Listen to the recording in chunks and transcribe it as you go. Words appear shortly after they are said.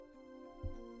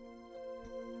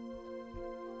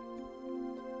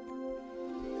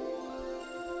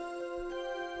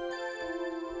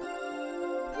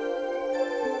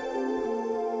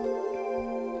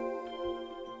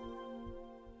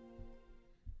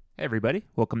Hey, everybody.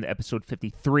 Welcome to episode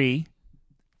 53,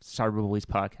 Cyberbullies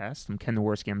podcast. I'm Ken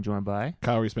Jaworski. I'm joined by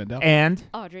Kyle Reese-Mandel. And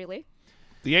Audrey Lee.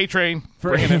 The A-Train.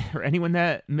 For anyone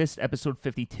that missed episode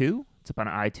 52, it's up on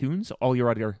iTunes, all your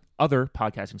other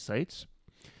podcasting sites.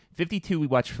 52, we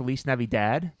watched Feliz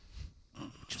Navidad,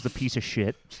 which was a piece of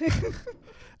shit.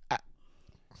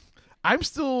 I'm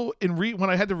still, when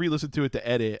I had to re-listen to it to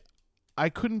edit, I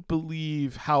couldn't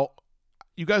believe how...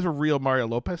 You guys are real Mario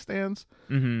Lopez fans.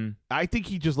 Mm-hmm. I think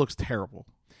he just looks terrible.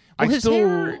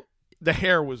 Well, The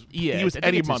hair was... Yeah, he was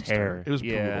Eddie Munster. Hair. It was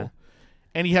yeah. brutal.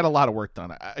 And he had a lot of work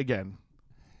done. Again,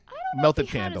 I don't know melted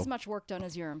if he candle. had as much work done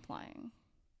as you're implying.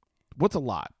 What's a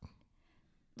lot?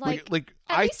 Like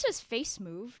at least his face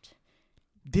moved.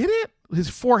 Did it? His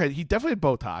forehead, he definitely had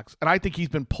Botox. And I think he's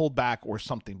been pulled back or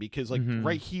something because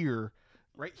right here,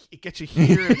 it gets you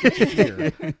here, it gets you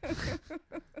here.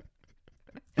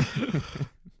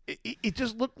 It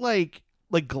just looked like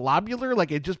globular,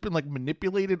 like it just been like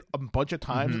manipulated a bunch of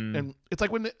times, and it's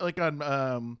like when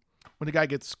the guy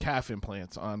gets calf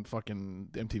implants on fucking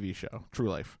MTV show True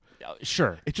Life.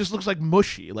 Sure, it just looks like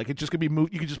mushy. Like it's just gonna be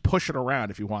moved. You can just push it around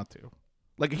if you want to.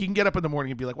 Like he can get up in the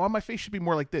morning and be like, "Well, my face should be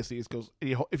more like this." He just goes,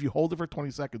 if you hold it for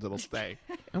 20 seconds, it'll stay.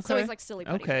 Okay. So he's like silly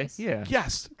putty face. Yeah.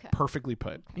 Yes, okay. Perfectly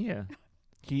put. Yeah.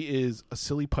 He is a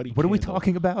silly putty. What are we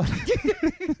talking about?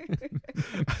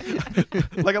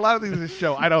 Like a lot of things in this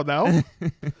show, I don't know.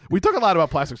 We talk a lot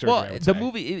about plastic surgery.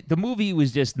 Well, the movie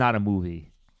was just not a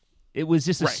movie. It was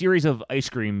just a series of ice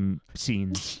cream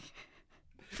scenes.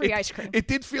 Free ice cream. It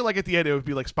did feel like at the end it would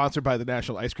be like sponsored by the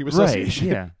National Ice Cream Association.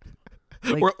 Right,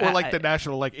 yeah. or the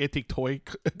National Antique Toy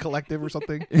Collective or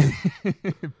something.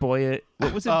 Boy,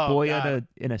 what was it? Oh, boy God.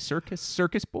 in a circus?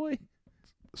 Circus boy?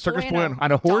 Circus boy boy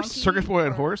on a horse? donkey, Circus boy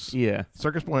and horse? Yeah.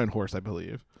 Circus boy and horse, I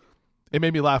believe. It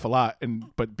made me laugh a lot,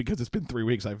 but because it's been 3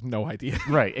 weeks, I have no idea.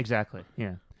 Right, exactly.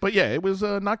 Yeah. But yeah, it was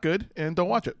not good, and don't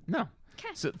watch it. No. Okay.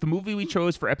 So the movie we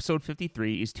chose for episode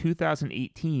 53 is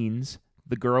 2018's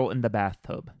The Girl in the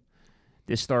Bathtub.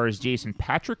 This stars Jason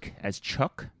Patric as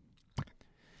Chuck.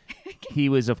 He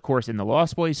was, of course, in The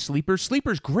Lost Boys, Sleepers.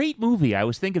 Sleepers, great movie. I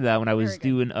was thinking of that when I was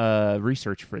doing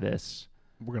research for this.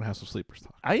 We're going to have some Sleepers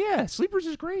talk. Yeah, Sleepers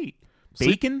is great.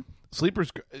 Bacon?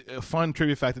 Sleepers, a fun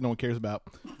trivia fact that no one cares about.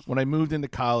 When I moved into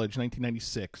college,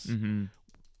 1996,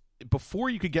 before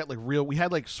you could get we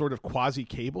had sort of quasi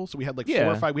cable. So we had 4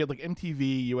 or 5. We had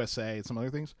MTV, USA, and some other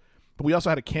things. But we also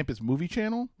had a campus movie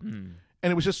channel, and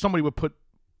it was just somebody would put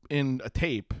in a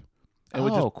tape. And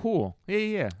cool.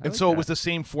 Yeah. And so it was the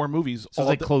same 4 movies. So it was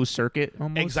like closed circuit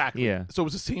almost? Exactly. Yeah. So it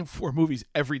was the same 4 movies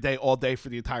every day, all day for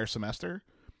the entire semester.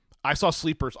 I saw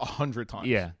Sleepers 100 times.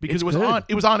 Yeah, because it was on.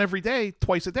 It was on every day,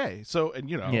 twice a day. So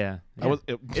Yeah.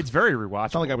 It's very rewatchable.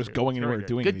 It's not like I was going anywhere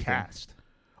doing good anything. cast.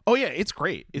 Oh yeah, it's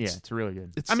great. It's really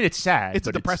good. It's sad. It's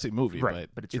a depressing movie, right,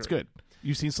 but it's good.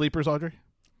 You seen Sleepers, Audrey?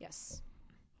 Yes.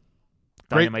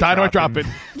 Dynamite dropping.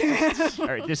 All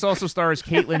right. This also stars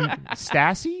Caitlin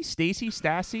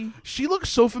Stassi. She looks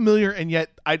so familiar, and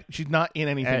yet she's not in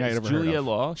anything I'd ever heard Julia of.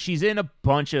 Law. She's in a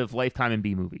bunch of Lifetime and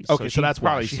B movies. Okay, so that's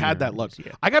probably why she had that look.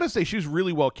 Yeah. I gotta say, she was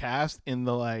really well cast in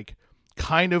the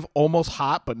kind of almost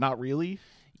hot, but not really.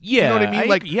 Yeah, you know what I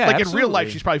mean. absolutely. In real life,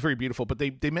 she's probably very beautiful, but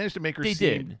they managed to make her.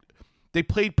 They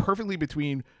played perfectly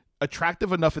between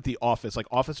attractive enough at the office, like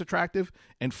office attractive,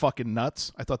 and fucking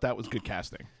nuts. I thought that was good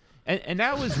casting. And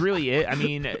that was really it. I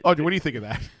mean, Audrey, what do you think of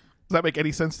that? Does that make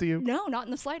any sense to you? No, not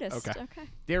in the slightest. Okay.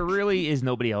 There really is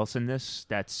nobody else in this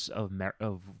that's of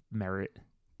merit.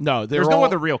 No, there's no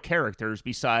other real characters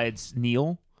besides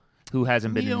Neil, who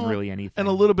hasn't been in really anything, and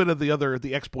a little bit of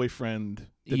the ex-boyfriend.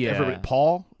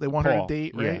 Paul. They want her to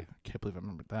date, right? Yeah. Can't believe I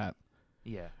remembered that.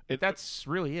 Yeah, that's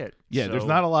really it. Yeah, so, there's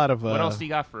not a lot of. What else do you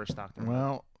got for us, Doctor?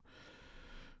 Well,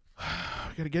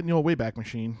 we got to get in the old Wayback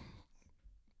Machine.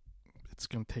 It's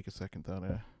going to take a second,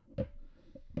 though,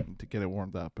 to get it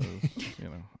warmed up,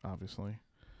 obviously.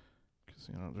 Because,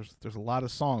 there's a lot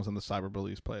of songs on the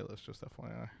Cyberbullies playlist, just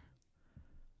FYI.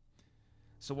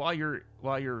 So while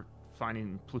you're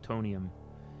finding plutonium,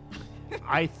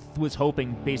 I was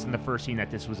hoping, based on the first scene,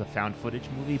 that this was a found footage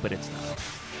movie, but it's not.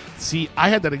 See, I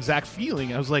had that exact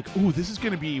feeling. I was like, ooh, this is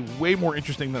going to be way more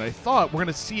interesting than I thought. We're going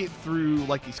to see it through,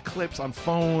 these clips on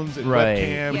phones and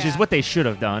webcams. Which is what they should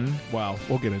have done. Wow,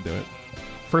 we'll get into it.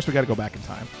 First, we got to go back in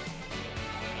time.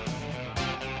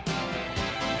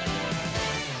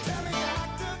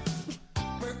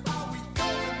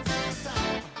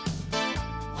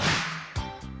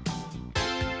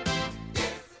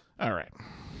 All right.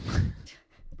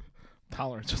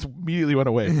 Tolerance just immediately went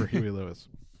away for Huey Lewis.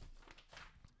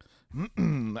 All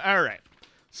right.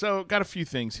 So, got a few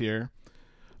things here.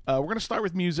 We're going to start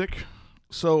with music.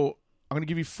 So, I'm going to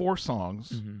give you 4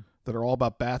 songs. that are all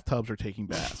about bathtubs or taking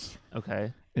baths.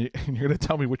 Okay. And you're going to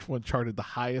tell me which one charted the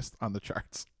highest on the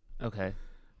charts. Okay.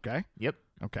 Okay? Yep.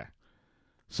 Okay.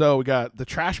 So we got The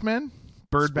Trash Men,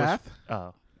 Bird Bath.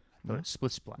 Oh.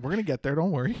 Split Splash. We're going to get there.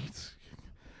 Don't worry. It's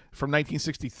from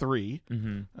 1963.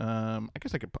 Mm-hmm. I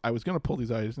guess I was going to pull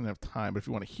these out. I didn't have time. But if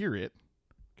you want to hear it,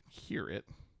 you can hear it.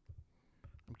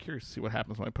 I'm curious to see what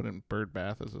happens when I put in Bird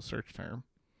Bath as a search term.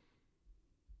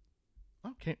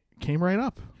 Oh, came right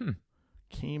up.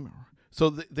 So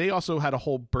they also had a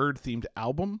whole bird-themed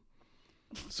album.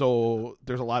 So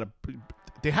there's a lot of...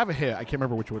 They have a hit. I can't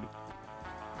remember which one.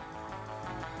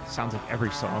 Sounds like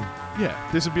every song. Yeah.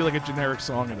 This would be like a generic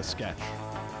song in a sketch.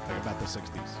 Like about the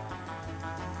 60s.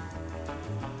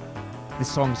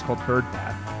 This song is called Bird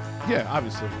Bath. Yeah,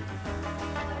 obviously.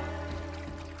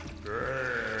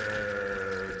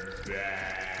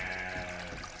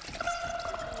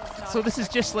 So this is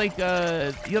just like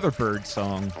the other Bird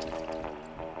song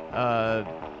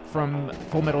from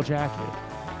Full Metal Jacket.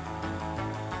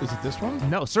 Is it this one?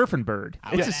 No, Surfing Bird.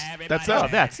 That's them. Oh,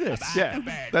 that's this. Yeah,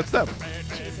 that's them.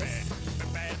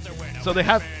 So they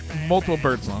have multiple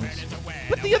Bird songs.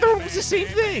 But the other one was the same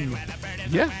thing.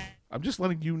 Yeah. I'm just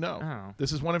letting you know. Oh.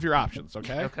 This is one of your options,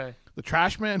 okay? Okay. The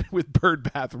Trash Man with Bird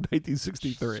Bath from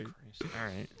 1963. All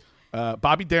right.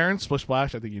 Bobby Darin, Splish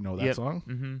Splash. I think you know that song.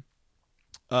 Mm-hmm.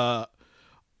 I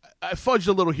fudged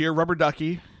a little here. Rubber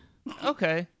Ducky.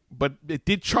 Okay. But it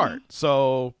did chart.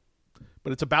 So,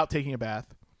 but it's about taking a bath.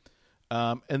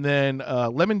 And then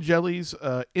Lemon Jelly's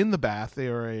In the Bath. They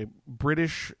are a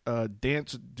British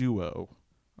dance duo.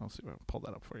 I'll see if I can pull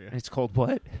that up for you. It's called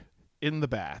what? In the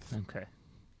Bath. Okay.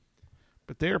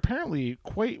 But they're apparently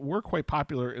were quite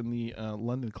popular in the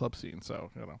London club scene. So,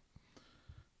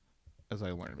 as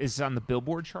I learned. Is it on the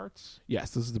Billboard charts?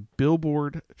 Yes, this is the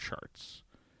Billboard charts.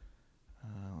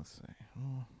 Let's see.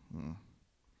 Lemon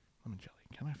Jelly.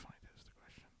 Can I find it is the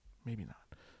question. Maybe not.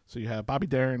 So you have Bobby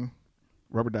Darin,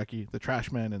 Rubber Ducky, The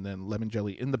Trash Man, and then Lemon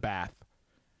Jelly In the Bath.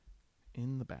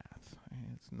 In the Bath.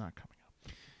 It's not coming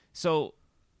up. So,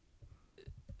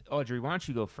 Audrey, why don't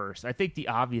you go first? I think the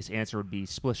obvious answer would be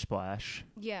Splish Splash.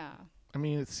 Yeah. I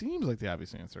mean, it seems like the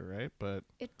obvious answer, right? But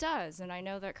it does, and I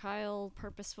know that Kyle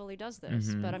purposefully does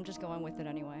this, but I'm just going with it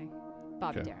anyway.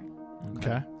 Bobby Darin.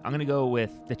 Okay. I'm going to go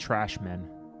with The Trash Men.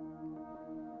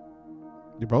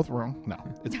 You're both wrong. No,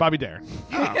 it's Bobby Darin.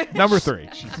 Number 3.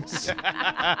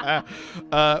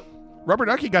 Rubber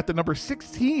Ducky got the number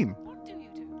 16 in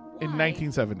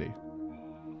 1970.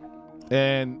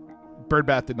 And Bird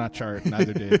Bath did not chart.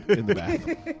 Neither did In the Bath.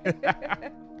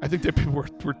 I think that people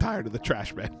were tired of The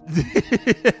Trash Man.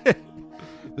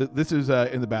 This is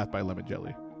In the Bath by Lemon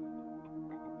Jelly.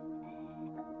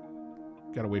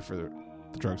 Gotta wait for the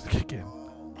drugs to kick in.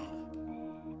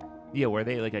 Yeah, were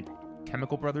they like a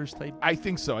Chemical Brothers type? I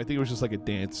think so. I think it was just like a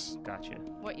dance. Gotcha.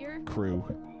 What year? Crew.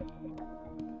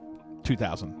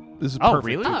 2000. This is Oh, perfect.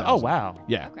 really? 2000. Oh, wow.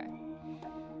 Yeah. Okay.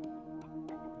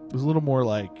 It was a little more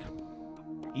like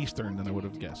Eastern than I would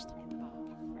have guessed.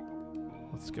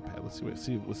 Let's skip ahead. Let's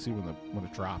see when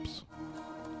it drops.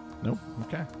 Nope.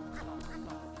 Okay.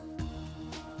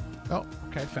 Oh,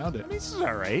 okay. Found it. I mean, this is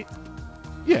all right.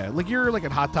 Yeah, like you're like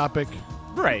at Hot Topic.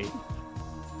 Right.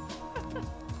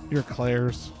 You're at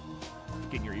Claire's.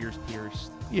 Getting your ears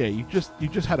pierced. Yeah, you just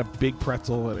had a big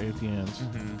pretzel at Auntie Anne's.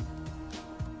 Mm-hmm.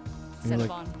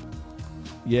 Cinnabon.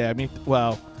 Yeah, I mean,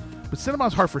 well, but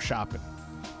Cinnabon's hard for shopping.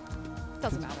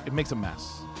 Doesn't matter. It makes a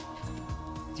mess.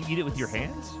 Do you eat it with your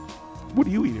hands? What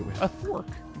do you eat it with? A fork.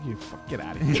 You get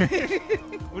out of here.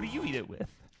 What do you eat it with?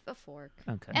 A fork.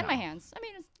 Okay. And my hands. I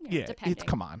mean, it's, Yeah, depending.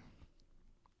 come on.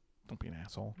 Don't be an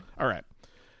asshole. All right.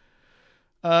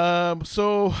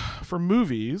 So for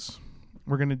movies,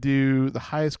 we're going to do the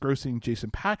highest grossing Jason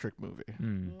Patrick movie. So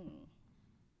I'm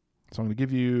going to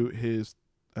give you his,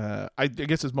 I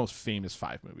guess his most famous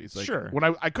 5 movies. Like, sure. When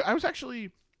I was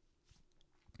actually,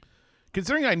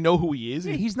 considering I know who he is.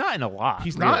 Yeah, he's not in a lot.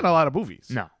 He's not in a lot of movies.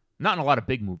 No. Not in a lot of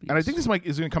big movies. And I think this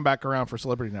is going to come back around for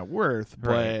Celebrity Net Worth,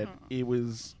 but I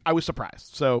was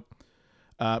surprised. So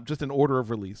just in order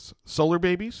of release. Solar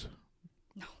Babies.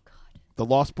 Oh, God. The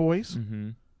Lost Boys. Mm-hmm.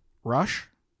 Rush.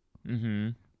 Mm-hmm.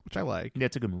 Which I like. Yeah,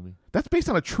 it's a good movie. That's based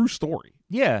on a true story.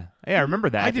 Yeah. Yeah, I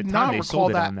remember that. I At the did time, not they recall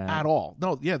sold it that, on that at all.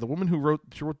 No, yeah, the woman who wrote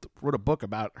a book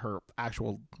about her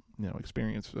actual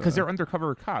experience. Because they're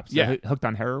undercover cops. Yeah. They're hooked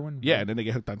on heroin. Yeah, and then they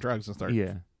get hooked on drugs and start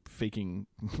faking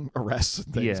arrests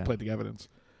and things, planting evidence.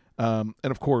 And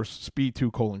of course, Speed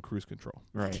 2: Cruise Control.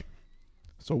 Right.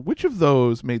 So which of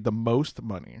those made the most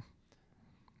money?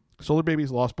 Solar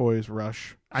Babies, Lost Boys,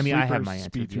 Rush. I mean, I have Sleepers, my answer.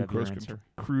 Speed Do you 2: have your answer?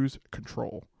 Cruise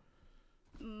Control.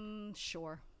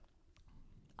 Sure.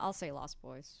 I'll say Lost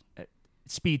Boys.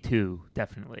 Speed 2,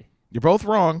 definitely. You're both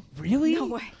wrong. Really? No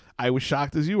way. I was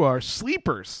shocked as you are.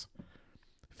 Sleepers.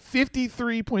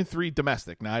 53.3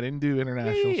 domestic. Now, I didn't do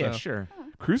international. Yeah, so. sure.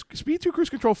 Speed 2 cruise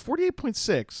control,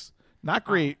 48.6. Not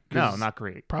great. No, not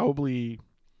great. Probably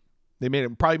made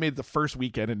it the first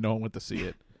weekend and no one went to see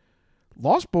it.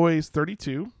 Lost Boys,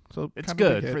 32. So It's kind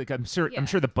of good. I'm sure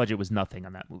the budget was nothing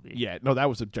on that movie. Yeah, no, that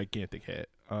was a gigantic hit.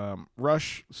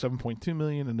 Rush, 7.2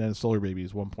 million, and then Solar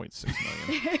Babies, 1.6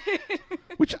 million.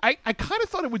 Which I kind of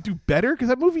thought it would do better because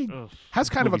that movie has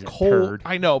kind of a cold.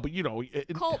 I know, but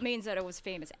Cult means that it was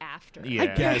famous after. Yeah. I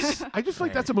guess. I just feel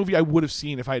like that's a movie I would have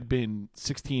seen if I had been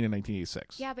 16 in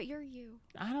 1986. Yeah, but you're you.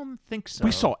 I don't think so.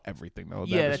 We saw everything though.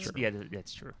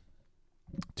 That's true.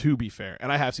 To be fair, and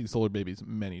I have seen Solar Babies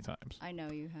many times. I know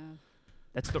you have.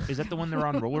 Is that the one they're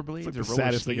on rollerblades? It's like or the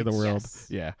saddest thing in the world. Yes.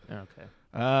 Yeah. Okay.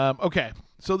 Okay.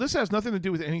 So this has nothing to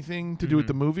do with anything to do with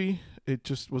the movie. It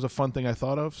just was a fun thing I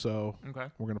thought of. So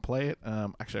we're gonna play it.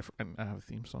 Actually, I have a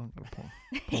theme song. I'm gonna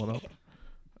pull it up.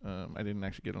 I didn't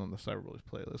actually get it on the Cyberbullies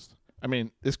playlist. I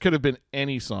mean, this could have been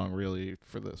any song really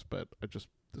for this, but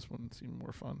this one seemed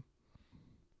more fun.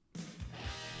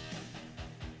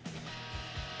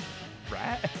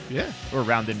 Rat? Yeah. Or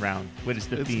Round and Round? What is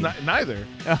the theme? It's neither.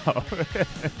 Oh.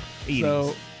 80s.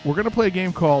 So we're going to play a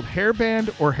game called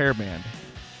Hairband or Hairband.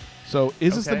 So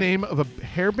is this the name of a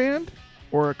hairband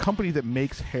or a company that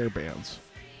makes hairbands,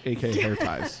 a.k.a. hair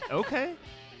ties? Okay.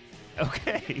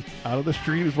 Out of the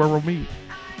street is where we'll meet.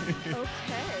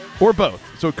 Okay. Or both.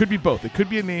 So it could be both. It could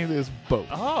be a name that is both.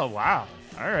 Oh, wow.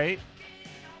 All right.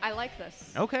 I like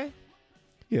this. Okay.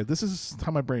 Yeah, this is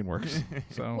how my brain works.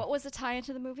 So What was the tie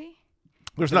into the movie?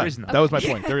 There's There none. is none. That was my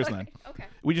point. There is none. Okay.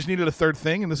 We just needed a third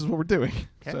thing, and this is what we're doing.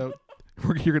 Okay. So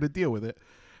you're going to deal with it.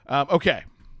 Okay.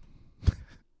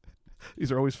 These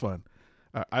are always fun.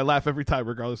 I laugh every time,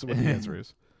 regardless of what the answer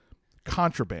is.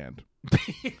 Contraband.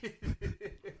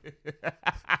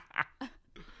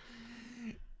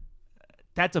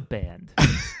 That's a band.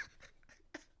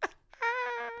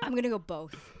 I'm going to go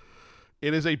both.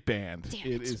 It is a band. Damn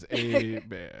It it. is a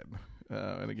band.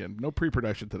 And again, no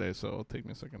pre-production today, so it'll take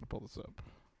me a second to pull this up.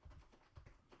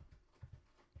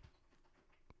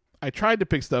 I tried to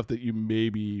pick stuff that you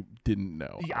maybe didn't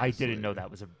know. Yeah, I didn't know that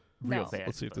was a real No. band.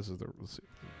 Let's see if this is the. Let's see.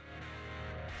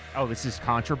 Oh, this is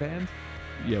Contraband?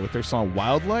 Yeah, with their song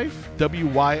 "Wildlife,"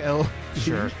 WYL.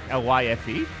 Sure.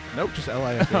 LYFE? Nope, just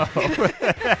LIFE.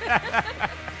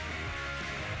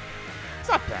 It's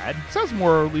not bad. Sounds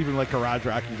more leaving like garage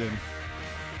rocky than.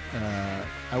 I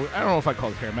don't know if I call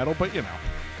it hair metal, but you know.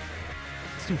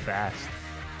 It's too fast.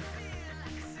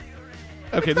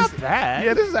 Okay, It's not bad.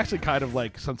 Yeah, this is actually kind of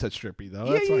like Sunset Strippy though.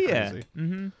 Yeah, That's not yeah. crazy.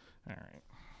 Mm-hmm. All right.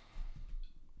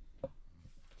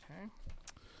 Okay.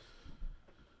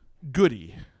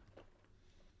 Goody.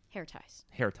 Hair ties.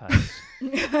 Hair ties.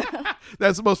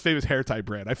 That's the most famous hair tie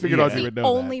brand. I figured Yeah. out you would know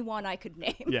Only one I could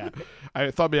name. that. Yeah.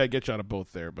 I thought maybe I'd get you out of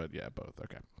both there, but yeah, both.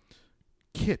 Okay.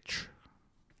 Kitsch.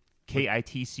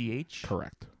 KITCH?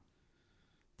 Correct.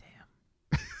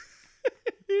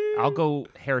 I'll go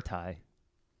hair tie.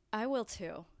 I will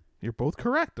too. You're both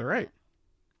correct. All right.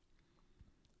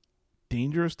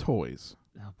 Dangerous Toys.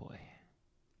 Oh, boy.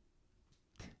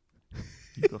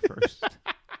 You go first.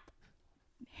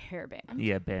 Hairband.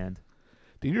 Yeah, band.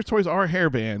 Dangerous Toys are a hair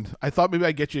band. I thought maybe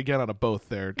I'd get you again out of both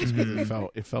there just because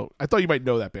it felt. I thought you might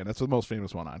know that band. That's the most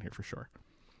famous one on here for sure.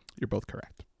 You're both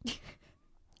correct.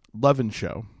 Lovin'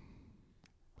 Show.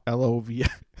 LOV. Yeah,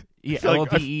 feel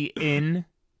like LOVEN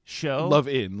show? Love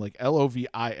In, like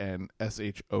LOVINSHOW.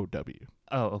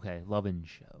 Oh, okay. Lovin'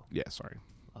 show. Yeah, sorry.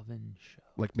 Lovin' show.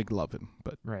 Like McLovin,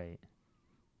 but Right.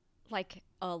 Like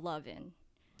a lovin'.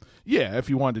 yeah, if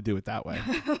you wanted to do it that way.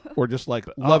 Or just like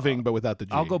loving but without the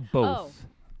G. I'll go both.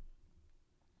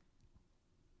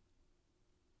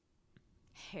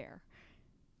 Hair.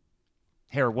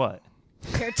 Hair what?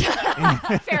 Hair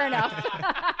tie. Fair enough.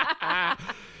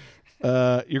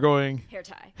 You're going Hair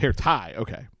tie. hair tie.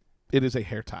 Okay. It is a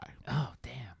hair tie. Oh,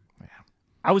 damn. Yeah.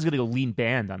 I was going to go lean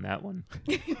band on that one.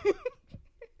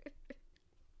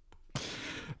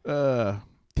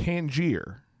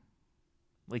 Tangier.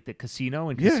 Like the casino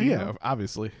and Yeah, casino? yeah,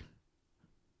 obviously.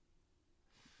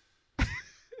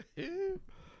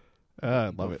 I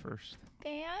love Go it. first.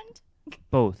 Band?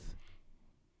 Both.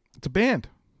 It's a band.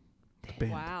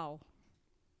 Band. Wow.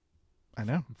 I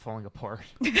know. I'm falling apart.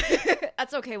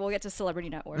 That's okay. We'll get to Celebrity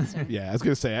Network soon. Yeah, I was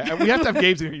going to say, we have to have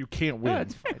games in here you can't win.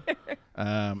 That's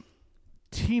fine.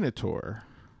 Teenitor.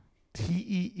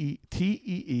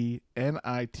 TEENITOR.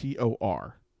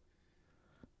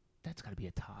 That's got to be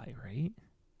a tie, right?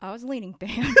 I was leaning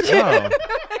band. Oh.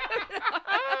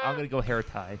 I'm going to go hair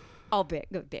tie. I'll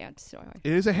go band. Sorry.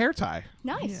 It is a hair tie.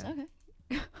 Nice. Yeah.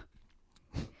 Okay.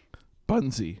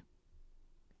 Bunsy.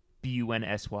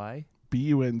 Bunsy.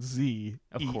 Bunzee.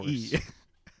 Of course.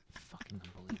 Fucking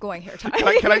I'm going hair tie.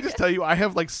 Can I just tell you, I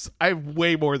have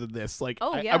way more than this. Like,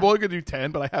 yeah. I'm only gonna do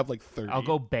 10, but I have like 30. I'll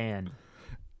go band.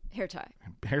 Hair tie.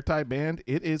 Hair tie band.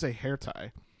 It is a hair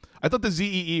tie. I thought the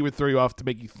ZEE would throw you off to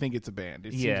make you think it's a band.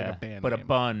 It seems like a band but name. a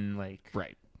bun, like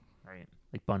Right.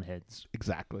 Like bun heads.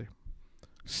 Exactly.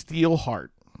 Steel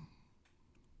Heart.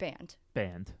 Band.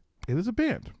 It is a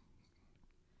band.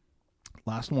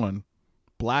 Last one.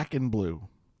 Black and Blue.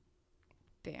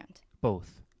 Band.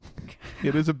 Both.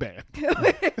 It is a band.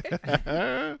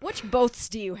 Which boths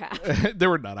do you have? There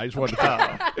were none. I just wanted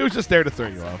to. It was just there to throw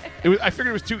you off. I figured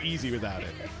it was too easy without it.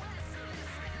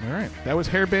 All right, that was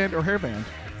hairband or hairband.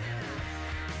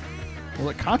 We'll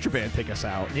let Contraband take us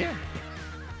out. Yeah.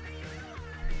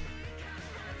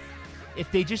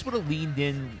 If they just would have leaned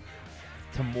in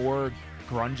to more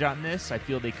grunge on this, I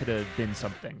feel they could have been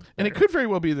something better. And it could very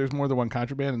well be there's more than one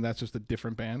Contraband, and that's just a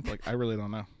different band. Like, I really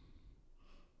don't know.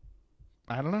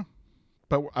 I don't know.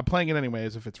 But I'm playing it anyway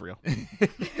as if it's real.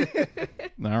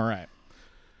 All right.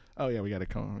 Oh yeah, we gotta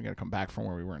come back from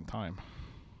where we were in time.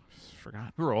 Just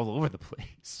forgot. We were all over the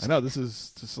place. I know this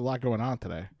is just a lot going on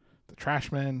today. The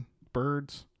Trashmen,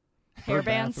 birds, Hair bird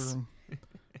bands. bathroom.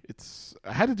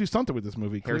 I had to do something with this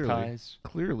movie. Hair Clearly, ties.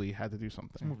 Clearly had to do This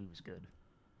something. movie was good.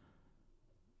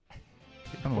 I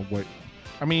don't know what.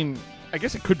 I mean, I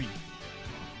guess it could be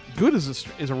good as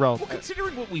a relative. Well,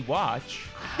 considering what we watch,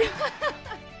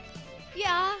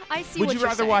 Yeah, I see would what you you're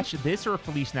rather saying. watch this or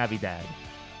Feliz Navidad?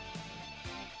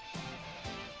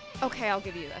 Okay, I'll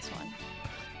give you this one.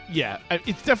 Yeah,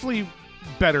 it's definitely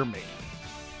better made.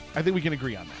 I think we can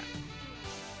agree on that.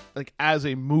 Like, as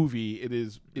a movie,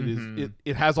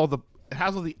 it has all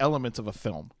the elements of a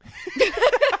film.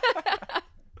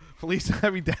 Feliz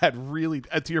Navidad really,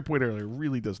 to your point earlier,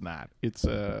 really does not. It's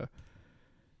a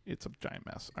giant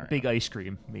mess. All right. Big ice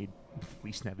cream made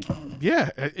Feliz Navidad. Yeah,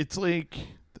 it's like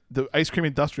the ice cream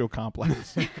industrial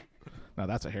complex. Now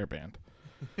that's a hairband.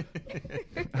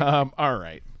 All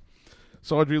right.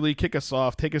 So Audrey Lee, kick us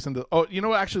off. Take us into. Oh, you know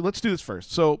what? Actually, let's do this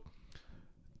first. So,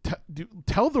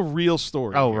 tell the real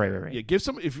story. Oh, here. right. Yeah, give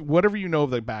whatever you know of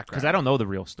the background. Because I don't know the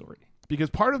real story. Because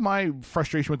part of my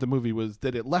frustration with the movie was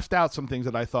that it left out some things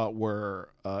that I thought were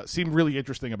seemed really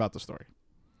interesting about the story.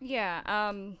 Yeah.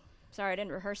 Sorry, I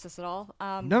didn't rehearse this at all.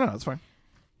 No, that's fine.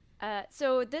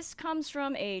 So this comes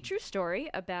from a true story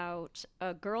about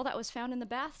a girl that was found in the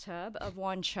bathtub of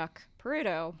one Chuck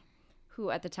Peruto,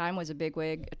 who at the time was a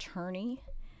bigwig attorney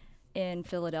in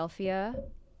Philadelphia.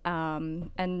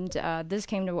 And this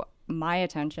came to my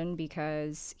attention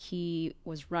because he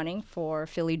was running for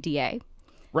Philly DA.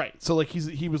 Right. So like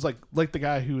he was like the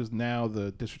guy who is now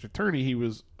the district attorney. He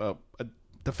was a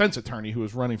defense attorney who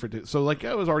was running for. So like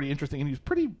it was already interesting, and he was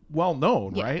pretty well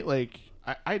known, Yeah. right? Like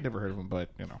I'd never heard of him, but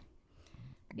you know.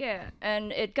 Yeah,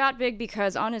 and it got big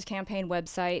because on his campaign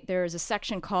website there is a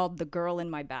section called "The Girl in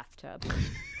My Bathtub,"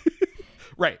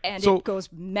 Right. and so it goes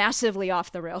massively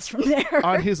off the rails from there.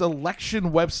 on his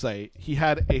election website, he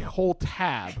had a whole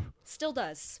tab. Still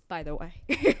does, by the way.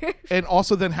 And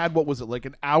also then had, what was it, like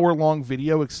an hour-long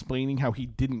video explaining how he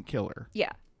didn't kill her.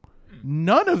 Yeah.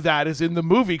 None of that is in the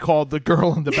movie called The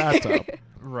Girl in the Bathtub.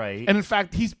 Right. And in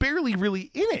fact, he's barely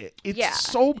really in it. It's Yeah.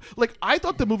 so, like, I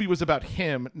thought the movie was about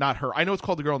him, not her. I know it's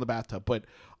called The Girl in the Bathtub, but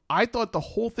I thought the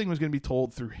whole thing was going to be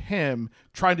told through him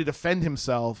trying to defend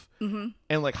himself and,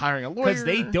 like, hiring a lawyer. Because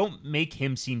they don't make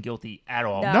him seem guilty at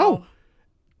all. No.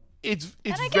 It's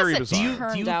And I guess very it bizarre. Do you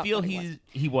Turned out feel that he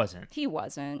he wasn't? He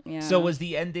wasn't, yeah. So was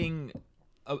the ending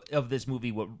of this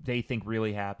movie what they think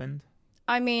really happened?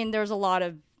 I mean, there's a lot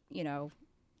of,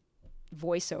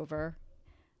 voiceover.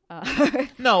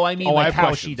 No, I mean I like have how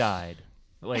questions. she died.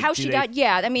 Like, How do she they- died,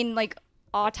 yeah. I mean, like,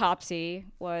 autopsy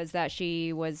was that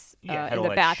she was had in all the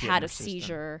that bath, shit in had her a system.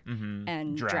 seizure, Mhm.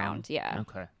 and drowned, yeah.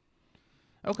 Okay.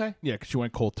 Yeah, because she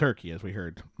went cold turkey, as we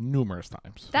heard numerous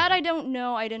times. That I don't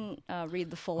know. I didn't read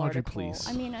the full Audrey, article. please.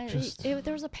 I mean, Just-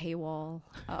 there was a paywall.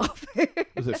 Oh.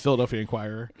 Was it Philadelphia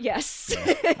Inquirer? Yes.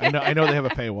 I know they have a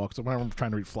paywall, because whenever I'm trying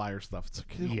to read flyer stuff, it's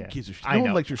like, who Yeah. gives a shit? I No one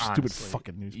know, likes your stupid honestly.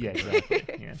 fucking Yeah, newspaper.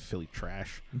 exactly. Yeah. Philly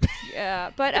trash. Yeah,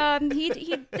 but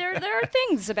there are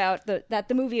things about that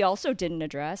the movie also didn't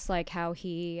address, like how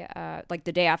he like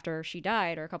the day after she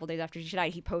died, or a couple days after she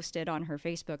died, he posted on her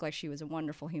Facebook like she was a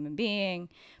wonderful human being,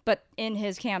 but in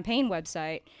his campaign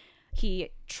website he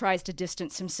tries to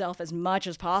distance himself as much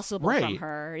as possible from Right.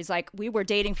 her. He's like, we were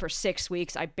dating for 6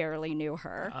 weeks, I barely knew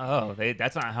her. Oh,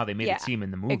 that's not how they made Yeah, it seem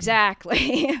in the movie.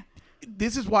 Exactly.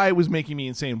 this is why it was making me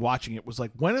insane watching it. Was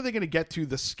like, when are they going to get to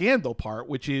the scandal part,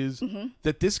 which is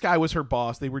that this guy was her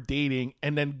boss, they were dating,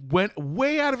 and then went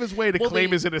way out of his way to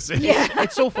claim his innocence. Yeah.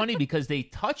 It's so funny because they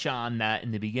touch on that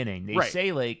in the beginning. They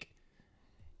say, like,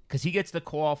 because he gets the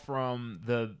call from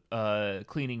the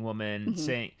cleaning woman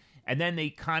saying, and then they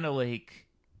kind of like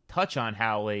touch on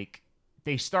how like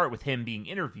they start with him being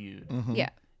interviewed. Yeah.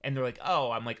 And they're like,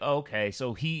 oh, I'm like, oh, okay,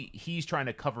 so he's trying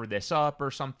to cover this up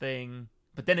or something.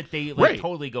 But then they like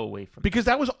totally go away from it. Because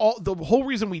that was the whole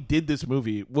reason we did this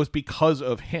movie was because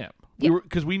of him.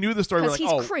 Because we knew the story. We're like,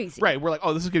 he's crazy. Right. We're like,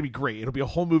 oh, this is going to be great. It'll be a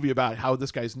whole movie about how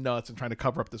this guy's nuts and trying to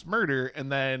cover up this murder.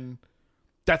 And then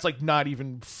that's like not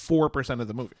even 4% of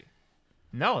the movie.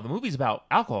 No, the movie's about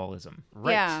alcoholism.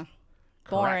 Right. Yeah.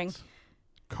 Boring.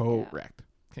 Correct.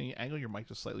 Yeah. Can you angle your mic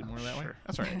just slightly more that way?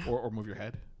 That's all right. Or move your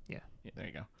head. Yeah. There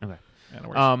you go. Okay. Yeah, no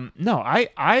worries. No,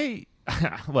 I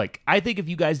like, I think if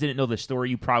you guys didn't know the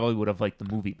story, you probably would have liked the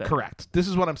movie better. Correct. This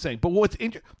is what I'm saying. But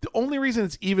the only reason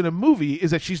it's even a movie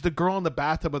is that she's the girl in the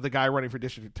bathtub of the guy running for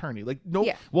district attorney. Like, no.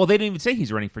 Yeah. Well, they didn't even say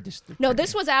he's running for district attorney. No,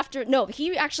 this was after. No,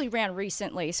 he actually ran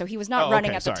recently, so he was not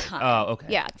running at the time. Oh, okay.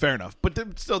 Yeah. Fair enough.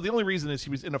 But still, the only reason is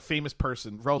he was in a famous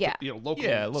person, local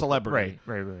celebrity.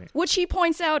 Right. Which he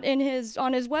points out on his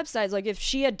website. Like, if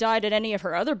she had died at any of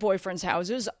her other boyfriends'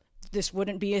 houses, this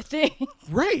wouldn't be a thing.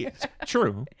 Right.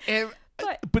 True.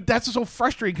 But that's so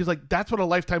frustrating because like that's what a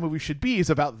Lifetime movie should be, is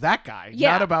about that guy,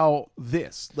 not about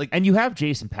this. Like, and you have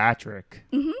Jason Patric.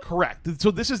 Correct. So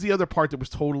this is the other part that was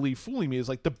totally fooling me, is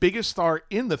like the biggest star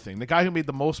in the thing, the guy who made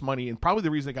the most money and probably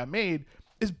the reason it got made,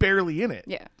 is barely in it.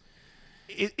 Yeah.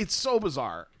 It's so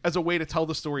bizarre as a way to tell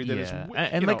the story that is. And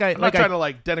I'm not trying to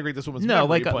like denigrate this woman's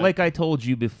memory, like I told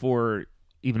you before.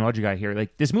 Even Audrey got here.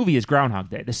 Like, this movie is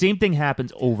Groundhog Day. The same thing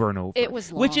happens over and over. It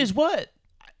was long. Which is what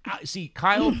see.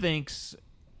 Kyle thinks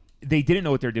they didn't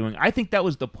know what they're doing. I think that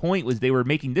was the point. Was they were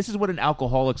making this is what an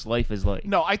alcoholic's life is like.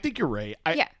 No, I think you're right.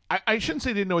 I shouldn't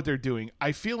say they didn't know what they're doing.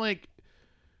 I feel like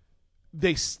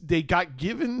they got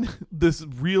given this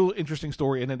real interesting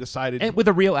story and then decided, and with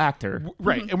a real actor,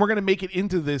 right? And we're going to make it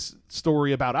into this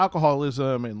story about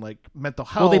alcoholism and like mental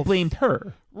health. Well, they blamed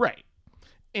her, right?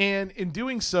 And in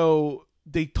doing so,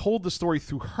 they told the story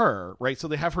through her, right? So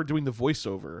they have her doing the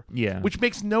voiceover, which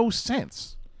makes no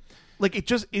sense. Like,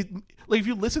 like if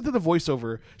you listen to the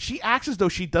voiceover, she acts as though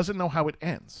she doesn't know how it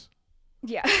ends.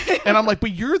 Yeah. And I'm like,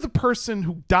 but you're the person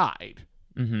who died,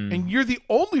 and you're the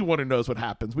only one who knows what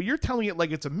happens, but you're telling it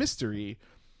like it's a mystery.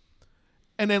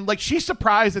 And then like she's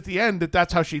surprised at the end that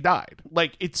that's how she died.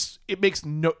 Like, it makes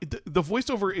the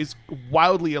voiceover is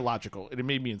wildly illogical, and it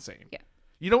made me insane. Yeah.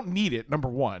 You don't need it, number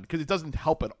one, because it doesn't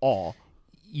help at all.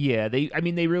 Yeah, they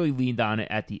really leaned on it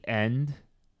at the end.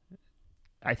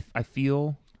 I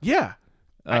feel. Yeah,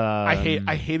 I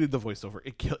hated the voiceover.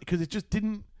 It killed because it just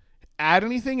didn't add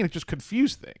anything, and it just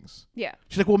confused things. Yeah,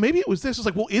 she's like, well, maybe it was this. It's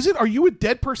like, well, is it? Are you a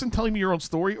dead person telling me your own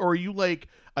story, or are you like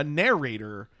a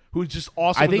narrator who's just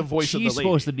also the voice of the lady? She's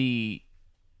supposed to be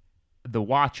the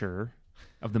watcher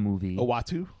of the movie.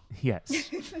 Owatu? Yes.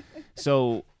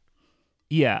 So,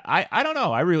 yeah, I don't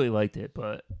know. I really liked it,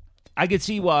 but I could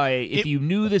see why, if you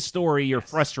knew the story, you're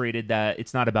frustrated that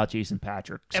it's not about Jason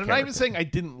Patrick. And I'm not even saying I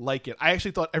didn't like it. I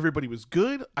actually thought everybody was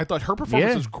good. I thought her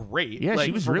performance was great. Yeah, like,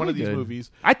 she was for really one of these good.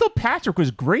 movies. I thought Patrick was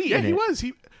great. Yeah, in he it. was.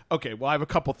 Okay, well, I have a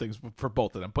couple things for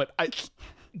both of them, but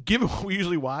given what we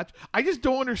usually watch, I just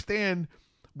don't understand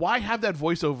why have that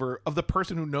voiceover of the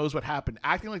person who knows what happened,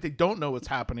 acting like they don't know what's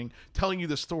happening, telling you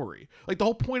the story. Like, the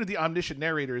whole point of the omniscient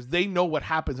narrator is they know what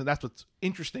happens, and that's what's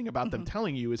interesting about them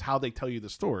telling you, is how they tell you the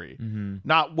story.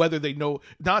 Not whether they know,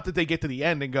 not that they get to the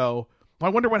end and go,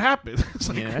 well, I wonder what happened. It's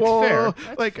like, that's whoa, fair.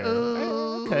 like, fair.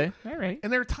 Okay, all right.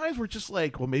 And there are times where it's just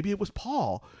like, well, maybe it was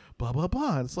Paul, blah, blah,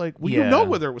 blah. And it's like, well, you know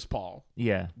whether it was Paul.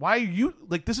 Yeah. Why are you,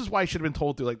 like, this is why I should have been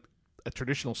told through, like, a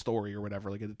traditional story or whatever,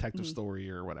 like a detective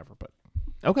story or whatever, but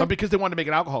because they wanted to make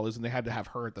it alcoholism, they had to have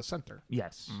her at the center.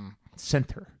 Yes,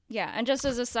 center. Yeah, and just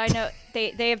as a side note,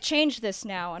 they have changed this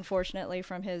now, unfortunately,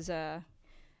 from his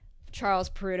Charles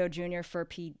Peruto Jr. for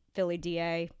Philly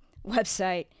DA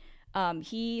website.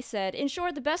 He said, in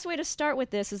short, the best way to start with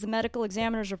this is the medical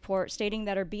examiner's report stating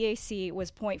that her BAC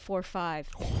was 0.45.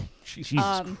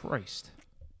 Jesus Christ.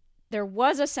 There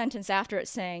was a sentence after it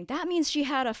saying, that means she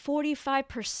had a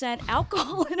 45%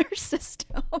 alcohol in her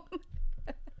system.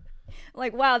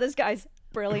 Like, wow, this guy's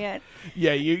brilliant.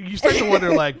 Yeah, you start to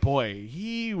wonder, like, boy,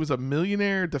 he was a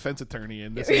millionaire defense attorney,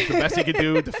 and this is the best he could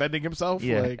do defending himself.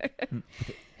 Yeah. Like,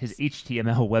 his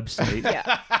HTML website.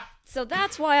 Yeah. So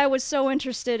that's why I was so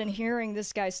interested in hearing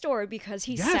this guy's story, because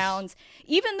he sounds,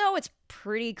 even though it's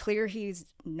pretty clear he's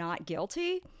not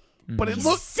guilty, But it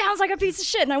sounds like a piece of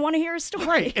shit, and I want to hear a story.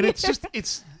 Right, and it's just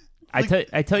like,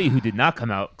 I tell you who did not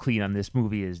come out clean on this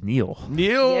movie is Neil.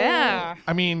 Yeah.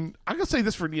 I mean, I'm gonna say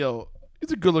this for Neil.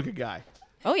 He's a good-looking guy.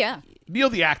 Oh yeah. Neil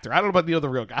the actor. I don't know about Neil the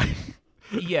real guy.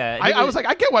 Yeah, I was like,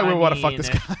 I get why we want to fuck this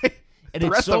guy. And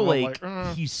it's so like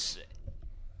he's.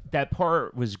 That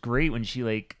part was great when she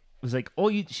like was like,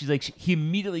 she's like, he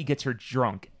immediately gets her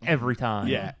drunk every time.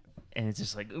 Yeah. And it's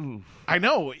just like, ooh. I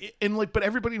know. And like, but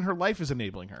everybody in her life is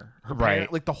enabling her. Her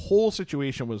parent, like the whole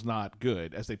situation was not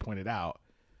good, as they pointed out.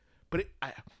 But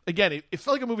it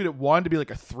felt like a movie that wanted to be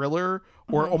like a thriller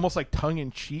or almost like tongue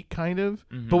in cheek kind of,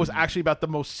 but was actually about the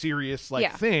most serious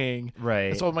thing.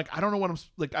 Right. And so I'm like, I don't know what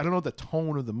I don't know the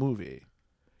tone of the movie.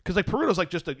 Because like Peruto's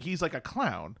like he's like a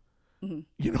clown. You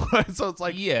know? So it's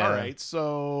like, all right,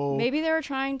 so. Maybe they were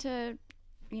trying to,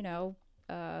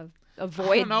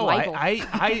 avoid libel.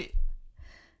 I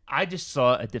just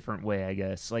saw it a different way, I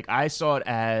guess. Like, I saw it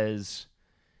as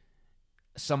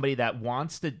somebody that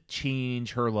wants to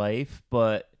change her life,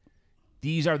 but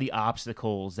these are the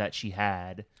obstacles that she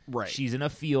had. Right. She's in a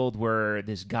field where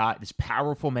this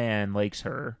powerful man likes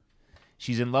her.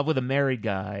 She's in love with a married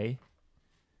guy.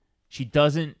 She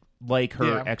doesn't like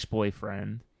her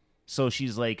ex-boyfriend. So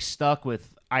she's like stuck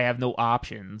with, I have no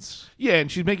options. Yeah, and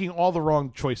she's making all the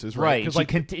wrong choices, right? Because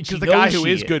the guy who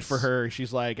is good for her,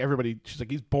 she's like,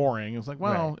 he's boring. It's like,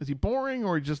 well, is he boring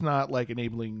or just not like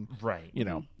enabling? Right.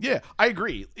 Yeah, I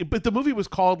agree. But the movie was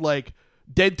called like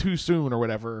Dead Too Soon or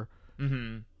whatever.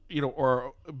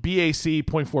 Or BAC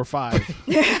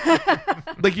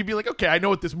 .45. Like you'd be like, okay, I know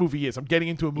what this movie is. I'm getting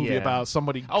into a movie about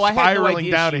somebody spiraling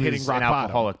down and hitting rock bottom.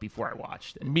 Alcoholic before I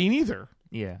watched it. Me neither.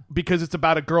 Yeah. Because it's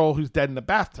about a girl who's dead in a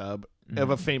bathtub of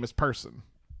a famous person.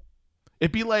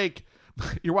 It'd be like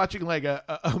you're watching like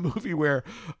a movie where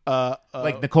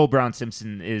like Nicole Brown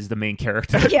Simpson is the main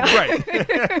character. Yeah. Right.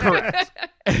 Correct.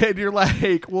 And you're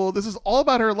like, well, this is all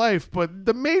about her life, but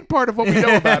the main part of what we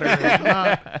know about her is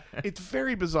not. It's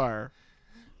very bizarre.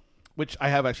 Which I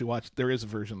have actually watched. There is a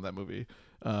version of that movie.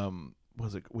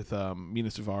 Was it with Mina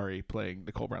Suvari playing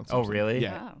Nicole Brown Simpson? Oh, really?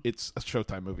 Yeah. Wow. It's a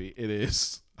Showtime movie. It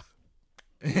is.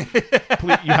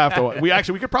 Please, you have to.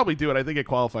 We could probably do it. I think it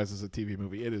qualifies as a TV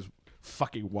movie. It is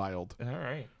fucking wild. All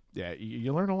right. Yeah,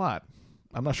 you learn a lot.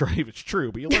 I'm not sure if it's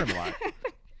true, but you learn a lot.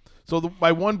 So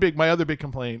my other big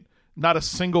complaint: not a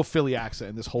single Philly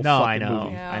accent in this whole fucking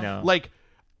movie. Yeah. I know. Like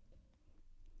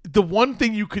the one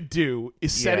thing you could do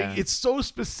is setting it's so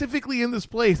specifically in this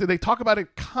place, and they talk about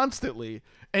it constantly,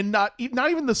 and not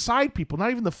even the side people, not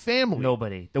even the family.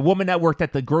 Nobody. The woman that worked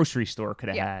at the grocery store could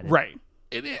have had it. Right.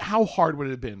 How hard would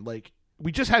it have been? Like,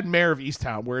 we just had Mayor of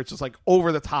Easttown, where it's just like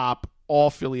over the top, all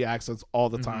Philly accents all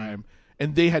the time,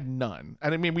 and they had none.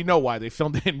 And I mean, we know why. They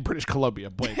filmed it in British Columbia,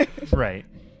 but right.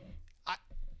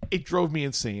 It drove me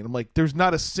insane. I'm like, there's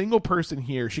not a single person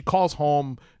here. She calls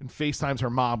home and FaceTimes her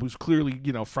mom, who's clearly,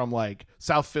 from like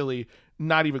South Philly,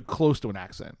 not even close to an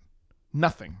accent.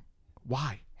 Nothing.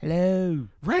 Why? Hello.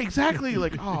 Right, exactly.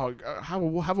 Like, have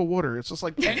a water. It's just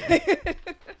like,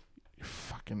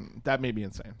 fucking, that made me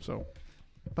insane. So,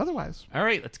 otherwise. All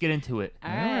right, let's get into it. All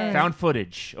right. Found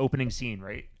footage, opening scene,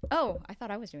 right? Oh, I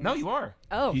thought I was doing No, this. you are.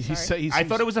 Oh, sorry. I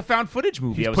thought it was a found footage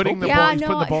movie. He's putting the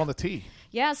ball in the tee.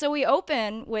 Yeah, so we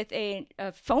open with a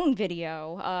phone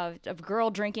video of a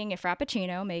girl drinking a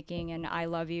Frappuccino, making an I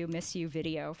love you, miss you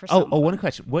video for someone. Oh, one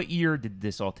question. What year did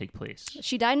this all take place?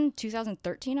 She died in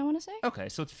 2013, I want to say. Okay,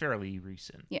 so it's fairly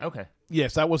recent. Yeah. Okay.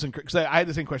 Yes, that wasn't... Because I had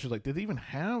the same question. Like, did they even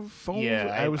have phones?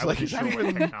 Yeah, I was like, is that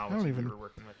even... I don't even... We were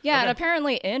working with. Yeah, and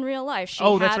apparently in real life, she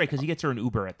that's right, because he gets her an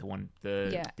Uber at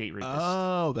the date rapist.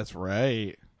 Oh, that's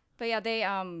right. But yeah,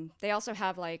 they also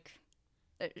have like...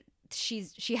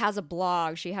 she has a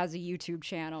blog, she has a YouTube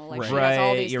channel, like she has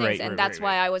all these things, and that's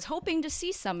why I was hoping to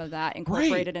see some of that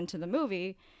incorporated into the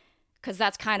movie, because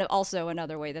that's kind of also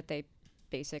another way that they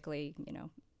basically,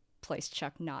 placed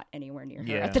Chuck not anywhere near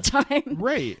her at the time.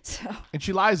 Right. So. And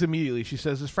she lies immediately. She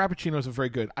says, this Frappuccino isn't very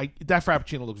good. That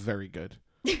Frappuccino looks very good.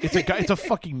 It's a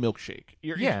fucking milkshake.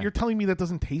 You're telling me that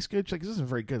doesn't taste good? She's like, this isn't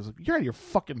very good. I was like, you're out of your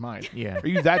fucking mind. Yeah. Are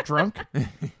you that drunk?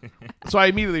 So I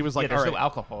immediately was like, there's all right. no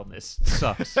alcohol in this.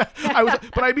 Sucks. But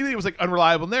I immediately was like,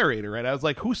 unreliable narrator, right? I was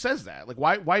like, who says that? Like,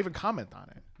 why even comment on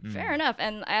it? Fair enough.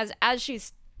 And as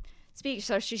she's speaks,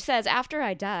 so she says, after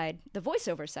I died, the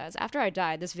voiceover says, after I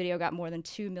died, this video got more than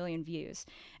 2 million views.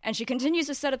 And she continues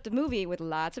to set up the movie with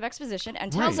lots of exposition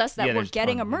and tells us that we're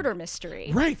getting a murder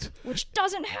mystery. Right. Which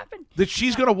doesn't happen. That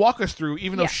she's going to walk us through,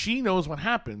 even though she knows what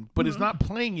happened, but is not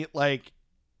playing it like...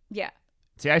 Yeah.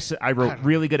 See, I wrote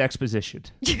really good exposition.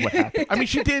 What happened? I mean,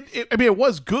 she did. It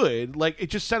was good. Like, it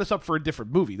just set us up for a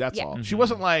different movie. That's all. Mm-hmm. She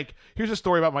wasn't like, here's a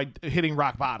story about my hitting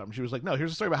rock bottom. She was like, no,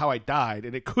 here's a story about how I died,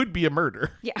 and it could be a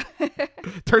murder. Yeah.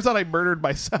 Turns out I murdered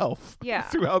myself. Yeah.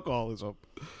 Through alcoholism.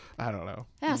 I don't know.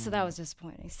 Yeah, so that was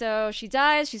disappointing. So she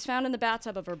dies. She's found in the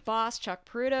bathtub of her boss, Chuck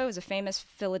Peruto, who's a famous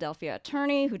Philadelphia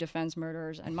attorney who defends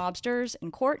murderers and mobsters in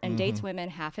court and dates women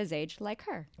half his age like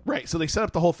her. Right. So they set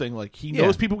up the whole thing. Like, he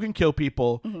knows people can kill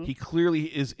people. He clearly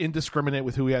is indiscriminate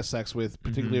with who he has sex with,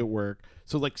 particularly at work.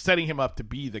 So, like, setting him up to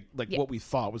be what we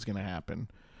thought was going to happen.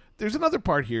 There's another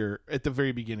part here at the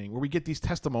very beginning where we get these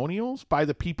testimonials by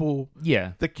the people.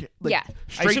 Yeah. Yeah.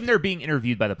 I assume they're being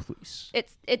interviewed by the police. It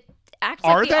acts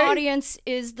Are like the they? audience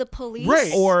is the police.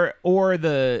 Right. Or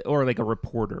like a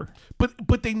reporter.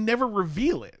 But they never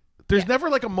reveal it. There's never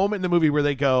like a moment in the movie where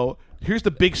they go, here's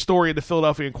the big story in the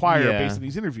Philadelphia Inquirer based on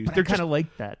these interviews. They're kind of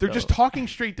like that. They're just talking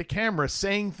straight to camera,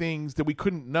 saying things that we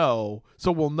couldn't know,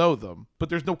 so we'll know them. But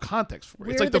there's no context for it.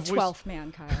 We're It's like the voice... 12th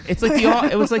man, Kyle. It's like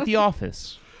it was like The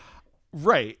Office.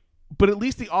 Right. But at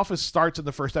least The Office starts in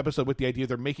the first episode with the idea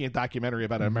they're making a documentary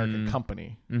about an American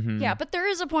company. Mm-hmm. Yeah, but there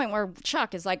is a point where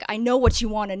Chuck is like, I know what you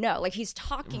want to know. Like, he's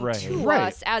talking to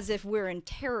us as if we're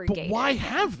interrogating. But why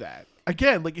have that?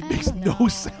 Again, like, it makes no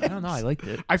sense. I don't know. I liked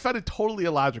it. I found it totally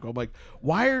illogical. I'm like,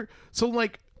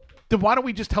 then why don't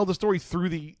we just tell the story through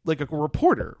a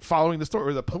reporter following the story,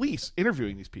 or the police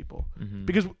interviewing these people? Mm-hmm.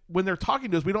 Because when they're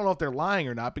talking to us, we don't know if they're lying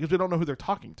or not because we don't know who they're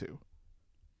talking to.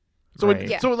 So,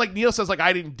 Right. so like Neil says, like,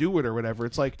 I didn't do it or whatever.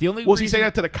 It's like, The only was he reason- saying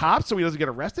that to the cops so he doesn't get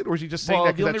arrested, or is he just saying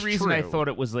that? The only that's reason true? I thought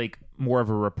it was like more of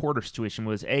a reporter situation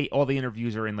was all the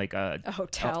interviews are in like a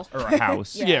hotel or a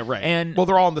house. Yeah, right. And well,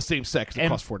 they're all in the same set 'cause it and-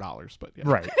 costs $4, but yeah.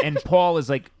 right. And Paul is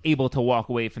like able to walk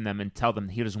away from them and tell them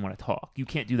he doesn't want to talk. You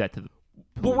can't do that to the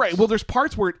police. Well, right. Well, there's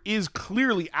parts where it is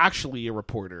clearly actually a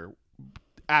reporter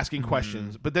asking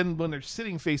questions, but then when they're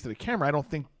sitting face to the camera, I don't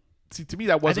think. See, to me,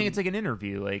 that wasn't. I think it's like an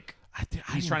interview. Like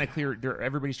he's trying to clear.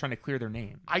 Everybody's trying to clear their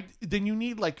name. Then you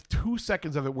need like 2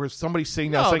 seconds of it where somebody's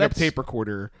sitting No, down, setting up a that's- tape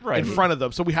recorder Right. in front of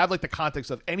them, so we have like the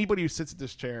context of anybody who sits at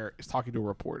this chair is talking to a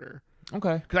reporter.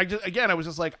 Okay. Because I was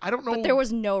just like, I don't know. But there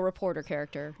was no reporter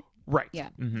character. Right. Yeah.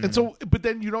 And so, but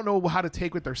then you don't know how to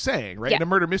take what they're saying, right? Yeah. In a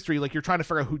murder mystery, like, you're trying to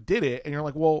figure out who did it, and you're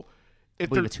like, well, I if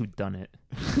believe they're it's who done it.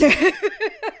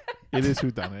 it is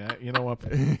who done it. You know what?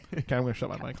 Okay, I'm gonna shut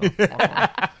my mic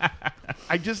off.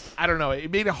 I don't know. It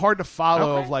made it hard to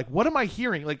follow. Okay. Of like, what am I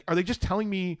hearing? Like, are they just telling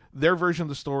me their version of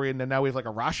the story, and then now we have like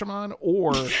a Rashomon,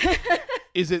 or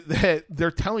is it that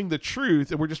they're telling the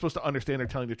truth, and we're just supposed to understand they're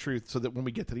telling the truth, so that when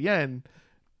we get to the end,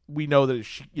 we know that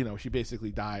she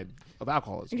basically died of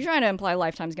alcoholism. You're trying to imply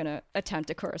Lifetime's going to attempt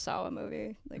a Kurosawa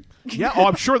movie. Like, Yeah,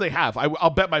 I'm sure they have. I'll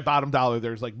bet my bottom dollar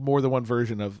there's like more than one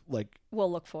version of like.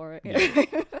 we'll look for it.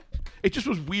 Yeah. It just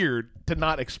was weird to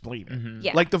not explain it.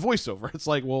 Yeah. Like the voiceover. It's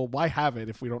like, well, why have it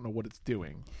if we don't know what it's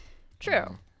doing?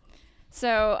 True.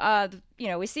 So,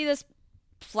 we see this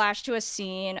flash to a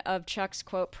scene of Chuck's,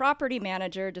 quote, property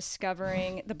manager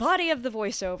discovering the body of the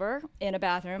voiceover in a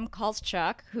bathroom, calls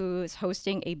Chuck, who's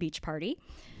hosting a beach party.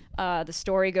 The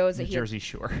story goes that Jersey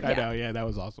Shore. I know, yeah, that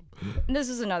was awesome. This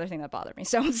is another thing that bothered me.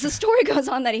 So the story goes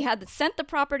on that he had sent the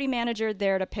property manager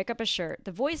there to pick up a shirt.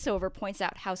 The voiceover points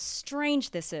out how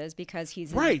strange this is because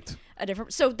he's in a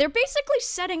different. So they're basically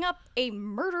setting up a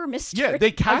murder mystery. Yeah,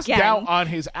 they cast again. doubt on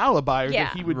his alibi. Or Yeah.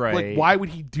 that he would Right. like. Why would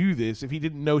he do this if he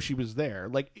didn't know she was there?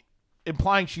 Like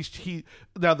implying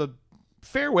now the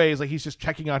fair way is like he's just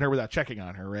checking on her without checking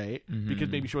on her, right? Because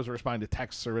maybe she wasn't responding to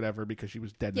texts or whatever because she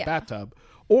was dead in the bathtub,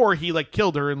 or he like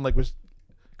killed her and like was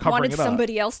covering wanted it up.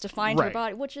 somebody else to find her Right.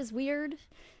 body, which is weird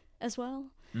as well.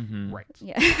 Right.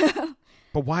 Yeah.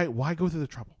 But why go through the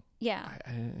trouble? Yeah.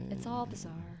 It's all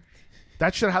bizarre.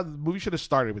 That should have the movie should have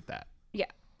started with that. Yeah.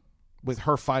 With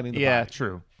her finding the Yeah, body.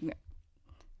 true.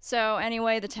 So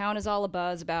anyway, the town is all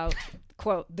abuzz about,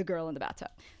 quote, the girl in the bathtub.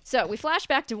 So we flash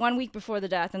back to 1 week before the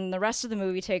death, and the rest of the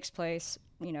movie takes place,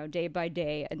 day by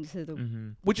day into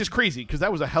the... Which is crazy because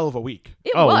that was a hell of a week.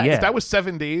 It Oh, was. yeah. That was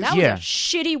 7 days. That Yeah. was a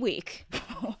shitty week.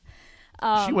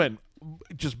 She went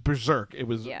just berserk. It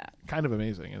was Yeah. kind of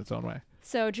amazing in its own way.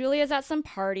 So Julia's at some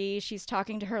party. She's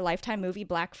talking to her Lifetime movie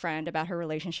black friend about her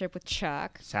relationship with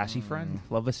Chuck. Sassy friend.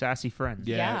 Love a sassy friend.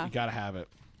 Yeah. You gotta have it.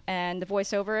 And the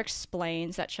voiceover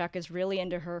explains that Chuck is really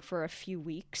into her for a few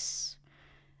weeks.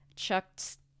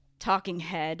 Chuck's talking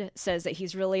head says that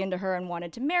he's really into her and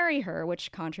wanted to marry her,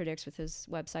 which contradicts with his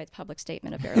website's public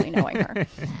statement of barely knowing her.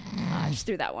 I just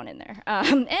threw that one in there.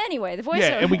 Anyway, the voiceover...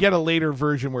 Yeah, and we get a later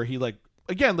version where he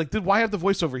why have the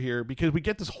voiceover here? Because we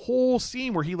get this whole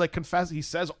scene where he confesses, he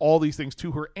says all these things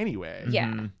to her anyway.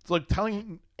 Yeah. It's like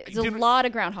telling It's a lot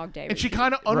of Groundhog Day. And she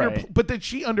kind of but then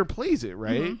she underplays it,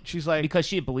 right? Mm-hmm. She's like, because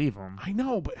she didn't believe him. I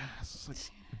know, but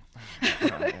it's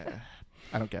like,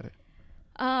 I don't get it.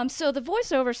 So the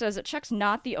voiceover says that Chuck's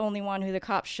not the only one who the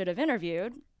cops should have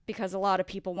interviewed, because a lot of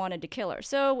people wanted to kill her.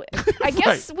 So I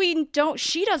guess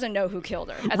she doesn't know who killed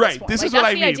her at this point. This is what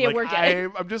I mean. Idea we're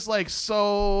getting. I'm just like,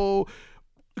 so,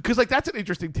 because like that's an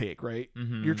interesting take, right?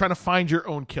 Mm-hmm. You're trying to find your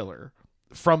own killer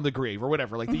from the grave or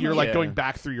whatever. Like you're like going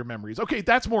back through your memories. Okay,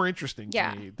 that's more interesting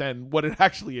to me than what it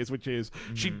actually is, which is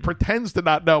she pretends to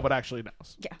not know but actually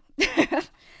knows.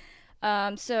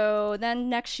 Yeah. So then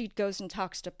next she goes and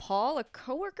talks to Paul, a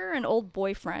coworker and old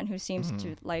boyfriend who seems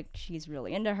to like she's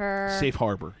really into her. Safe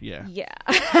harbor, yeah. Yeah.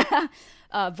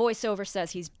 Voiceover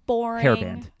says he's boring.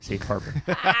 Hairband, safe harbor.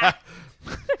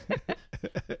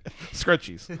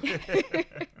 Scrunchies.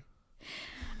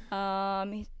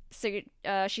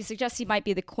 She suggests he might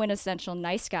be the quintessential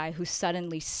nice guy who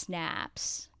suddenly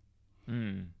snaps.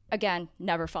 Again,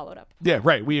 never followed up. Yeah,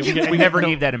 right. We never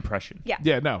gave that impression. Yeah.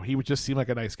 Yeah, no. He would just seem like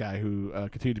a nice guy who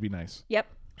continued to be nice. Yep.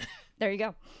 There you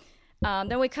go.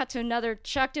 Then we cut to another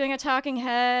Chuck doing a talking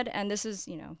head, and this is,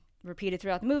 repeated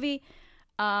throughout the movie.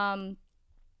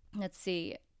 Let's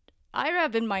see. I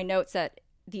have in my notes that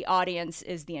the audience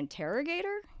is the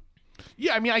interrogator.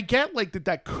 Yeah, I mean, I get like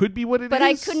that could be what it is. But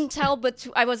I couldn't tell,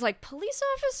 I was like, police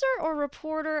officer or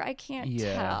reporter? I can't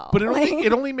tell. But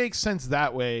it only makes sense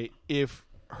that way if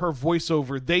her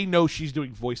voiceover, they know she's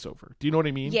doing voiceover. Do you know what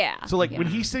I mean? Yeah. So like when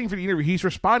he's sitting for the interview, he's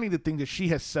responding to things that she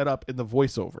has set up in the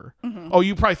voiceover. Mm-hmm. Oh,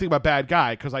 you probably think about bad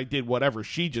guy because I did whatever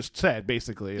she just said,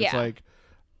 basically. It's like,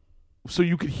 so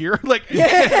you could hear? Like, you know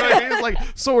what I mean? It's like,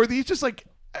 so are these just like...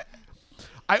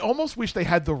 I almost wish they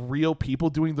had the real people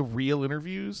doing the real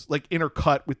interviews, like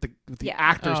intercut with the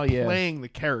actors playing the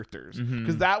characters,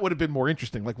 because that would have been more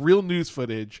interesting, like real news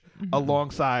footage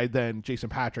alongside then Jason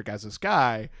Patric as this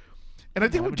guy. And I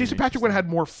think Jason Patric would have had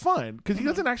more fun because he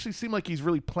doesn't actually seem like he's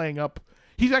really playing up.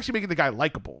 He's actually making the guy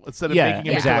likable instead of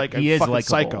making him into like a fucking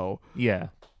psycho. Yeah,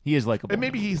 he is likable. And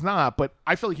maybe he's not, but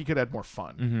I feel like he could have had more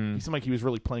fun. He seemed like he was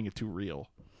really playing it too real.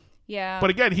 Yeah. But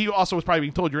again, he also was probably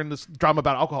being told you're in this drama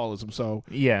about alcoholism, so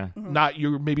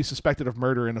you're maybe suspected of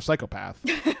murder and a psychopath.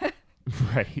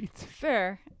 Right.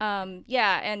 Fair.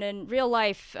 Yeah, and in real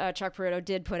life, Chuck Peruto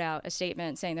did put out a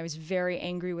statement saying that he was very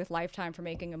angry with Lifetime for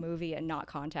making a movie and not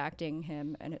contacting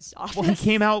him in his office. Well, he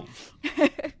came out...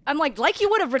 I'm like you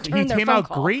would have returned their phone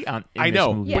call. He came out great in this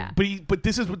movie. Yeah. But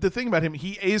this is the thing about him.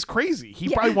 He is crazy. He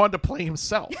probably wanted to play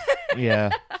himself. Yeah.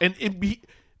 And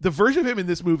the version of him in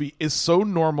this movie is so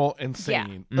normal and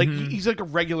sane. Yeah. Like he's like a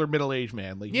regular middle-aged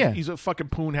man. Like he's a fucking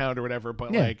poonhound or whatever.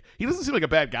 But like he doesn't seem like a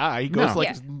bad guy. He goes to like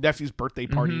his nephew's birthday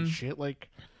party and shit. Like,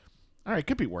 all right,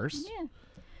 could be worse.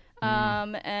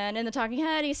 Yeah. And in the talking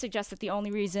head, he suggests that the only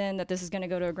reason that this is going to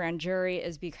go to a grand jury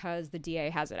is because the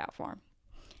DA has it out for him.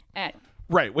 And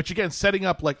right, which again, setting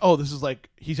up like, oh, this is like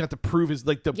he's got to prove his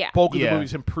like the bulk of the movie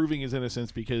is him proving his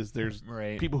innocence because there's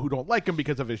people who don't like him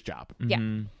because of his job. Yeah.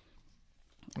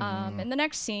 In the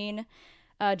next scene,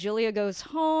 Julia goes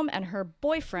home and her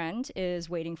boyfriend is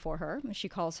waiting for her. She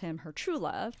calls him her true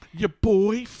love. Your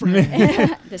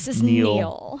boyfriend. This is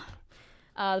Neil.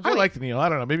 I like Neil. I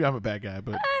don't know. Maybe I'm a bad guy,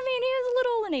 but I mean, he was a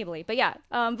little enabling. But yeah,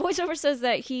 voiceover says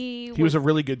that he was a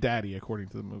really good daddy according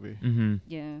to the movie.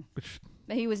 Yeah.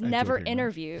 But he was never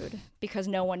interviewed because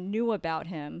no one knew about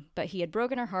him, but he had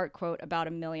broken her heart, quote, about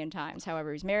 1 million times.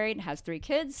 However, he's married and has 3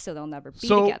 kids, so they'll never be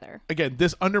together. Again,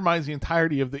 this undermines the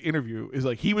entirety of the interview. Is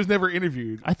like he was never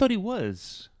interviewed. I thought he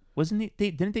was. Wasn't he?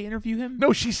 Didn't they interview him?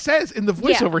 No, she says in the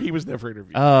voiceover he was never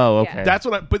interviewed. Oh, okay. Yeah. That's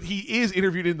what. But he is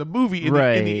interviewed in the movie in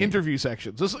the interview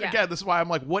section. So again, this is why I'm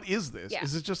like, what is this? Yeah.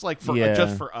 Is it just like for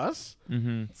just for us?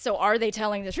 So are they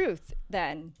telling the truth?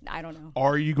 Then I don't know.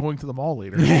 Are you going to the mall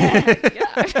later?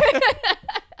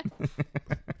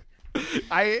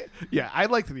 I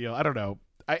liked Neil. I don't know.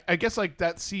 I guess like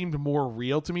that seemed more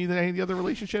real to me than any of the other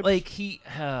relationships. Like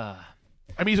I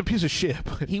mean, he's a piece of shit.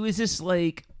 But he was just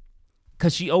like.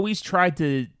 Because she always tried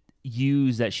to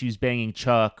use that she was banging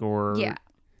Chuck or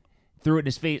threw it in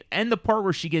his face. And the part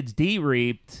where she gets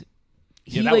D-raped,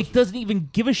 he doesn't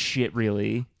even give a shit,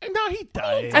 really. No, he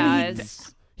does. He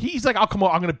does. He's like, oh, come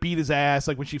on, I'm going to beat his ass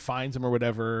like when she finds him or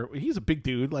whatever. He's a big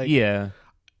dude. Like,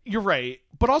 you're right.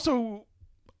 But also,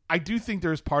 I do think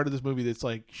there's part of this movie that's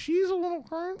like, she's a little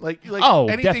hurt. Like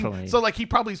anything. Definitely. So like he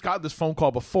probably has gotten this phone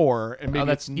call before and maybe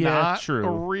that's not true.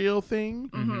 A real thing.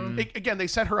 Again, they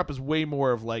set her up as way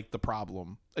more of like the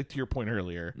problem, like to your point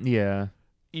earlier. Yeah.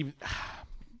 Even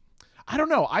I don't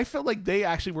know. I felt like they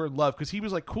actually were in love because he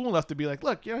was like cool enough to be like,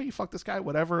 look, you fuck this guy,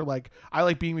 whatever. Like, I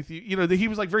like being with you. He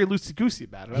was like very loosey goosey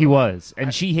about it. He was,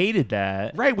 and she hated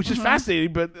that, right? Which is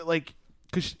fascinating, but like,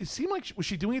 because it seemed like was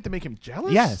she doing it to make him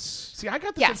jealous? Yes. See, I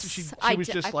got the sense that she was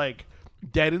just like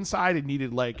dead inside and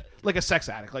needed like a sex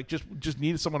addict, like just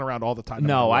needed someone around all the time.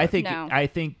 No, I think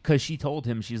because she told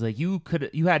him, she's like, you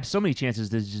had so many chances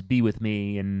to just be with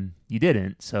me and you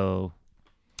didn't, so.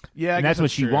 Yeah, and that's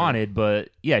what she wanted, but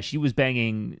yeah, she was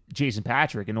banging Jason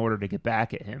Patrick in order to get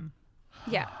back at him.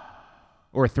 Yeah.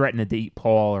 Or threaten to date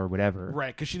Paul or whatever.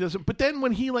 Right, because she doesn't. But then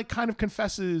when he like kind of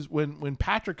confesses, when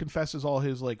Patrick confesses all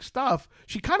his like stuff,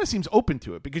 she kind of seems open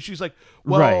to it because she's like,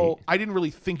 well, I didn't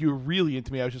really think you were really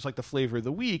into me. I was just like the flavor of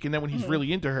the week. And then when he's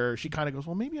really into her, she kind of goes,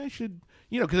 well, maybe I should,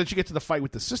 because then she gets to the fight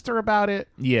with the sister about it.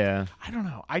 Yeah. I don't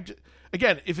know.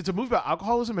 Again, if it's a movie about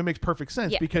alcoholism, it makes perfect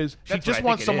sense because she just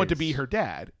wants someone to be her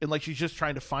dad. And like she's just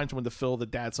trying to find someone to fill the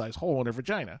dad-sized hole in her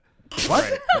vagina.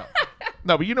 What?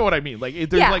 No, but you know what I mean. Like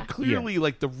there's like clearly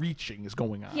like the reaching is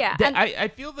going on. Yeah. I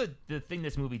feel that the thing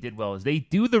this movie did well is they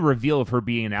do the reveal of her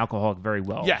being an alcoholic very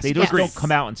well. Yes. They just don't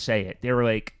come out and say it. They were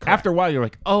like, after a while, you're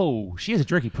like, oh, she has a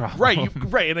drinking problem. Right.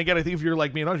 Right. And again, I think if you're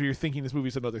like me and Audrey, you're thinking this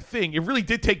movie's another thing. It really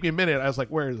did take me a minute. I was like,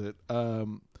 where is it?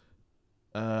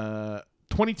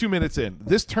 22 minutes in.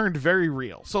 This turned very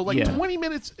real. So like 20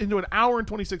 minutes into an hour and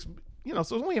 26, so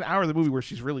it's only an hour of the movie where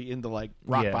she's really into like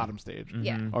rock bottom stage. Mm-hmm.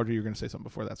 Yeah. Audrey, you're going to say something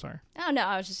before that. Sorry. Oh, no.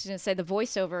 I was just going to say the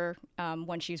voiceover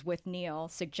when she's with Neil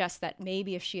suggests that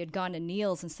maybe if she had gone to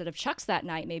Neil's instead of Chuck's that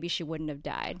night, maybe she wouldn't have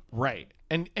died. Right.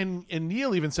 And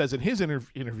Neil even says in his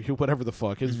interview, whatever the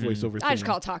fuck, his voiceover thing. I just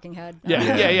call it Talking Head. Yeah.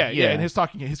 And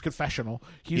his confessional,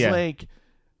 he's like,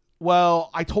 well,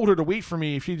 I told her to wait for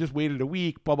me. If she just waited a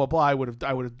week, blah blah blah, I would have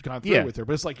gone through with her.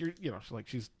 But it's like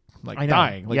she's like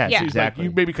dying. Like she's exactly.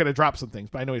 like, you maybe could have dropped some things,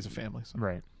 but I know he's a family. So.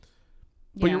 Right.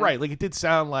 But you're right. Like it did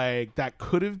sound like that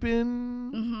could have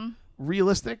been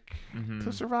realistic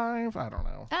to survive. I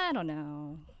don't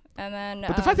know. And then,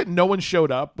 but the fact that no one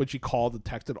showed up when she called and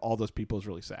texted all those people is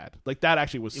really sad. Like that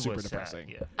actually was super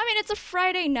depressing. I mean, it's a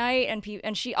Friday night, and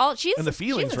she's and the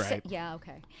feelings right. Yeah.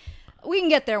 Okay. We can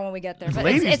get there when we get there. But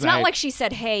it's not like she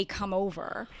said, hey, come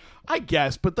over. I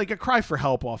guess, but like a cry for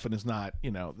help often is not,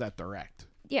 that direct.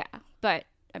 Yeah, but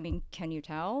I mean, can you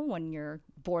tell when you're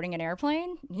boarding an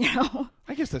airplane?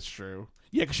 I guess that's true.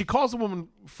 Yeah, because she calls the woman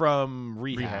from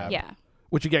rehab. Yeah.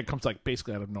 Which again comes like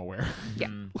basically out of nowhere. Yeah.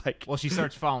 Well, she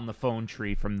starts following the phone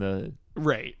tree from the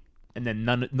right. And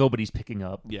then nobody's picking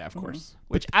up. Yeah, of course.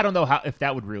 Which I don't know if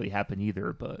that would really happen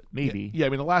either, but maybe. Yeah, I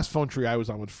mean, the last phone tree I was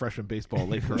on was freshman baseball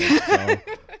late for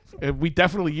so we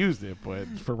definitely used it, but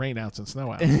for rain outs and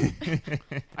snow outs.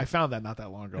 I found that not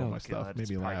that long ago in my stuff. Made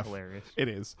me laugh. Hilarious. It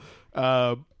is.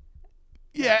 That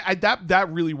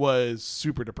really was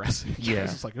super depressing. Yeah.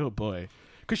 It's like, oh boy.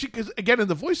 Because again, in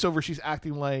the voiceover, she's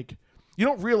acting like, you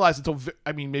don't realize until,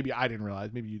 maybe I didn't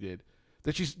realize, maybe you did,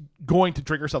 that she's going to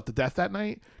drink herself to death that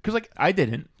night. Because like I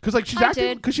didn't. Because like she's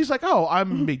acting. Because she's like, oh, I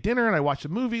made dinner and I watched a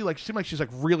movie. Like, it seemed like she's like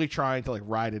really trying to like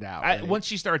ride it out. Right? Once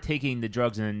she started taking the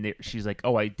drugs and she's like,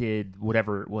 oh, I did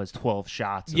whatever it was, 12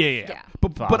 shots. Yeah.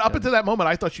 But up until that moment,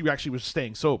 I thought she actually was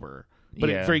staying sober. But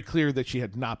it's very clear that she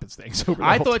had not been staying sober.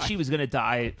 I thought she was gonna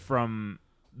die from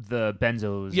the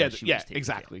benzos.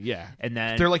 Exactly. Yeah. And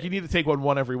then they're like, you need to take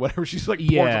one every whatever. She's like,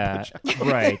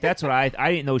 right. That's what I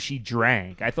didn't know she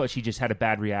drank. I thought she just had a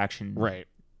bad reaction, right,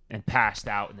 and passed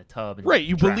out in the tub. And right.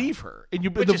 You believe her, and the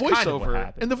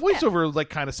voiceover, and the voiceover like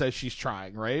kind of says she's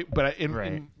trying, right? But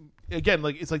and again,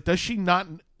 like it's like, does she not?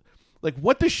 Like,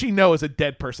 what does she know as a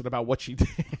dead person about what she did?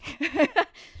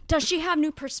 Does she have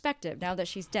new perspective now that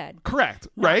she's dead? Correct,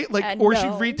 right? Like, or is she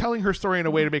retelling her story in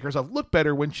a way to make herself look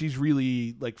better when she's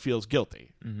really like feels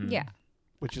guilty? Yeah,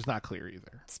 which is not clear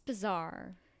either. It's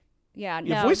bizarre. Yeah,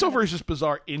 voiceover is just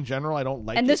bizarre in general. I don't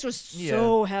like it. And this was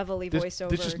so heavily voiceover.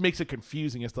 This just makes it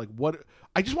confusing as to like what.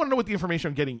 I just want to know what the information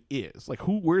I'm getting is. Like,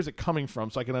 where is it coming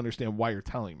from so I can understand why you're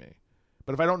telling me.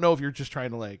 But if I don't know if you're just trying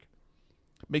to like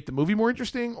make the movie more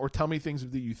interesting or tell me things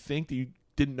that you think that you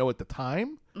didn't know at the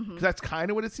time, because that's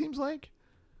kind of what it seems like.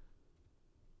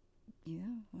 Yeah.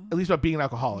 Well. At least about being an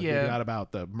alcoholic, maybe not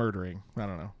about the murdering. I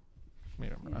don't know.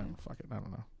 Maybe fuck it. I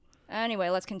don't know. Anyway,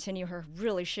 let's continue her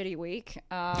really shitty week.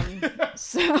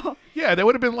 So yeah, that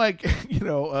would have been like,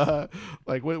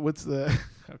 like what's the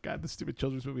the stupid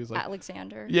children's movie is like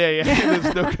Alexander. Yeah.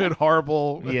 There's no good,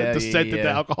 horrible descent into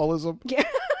alcoholism. Yeah.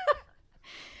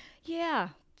 Yeah.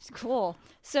 Cool.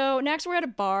 So next we're at a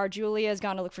bar. Julia has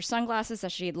gone to look for sunglasses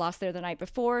that she had lost there the night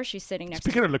before. She's sitting next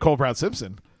Speaking of Nicole Brown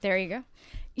Simpson. There you go.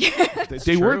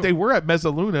 they were at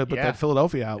Mezzaluna, but that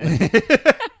Philadelphia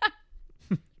outlet.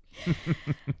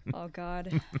 Oh,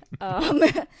 God.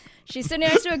 She's sitting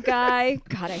next to a guy.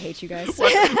 God, I hate you guys.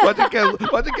 Once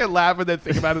you get laugh and then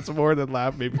think about it some more, then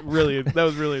laugh. Maybe really, that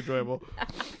was really enjoyable.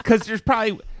 Because there's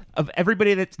probably, of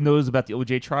everybody that knows about the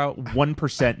OJ trial,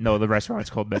 1% know the restaurant's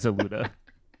called Mezzaluda.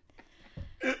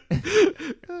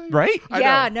 Right?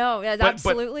 Yeah, no,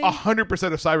 absolutely. But 100%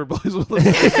 of cyberbullies will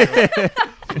listen to it.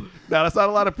 Now, that's not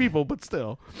a lot of people, but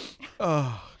still.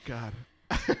 Oh, God.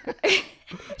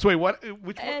 So wait, what?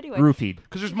 Which one? Anyway. Roofied.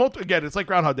 Because there's multiple. Again, it's like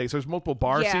Groundhog Day. So there's multiple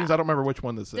bar scenes. I don't remember which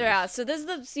one this is. Yeah. So this is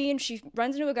the scene. She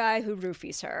runs into a guy who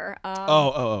roofies her.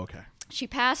 Okay. She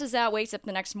passes out, wakes up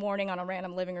the next morning on a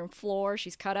random living room floor.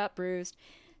 She's cut up, bruised,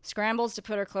 scrambles to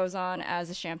put her clothes on as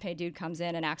the champagne dude comes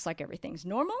in and acts like everything's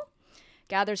normal.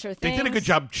 Gathers her things. They did a good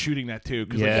job shooting that too,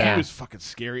 because like, he was fucking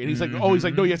scary. And he's like, he's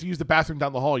like, no, you have to use the bathroom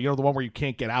down the hall. You know, the one where you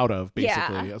can't get out of.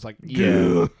 Basically, I was like,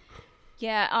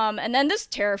 Yeah, and then this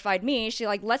terrified me. She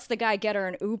like lets the guy get her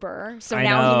an Uber, so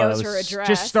now he knows her address.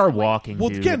 Just start walking. Well,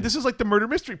 dude. again, this is like the murder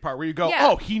mystery part where you go,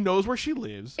 oh, he knows where she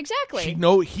lives. Exactly. She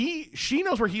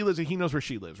knows where he lives, and he knows where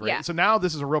she lives, right? Yeah. So now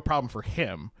this is a real problem for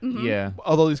him. Mm-hmm. Yeah.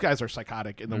 Although these guys are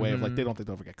psychotic in the way of like they don't think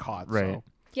they'll ever get caught. Right. So.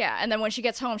 Yeah, and then when she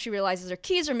gets home, she realizes her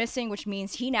keys are missing, which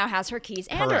means he now has her keys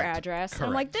and her address. And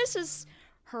I'm like, this is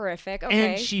horrific.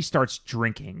 Okay. And she starts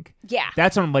drinking. Yeah.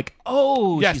 That's when I'm like,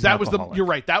 oh, yes, she's that an was alcoholic. you're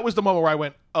right. That was the moment where I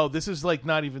went, oh, this is like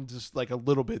not even just like a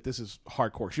little bit. This is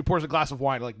hardcore. She pours a glass of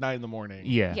wine at like 9 a.m.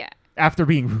 Yeah. Yeah. After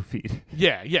being roofied.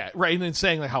 Yeah, right. And then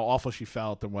saying like how awful she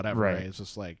felt and whatever. Right. It's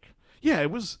just like, yeah,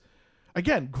 it was,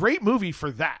 again, great movie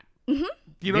for that. Mm-hmm.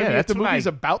 You know what I mean? If the movie's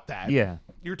about that. Yeah.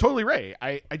 You're totally right.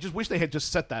 I just wish they had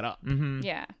just set that up. Mm-hmm.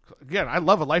 Yeah. Again, I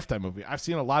love a Lifetime movie. I've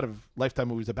seen a lot of Lifetime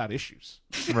movies about issues.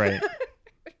 Right.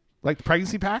 Like the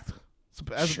Pregnancy Pact.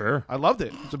 Sure. I loved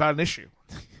it. It's about an issue.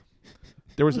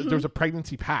 There was a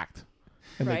Pregnancy Pact.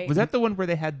 And right. Was that the one where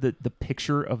they had the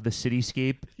picture of the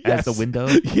cityscape as the window?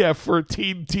 Yeah, for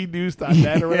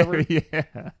teennews.net or whatever.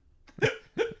 Yeah.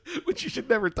 Which you should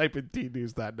never type in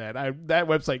teennews.net. That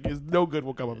website is no good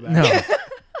will come up with that. No.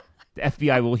 The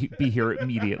FBI will be here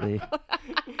immediately.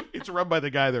 It's run by the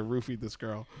guy that roofied this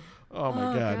girl. Oh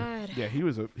my God. Yeah, he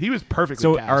was perfectly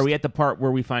So cast. are we at the part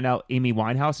where we find out Amy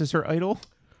Winehouse is her idol?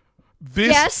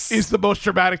 This is the most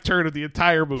dramatic turn of the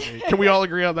entire movie. Can we all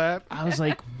agree on that? I was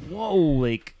like, whoa,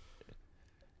 like,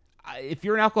 if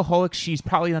you're an alcoholic, she's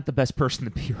probably not the best person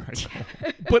to be your idol.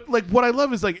 But like, what I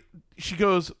love is like, she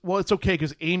goes, well, it's okay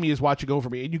because Amy is watching over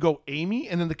me. And you go, Amy?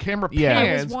 And then the camera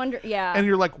pans. And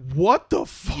you're like, what the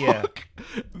fuck?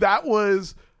 Yeah. That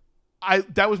was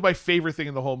my favorite thing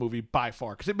in the whole movie by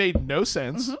far because it made no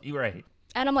sense. Mm-hmm. You're right.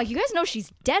 And I'm like, you guys know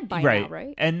she's dead by now,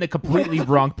 right? And the completely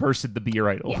wrong person to be your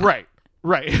idol. Yeah.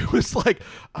 Right. It was like,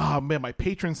 oh man, my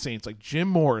patron saints like Jim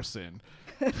Morrison.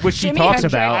 Which she talks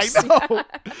about. I know.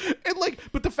 And like,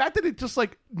 but the fact that it just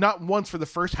like not once for the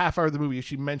first half hour of the movie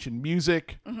she mentioned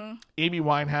music, Amy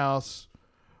Winehouse,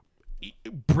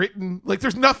 Britain, like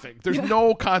there's nothing. There's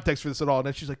no context for this at all. And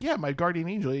then she's like, yeah, my guardian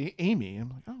angel, Amy. I'm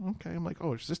like, oh, okay. I'm like,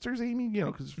 oh, her sister's Amy, you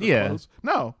know, because close.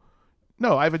 No,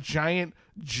 I have a giant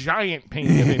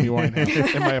painting of Amy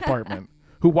Winehouse in my apartment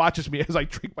who watches me as I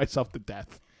drink myself to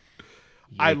death.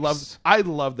 Yikes. I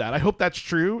love that. I hope that's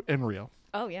true and real.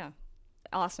 Oh yeah.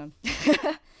 Awesome.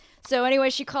 So anyway,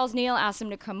 she calls Neil, asks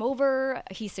him to come over.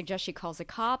 He suggests she calls the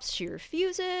cops. She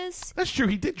refuses. That's true.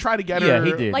 He did try to get her. Yeah,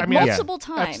 he did. Like multiple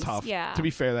times. That's tough. Yeah. To be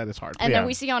fair, that is hard. And then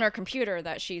we see on her computer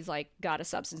that she's like got a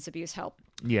substance abuse help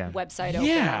website open.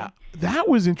 Yeah, that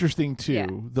was interesting too. Yeah.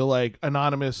 The like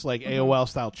anonymous like AOL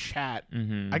style chat.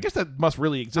 Mm-hmm. I guess that must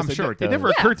really exist. I'm sure it does. Never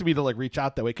occurred to me to like reach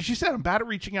out that way because she said I'm bad at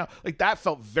reaching out. Like that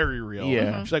felt very real.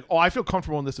 Yeah. She's like, oh, I feel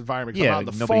comfortable in this environment. I'm on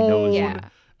the nobody phone. knows. Yeah.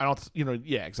 I don't.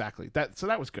 Yeah, exactly. So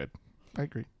that was good. I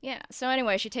agree. Yeah. So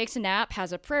anyway, she takes a nap,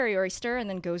 has a prairie oyster, and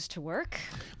then goes to work.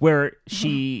 Where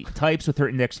she types with her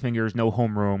index fingers, no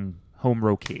home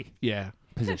row key. Yeah.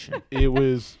 Position. It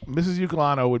was Mrs.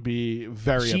 Ucolano would be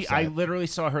very upset. I literally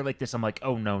saw her like this. I'm like,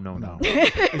 oh no.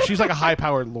 She's like a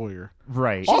high-powered lawyer.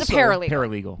 Right. She's Also, a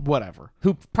paralegal. Whatever.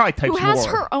 Who probably types Who has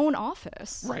more. her own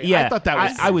office. Right. Yeah. I thought that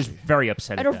was. I was very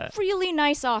upset At at a that. really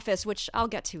nice office, which I'll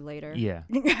get to later. Yeah.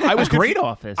 I was a great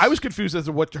office. I was confused as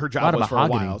to what her job was for a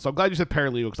mahogany. while. So I'm glad you said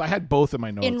paralegal because I had both in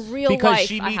my notes. In real because life,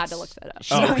 she I meets, had to look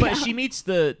that up. But she meets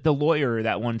the lawyer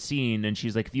that one scene, and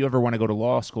she's like, if you ever want to go to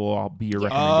law school, I'll be your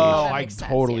recommendation. Oh, that I makes sense,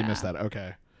 totally yeah. missed that.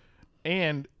 Okay.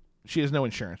 And she has no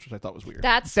insurance, which I thought was weird.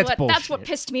 That's bullshit. what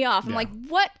pissed me off. I'm like,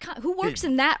 what? Who works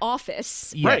in that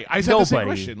office? Yeah, Right, I said the same nobody.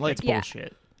 question, like- It's Yeah.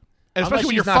 bullshit. And especially Unless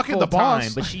when you're she's not fucking the full-time,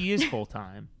 boss. but she is full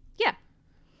time. Yeah.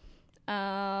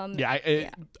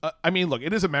 I mean, look,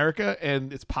 it is America,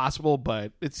 and it's possible,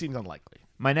 but it seems unlikely.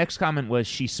 My next comment was,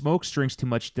 she smokes, drinks too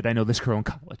much. Did I know this girl in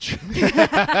college?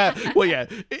 Well, yeah,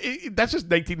 that's just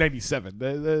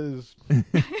 1997.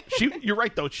 You're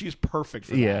right, though. She's perfect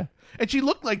for that. And she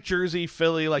looked like Jersey,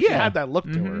 Philly. Like, she had that look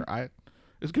to her. It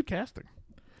was good casting.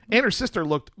 And her sister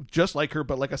looked just like her,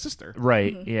 but like a sister.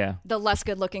 Right, yeah. The less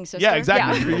good-looking sister. Yeah,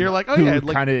 exactly. You're like, oh, yeah.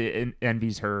 Who kind of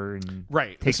envies her and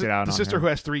takes it out on her. The sister who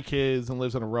has 3 kids and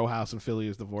lives in a row house in Philly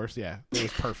is divorced. Yeah, it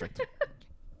was perfect.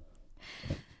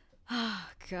 Oh,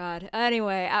 God.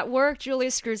 Anyway, at work,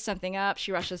 Julia screws something up.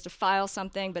 She rushes to file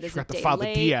something, but is a day late. Forgot to file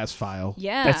the Diaz file.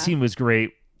 Yeah. That scene was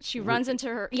great. She runs into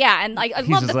her. Yeah, and I He's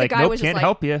love that like, the guy nope, was just can't like,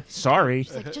 help you. Sorry.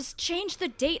 She's like, just change the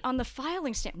date on the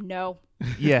filing stamp. No.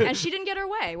 Yeah. And she didn't get her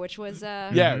way, which was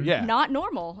not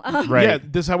normal. Right. Yeah,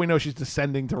 this is how we know she's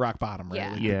descending to rock bottom, right?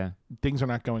 Yeah. Like, Yeah. things are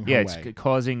not going her Yeah, way. it's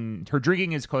causing, her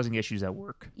drinking is causing issues at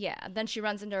work. Yeah. Then she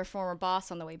runs into her former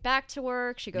boss on the way back to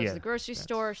work. She goes to the grocery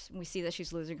store. And we see that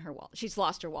she's losing her wallet. She's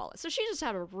lost her wallet. So she just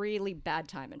had a really bad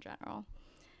time in general.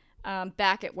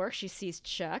 Back at work, she sees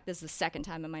Chuck. This is the second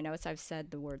time in my notes I've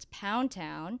said the words Pound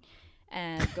Town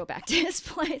and go back to his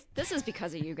place. This is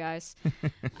because of you guys.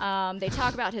 They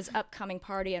talk about his upcoming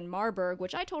party in Marburg,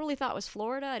 which I totally thought was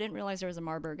Florida. I didn't realize there was a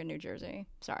Marburg in New Jersey.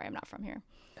 Sorry, I'm not from here.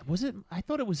 Was it? I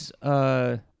thought it was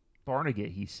Barnegat,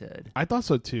 he said. I thought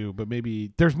so too, but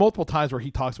maybe there's multiple times where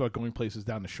he talks about going places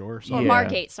down the shore. So. Or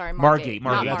Margate, sorry. Margate.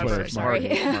 Margate. Not That's what it Marburg,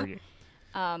 is. sorry.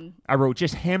 Margate. I wrote,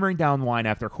 just hammering down wine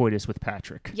after coitus with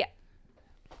Patrick. Yeah.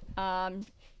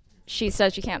 She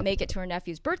says she can't make it to her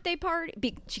nephew's birthday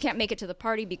party. She can't make it to the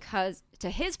party because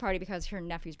her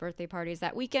nephew's birthday party is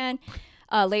that weekend.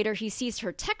 Later, he sees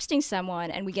her texting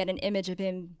someone, and we get an image of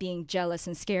him being jealous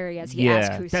and scary as he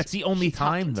asks who's that's the only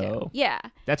time, though. Yeah.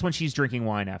 That's when she's drinking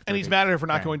wine after. And he's mad at her for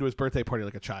not going to his birthday party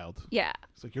like a child. Yeah.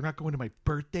 It's like, you're not going to my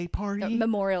birthday party?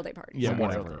 Memorial Day party. Yeah,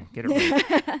 Whatever. whatever. Get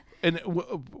it right. And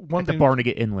one At the thing,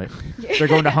 Barnegat Inlet. They're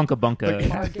going to Hunka Bunka.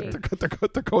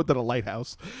 they're going to the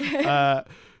lighthouse.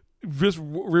 Just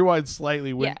rewind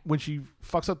slightly. When she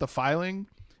fucks up the filing,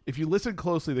 if you listen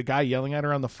closely, the guy yelling at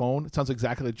her on the phone, it sounds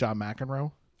exactly like John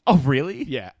McEnroe. Oh, really?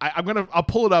 Yeah. I'll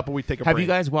pull it up when we take a break. Have you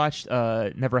guys watched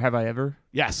Never Have I Ever?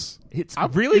 Yes. It's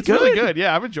really it's good. Really good.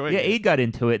 Yeah, I'm enjoying it. Yeah, Aid got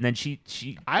into it, and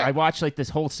then I watched like this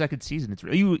whole second season. It's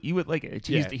really, you would like it.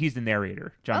 He's the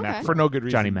narrator, John McEnroe. For no good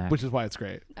reason. Johnny Mac. Which is why it's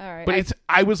great. All right. But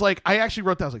I was like, I actually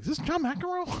wrote down, I was like, is this John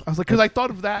McEnroe? I was like, because I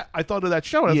thought of that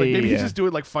show, and I was like, maybe he's just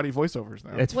doing like funny voiceovers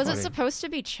now. Was it supposed to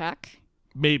be Chuck?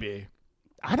 Maybe.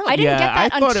 I didn't get that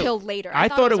until later. I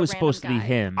thought it was supposed to be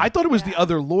him. I thought it was the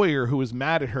other lawyer who was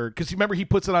mad at her because remember he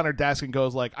puts it on her desk and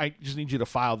goes like, "I just need you to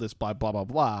file this, blah blah blah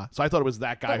blah." So I thought it was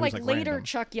that guy. But who's like later, random.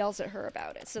 Chuck yells at her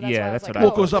about it. So that's why I was like, what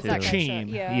it goes up the that chain.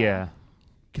 Yeah.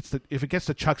 If it gets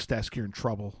to Chuck's desk, you're in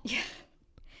trouble. Yeah.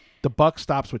 The buck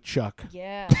stops with Chuck.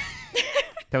 Yeah.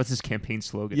 That was his campaign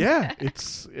slogan. Yeah,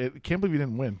 can't believe he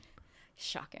didn't win.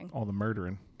 Shocking. All the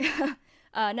murdering.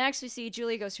 Next, we see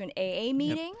Julie goes to an AA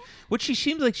meeting. Which she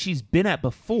seems like she's been at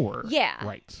before. Yeah.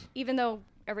 Right. Even though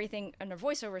everything in her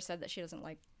voiceover said that she doesn't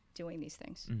like doing these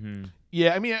things. Mm-hmm.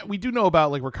 Yeah, I mean, we do know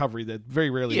about like recovery that very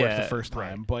rarely works the first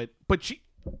time. Right. But she...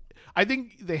 I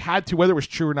think they had to, whether it was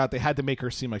true or not, they had to make her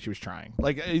seem like she was trying.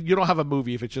 Like, you don't have a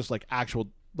movie if it's just like actual,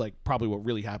 like probably what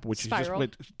really happened, which is just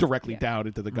went directly down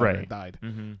into the gutter and died,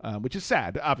 which is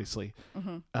sad, obviously.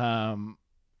 Mm-hmm.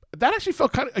 That actually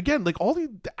felt kind of, again, like all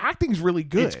the acting's really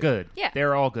good. It's good. Yeah.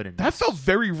 They're all good in this. That felt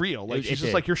very real. Like, she's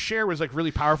just like, your share was like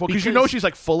really powerful because she's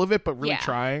like full of it, but really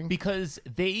trying. Because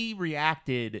they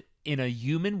reacted in a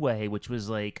human way, which was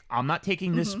like, I'm not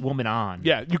taking this woman on.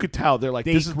 Yeah, you could tell. They're like,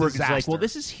 this is disaster. Like,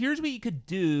 well, here's what you could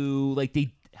do. Like,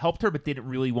 they helped her, but didn't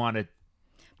really want to.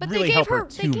 But really they gave her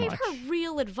much.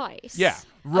 real advice. Yeah.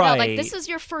 Right. Like, this is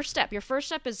your first step. Your first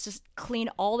step is just clean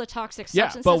all the toxic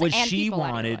substances. But what and she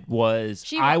wanted was,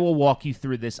 she I will walk you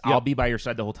through this. I'll be by your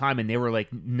side the whole time. And they were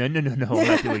like, no, we're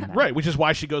not doing that. Right, which is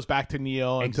why she goes back to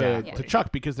Neil and to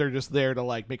Chuck, because they're just there to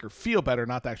like make her feel better,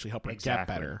 not to actually help her get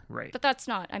better. Right. But that's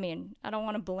not, I mean, I don't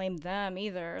want to blame them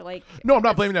either. Like, no, I'm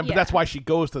not blaming them, but that's why she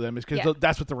goes to them, is because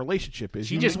that's what the relationship is.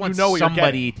 She just wants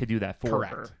somebody to do that for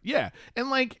her. Yeah.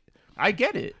 And like, I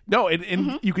get it. No,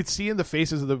 and you could see in the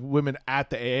faces of the women at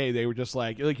the AA, they were just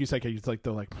like you said, it's like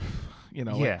they're like, you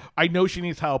know, like, I know she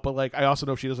needs help, but like I also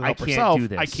know if she doesn't help herself,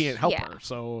 I can't help her.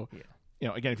 So, you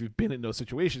know, again, if you've been in those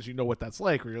situations, you know what that's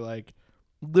like, where you're like,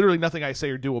 literally nothing I say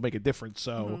or do will make a difference.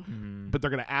 So, but they're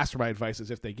gonna ask for my advice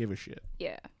as if they give a shit.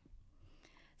 Yeah.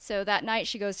 So that night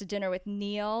she goes to dinner with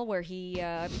Neil, where he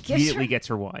immediately gets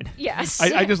her wine. Yes.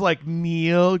 I just like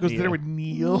Neil. Goes to dinner with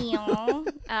Neil.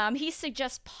 He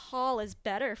suggests Paul is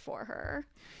better for her.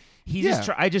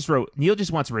 I just wrote, Neil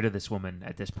just wants rid of this woman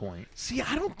at this point. See,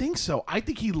 I don't think so. I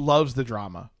think he loves the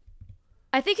drama.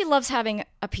 I think he loves having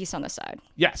a piece on the side.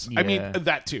 Yes, I mean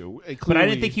that too. But I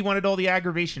didn't think he wanted all the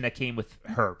aggravation that came with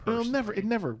her. Well,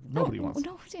 nobody wants.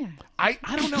 No, yeah. I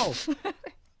don't know.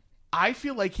 I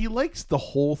feel like he likes the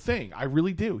whole thing. I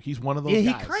really do. He's one of those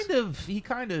guys. He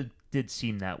kind of did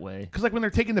seem that way. Because like when they're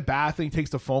taking the bath and he takes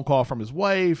the phone call from his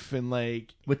wife and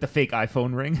like with the fake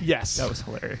iPhone ring. Yes, that was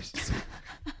hilarious.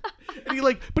 And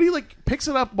he picks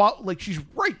it up while like she's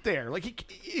right there. Like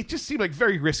it just seemed like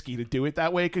very risky to do it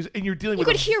that way and you're dealing with.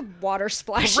 You could hear water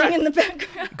splashing in the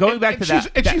background. Going back to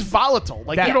that, she's volatile.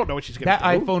 Like you don't know what she's going to do.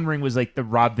 That iPhone ring was like the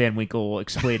Rob Van Winkle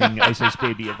explaining Ice Ice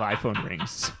Baby of iPhone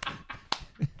rings.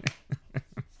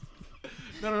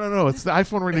 No. It's the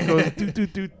iPhone ring that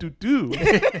goes do.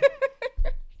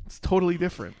 It's totally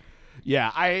different.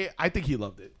 Yeah, I think he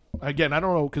loved it. Again, I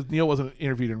don't know because Neil wasn't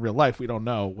interviewed in real life. We don't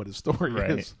know what his story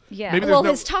is. Yeah,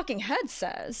 his talking head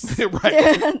says.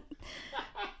 Right.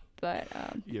 But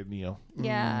yeah, Neil.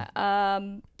 Yeah,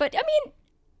 but I mean,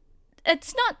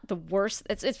 it's not the worst.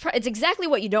 It's exactly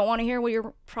what you don't want to hear when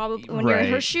you're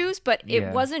in her shoes. But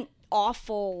it wasn't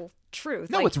awful truth.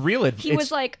 No, it's real. He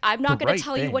was like, I'm not going to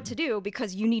tell you what to do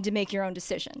because you need to make your own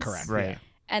decisions. Correct. Right. Yeah.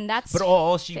 And that's. But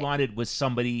all she wanted was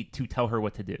somebody to tell her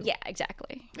what to do. Yeah,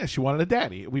 exactly. Yeah, she wanted a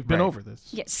daddy. We've been over this.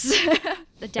 Yes.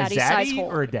 The daddy size hole.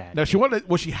 Or a dad? No, she wanted.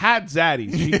 Well, she had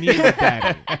zaddies. She needed a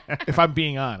daddy. If I'm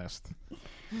being honest,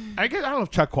 I don't know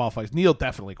if Chuck qualifies. Neil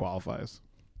definitely qualifies.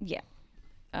 Yeah.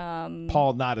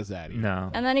 Paul not a zaddy. No.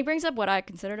 And then he brings up what I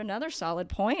considered another solid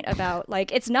point about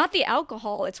like it's not the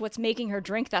alcohol, it's what's making her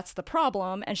drink that's the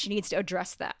problem, and she needs to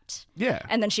address that. Yeah.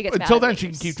 And then she gets until mad then she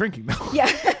can keep drinking though. Yeah.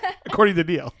 According to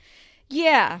Neil.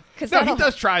 Yeah, because he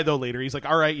does try though later. He's like,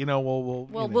 all right, we'll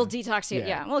detox you.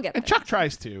 Yeah, we'll get there. And Chuck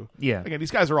tries to. Yeah. Again,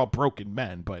 these guys are all broken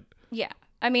men, but yeah.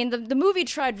 I mean, the movie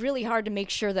tried really hard to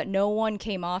make sure that no one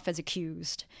came off as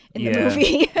accused in the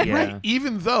movie. Yeah. Right.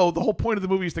 Even though the whole point of the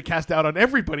movie is to cast out on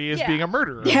everybody as being a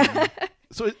murderer. Yeah.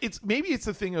 So it's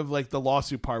the thing of like the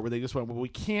lawsuit part where they just went, well,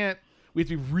 we have to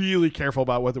be really careful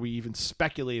about whether we even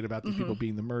speculate about these people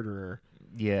being the murderer.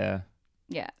 Yeah.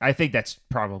 Yeah. I think that's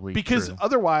probably because true.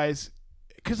 Otherwise,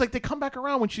 because like they come back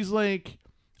around when she's like,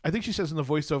 I think she says in the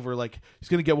voiceover like he's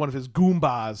gonna get one of his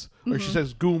goombas, or she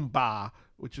says goomba,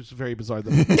 which is very bizarre.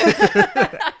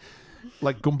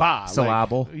 Like goomba,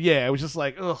 syllable. Like, yeah, it was just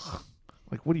like ugh,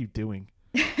 like what are you doing?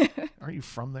 Aren't you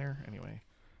from there anyway?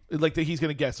 Like that he's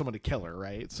gonna get someone to kill her,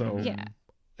 right? So yeah,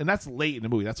 and that's late in the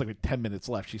movie. That's like 10 minutes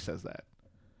left. She says that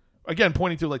again,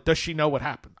 pointing to like, does she know what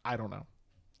happened? I don't know.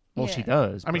 Well, she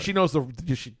does. I mean, she knows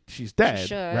she's dead,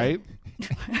 right?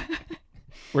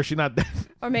 Or she not dead?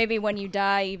 Or maybe when you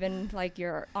die, even like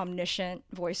your omniscient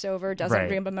voiceover doesn't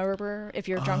remember if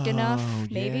you're drunk enough.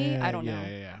 Maybe I don't know.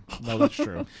 Yeah. No, that's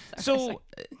true. So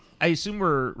I assume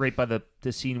we're right by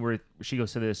the scene where she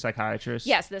goes to the psychiatrist.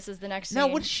 Yes, this is the next scene. Now,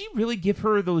 would she really give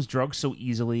her those drugs so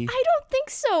easily? I don't think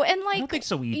so. And like, I don't think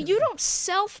so either. You don't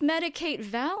self-medicate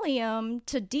Valium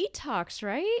to detox,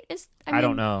 right? I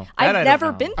don't know. I've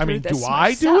never been through this. Do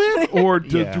I do it, or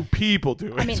do people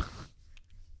do it? I mean.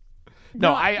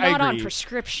 No, I agree. Not on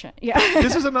prescription. Yeah.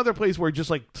 This is another place where just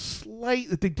like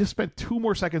they just spent 2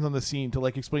 more seconds on the scene to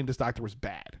like explain this doctor was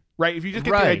bad, right? If you just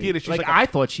get the idea that she's like I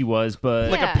thought she was, but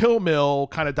like a pill mill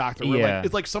kind of doctor. Where like,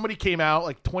 it's like somebody came out,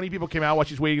 like 20 people came out while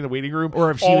she's waiting in the waiting room,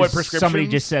 or if somebody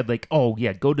just said like, oh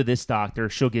yeah, go to this doctor,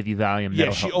 she'll give you Valium.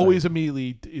 Yeah, she always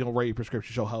immediately write you a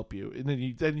prescription, she'll help you,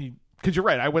 and then you. Because you're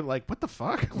right, I went like, what the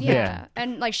fuck? Yeah,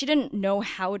 and like she didn't know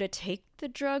how to take the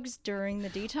drugs during the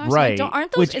detox. Right, like,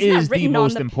 aren't those? Which is the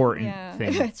most important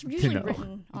thing. It's usually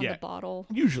written on the bottle.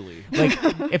 Usually, like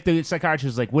if the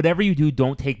psychiatrist is like, whatever you do,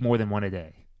 don't take more than one a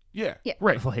day. Yeah,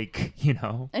 right. Like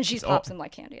and she pops them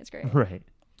like candy. It's great. Right.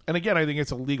 And again, I think it's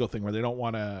a legal thing where they don't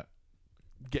want to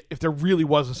get if there really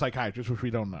was a psychiatrist, which we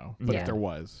don't know, but if there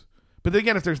was. But then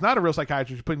again, if there's not a real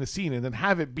psychiatrist, you're putting the scene in, then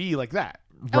have it be like that.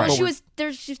 Right.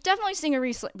 Oh, she's definitely seeing a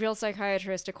real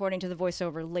psychiatrist, according to the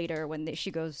voiceover later when she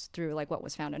goes through like what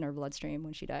was found in her bloodstream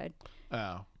when she died.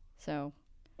 Oh. So.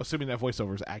 Assuming that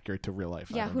voiceover is accurate to real life.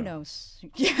 Yeah, who knows?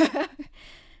 Yeah.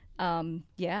 I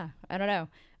don't know.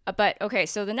 But okay,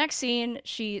 so the next scene,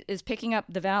 she is picking up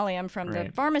the Valium from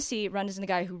the pharmacy, runs into the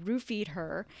guy who roofied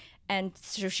her, and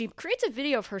so she creates a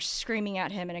video of her screaming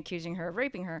at him and accusing her of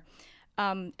raping her.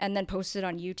 And then posted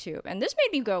on YouTube. And this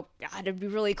made me go, God, it'd be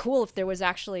really cool if there was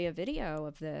actually a video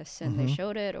of this and they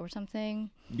showed it or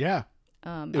something. Yeah.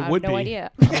 I have no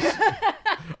idea.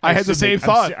 I had the same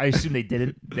thought. I assume they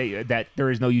didn't. That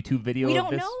there is no YouTube video we of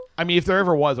don't this? know. I mean, if there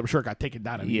ever was, I'm sure it got taken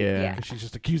down. Yeah. Because she's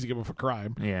just accusing him of a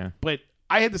crime. Yeah. But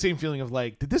I had the same feeling of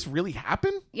like, did this really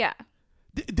happen? Yeah.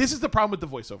 This is the problem with the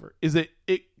voiceover, is that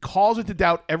it calls into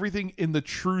doubt everything in the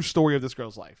true story of this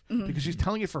girl's life, because she's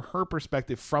telling it from her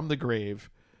perspective from the grave,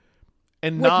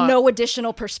 and with no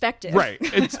additional perspective. Right.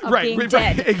 It's of right. being Right.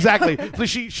 dead. Exactly. So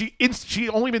she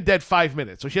only been dead 5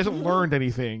 minutes, so she hasn't learned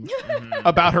anything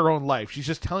about her own life. She's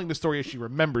just telling the story as she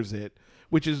remembers it,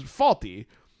 which is faulty.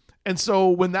 And so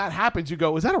when that happens, you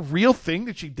go, is that a real thing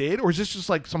that she did? Or is this just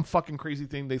like some fucking crazy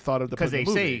thing they thought of to put in the movie?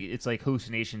 Because they say it's like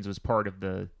hallucinations was part of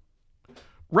the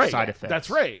side side effects. effects. That's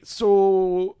right.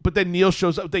 So, but then Neil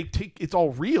shows up. They take it's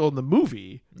all real in the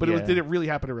movie, but did it really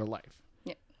happen in real life?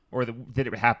 Yeah. Or did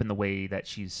it happen the way that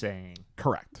she's saying?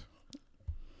 Correct.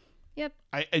 Yep.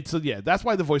 So that's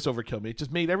why the voiceover killed me. It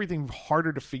just made everything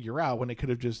harder to figure out when it could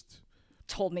have just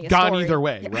told me a gone story. Either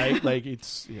way, Yeah. Right? Like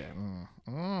it's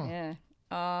Yeah.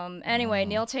 Anyway,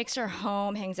 Neil takes her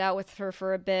home, hangs out with her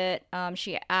for a bit.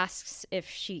 She asks if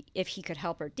he could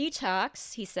help her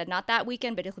detox. He said not that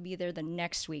weekend, but he'll be there the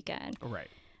next weekend. Right.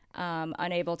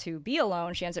 Unable to be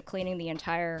alone, she ends up cleaning the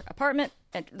entire apartment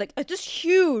and like this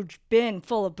huge bin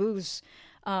full of booze.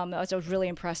 I was really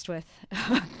impressed with.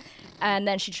 And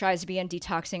then she tries to begin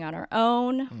detoxing on her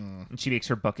own. And she makes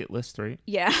her bucket list, right?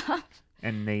 Yeah.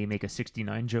 And they make a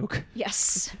 69 joke.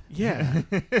 Yes. Yeah.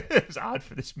 It was odd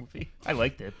for this movie. I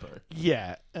liked it, but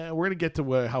Yeah. We're gonna get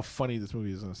to how funny this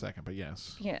movie is in a second, but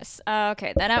yes. Yes.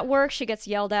 Okay. Then at work, she gets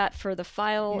yelled at for the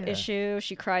file issue.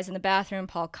 She cries in the bathroom.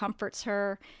 Paul comforts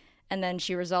her. And then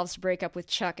she resolves to break up with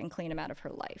Chuck and clean him out of her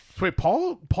life. So wait,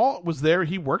 Paul was there?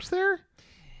 He works there?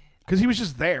 Because he was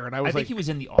just there, and I think he was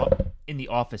in the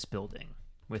office building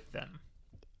with them.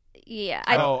 Yeah.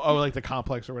 Like the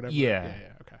complex or whatever? Yeah.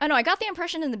 Okay. I know. I got the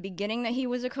impression in the beginning that he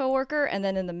was a coworker, and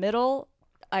then in the middle,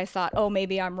 I thought, oh,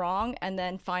 maybe I'm wrong. And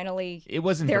then finally, it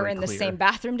wasn't they're very in the clear. same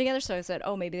bathroom together. So I said,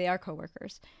 oh, maybe they are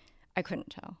coworkers. I couldn't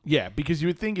tell. Yeah, because you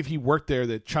would think if he worked there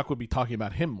that Chuck would be talking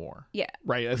about him more. Yeah.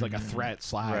 Right, as like a threat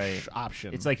 / Right.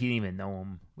 option. It's like he didn't even know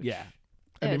him. Yeah.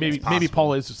 I It mean, is maybe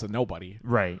Paul is just a nobody.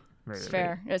 Right. It's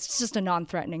fair. It's just a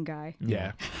non-threatening guy.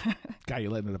 Yeah. Guy you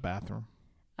let into the bathroom.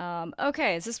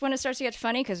 Okay, is this when it starts to get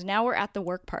funny? Because now we're at the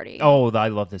work party. Oh, I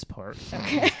love this part.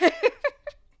 Okay.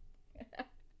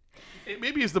 It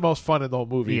maybe is the most fun in the whole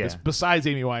movie, Yeah. besides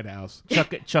Amy Winehouse.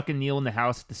 Chuck and Neil in the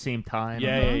house at the same time.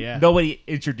 Yeah. Nobody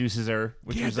introduces her,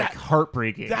 which Yeah, was that- like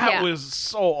heartbreaking. That was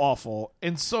so awful.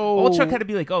 And so... Well, Chuck had to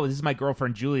be like, "Oh, this is my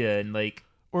girlfriend Julia," and like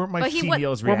Or my But he see wa-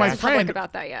 Neil's Well, my reaction. Public friend-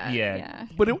 about that yet. Yeah.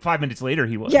 But it, 5 minutes later,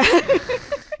 he was. Yeah.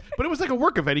 but it was like a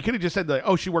work event. He could have just said, like,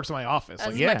 oh, she works in my office. As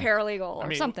Like, yeah. my paralegal or I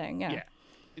mean, something. Yeah.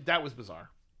 That was bizarre.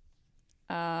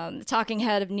 The talking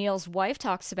head of Neil's wife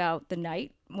talks about the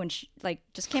night when she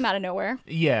just came out of nowhere.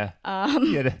 Yeah.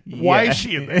 Why is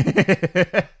she in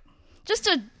there? Just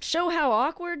to show how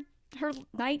awkward her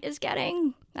night is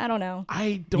getting. I don't know.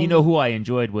 I don't You know who I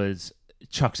enjoyed was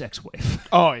Chuck's ex-wife.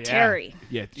 Oh, yeah. Terry.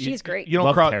 Yeah. She's great. You don't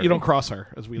Love cross Terry. You don't cross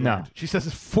her, as we No. learned. She says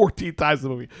it 14 times in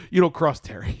the movie. You don't cross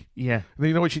Terry. Yeah. And then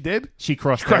you know what she did? She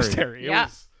crossed Cross Terry. Terry. Yeah.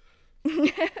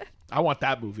 I want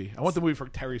that movie. I want the movie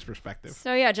from Terry's perspective.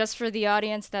 So yeah, just for the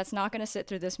audience that's not going to sit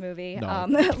through this movie. No.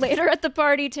 Later at the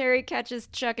party, Terry catches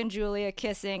Chuck and Julia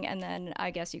kissing, and then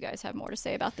I guess you guys have more to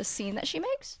say about the scene that she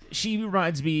makes. She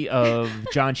reminds me of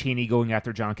John Chaney going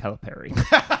after John Calipari.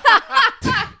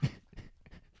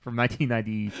 From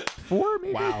 1994,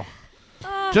 maybe? Wow.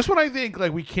 Just when I think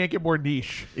like we can't get more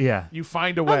niche, Yeah. you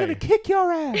find a I'm way. going to kick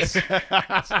your ass.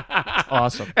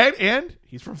 Awesome. And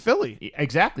he's from Philly.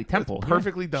 Exactly. Temple.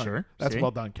 Perfectly Yeah. done. Sure. That's See?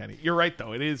 well done, Kenny. You're right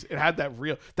though. It had that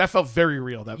real. That felt very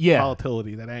real. That Yeah.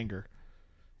 volatility, that anger.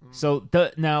 So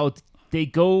now they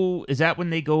go. Is that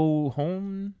when they go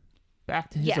home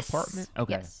back to his Yes. apartment?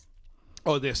 Okay. Yes.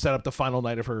 Oh, they set up the final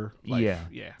night of her life. Yeah.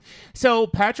 Yeah. So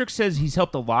Patrick says he's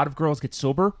helped a lot of girls get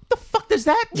sober. What the fuck does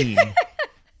that mean?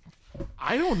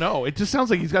 I don't know. It just sounds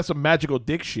like he's got some magical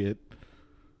dick shit.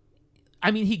 I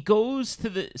mean, he goes to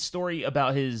the story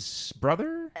about his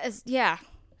brother Yeah.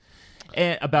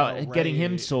 and about Oh, getting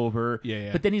him right. sober.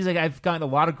 Yeah. But then he's like, I've gotten a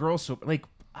lot of girls sober. Like,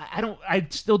 I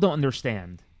still don't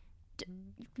understand.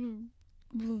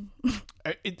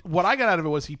 What I got out of it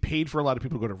was he paid for a lot of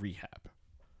people to go to rehab.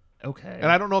 Okay.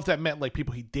 And I don't know if that meant like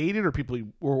people he dated or people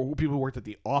who worked at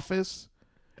the office.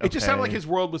 It just sounded like Okay. his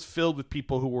world was filled with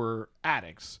people who were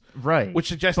addicts. Right. Which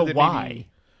suggested But that why? maybe,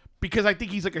 because I think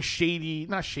he's like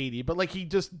not shady, but like he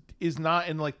just is not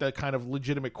in like the kind of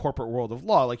legitimate corporate world of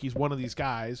law. Like he's one of these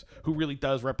guys who really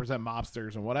does represent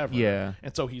mobsters and whatever. Yeah.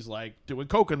 And so he's like doing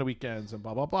coke on the weekends and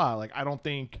blah, blah, blah. Like I don't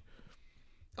think.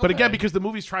 But again, because the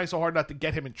movie's trying so hard not to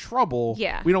get him in trouble,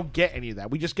 we don't get any of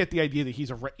that. We just get the idea that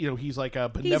he's he's like a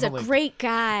benevolent. He's a great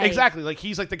guy. Exactly. Like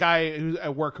he's like the guy who's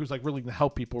at work who's like willing to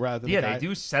help people rather than the guy. They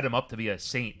do set him up to be a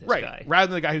saint, this guy. Rather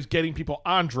than the guy who's getting people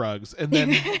on drugs and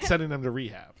then sending them to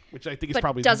rehab, which I think is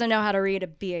probably doesn't know how to read a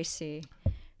BAC.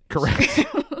 Correct.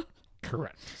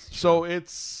 Correct. So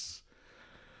it's...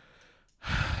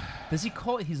 Does he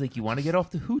call it? He's like, you want to get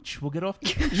off the hooch? We'll get off the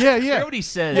hooch. Yeah. I forget what he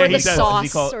says. Or he the does.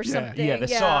 sauce or something. Yeah, the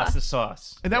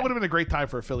sauce. And that would have been a great time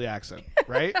for a Philly accent,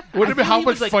 right? Would have been how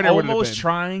much fun it would have been. Almost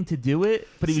trying to do it,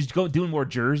 but he was doing more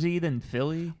Jersey than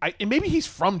Philly. And maybe he's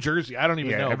from Jersey. I don't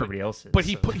even know. Everybody else is. But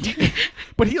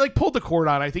he like pulled the cord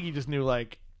on. I think he just knew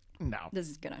like, no, this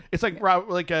is gonna. It's like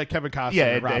Kevin Costner. Yeah,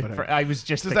 and Robin Hood. I was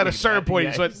just at a certain point.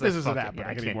 He's like, this isn't like, happening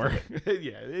anymore.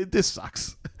 This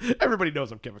sucks. Everybody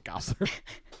knows I'm Kevin Costner.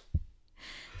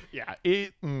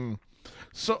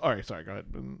 So, all right, sorry, go ahead.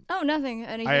 Oh, nothing.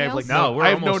 Anything I have else? I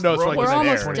have no notes. We're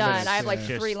almost done. I have like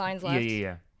 3 lines left.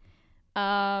 Yeah.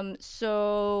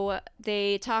 So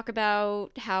they talk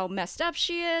about how messed up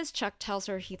she is. Chuck tells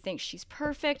her he thinks she's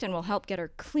perfect and will help get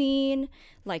her clean,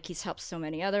 like he's helped so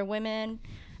many other women.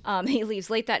 He leaves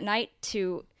late that night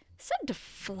to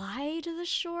fly to the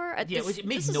shore. Which it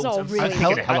makes no sense. Really...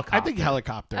 I think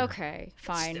helicopter. Okay,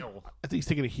 fine. Still. I think he's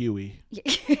taking a Huey.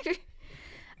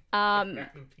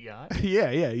 Yeah,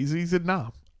 he's in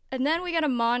Nam. And then we get a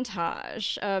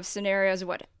montage of scenarios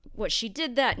of what she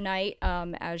did that night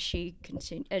as she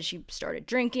started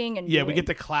drinking and we get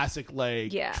the classic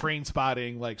train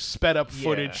spotting, like sped up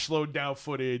footage, slowed down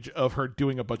footage of her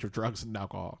doing a bunch of drugs and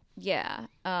alcohol. Yeah.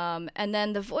 And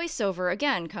then the voiceover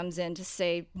again comes in to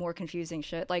say more confusing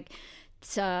shit like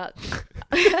this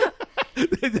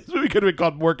movie could have been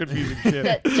called More Confusing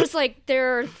Shit. Just like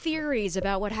there are theories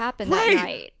about what happened that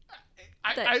night.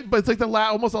 But it's like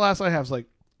almost the last I have is like,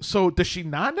 so does she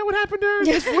not know what happened to her?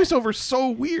 This voiceover's so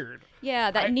weird. Yeah,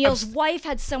 that Neil's wife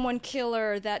had someone kill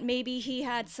her, that maybe he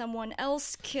had someone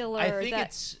else kill her.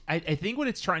 I think what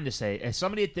it's trying to say, as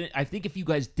somebody that didn't, I think if you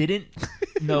guys didn't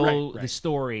know the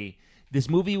story, this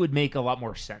movie would make a lot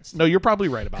more sense. No, you're probably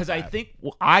right about that. Because I think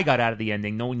I got out of the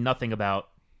ending knowing nothing about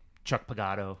Chuck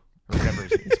Pagano. Or whatever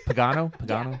his name is. Pagano?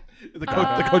 Yeah. The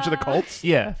coach of the Colts?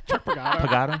 Yeah. Chuck Pagano?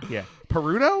 Pagano? Yeah.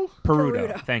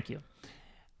 Perudo. Thank you.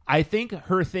 I think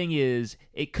her thing is,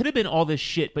 it could have been all this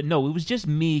shit, but no, it was just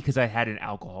me because I had an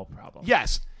alcohol problem.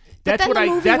 Yes. That's but then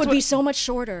the movie would be so much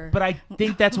shorter. But I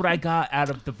think that's what I got out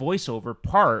of the voiceover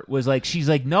part, was like, she's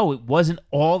like, no, it wasn't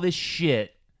all this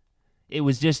shit. It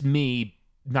was just me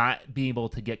not being able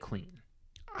to get clean.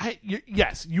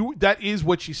 That is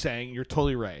what she's saying. You're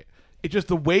totally right. It's just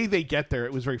the way they get there,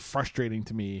 it was very frustrating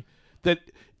to me that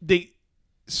they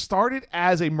started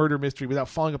as a murder mystery without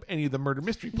following up any of the murder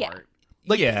mystery part.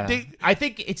 I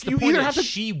think it's the point that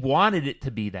she wanted it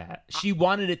to be that. She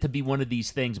wanted it to be one of these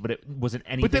things, but it wasn't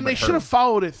anything. But then they should have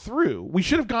followed it through. We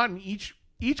should have gotten each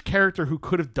character who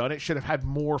could have done it should have had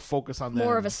more focus on them.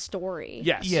 More of a story.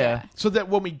 Yes. Yeah. So that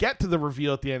when we get to the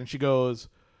reveal at the end and she goes,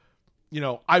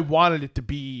 I wanted it to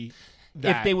be...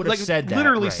 That. If they would have said that.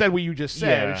 Literally said what you just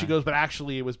said. And she goes, but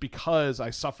actually it was because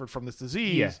I suffered from this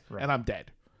disease and I'm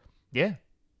dead. Yeah.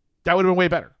 That would have been way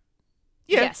better.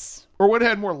 Yeah. Yes. Or would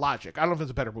have had more logic. I don't know if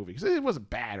it's a better movie because it wasn't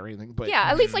bad or anything. But yeah,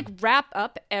 at least wrap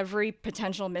up every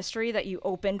potential mystery that you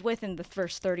opened with in the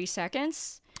first 30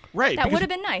 seconds. Right. That would have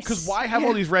been nice. Because why have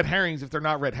all these red herrings if they're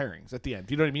not red herrings at the end?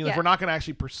 Do you know what I mean? If we're not going to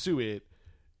actually pursue it.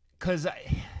 Because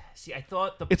I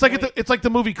thought it's like the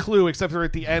movie Clue, except for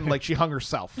at the end, like she hung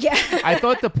herself. Yeah. I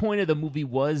thought the point of the movie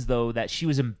was though that she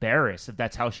was embarrassed that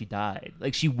that's how she died.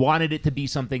 Like she wanted it to be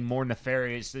something more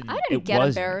nefarious than I didn't get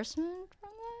embarrassment from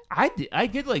that. I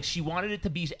did. Like she wanted it to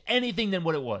be anything than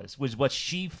what it was what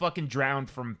she fucking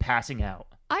drowned from passing out.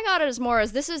 I got it as more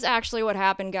as this is actually what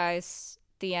happened, guys.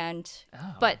 The end.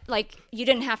 Oh. But you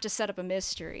didn't have to set up a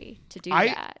mystery to do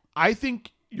that. I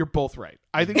think you're both right.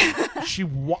 I think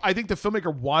I think the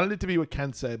filmmaker wanted it to be what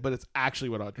Ken said, but it's actually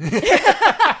what Audrey said. Do you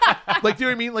know what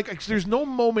I mean? There's no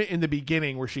moment in the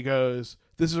beginning where she goes,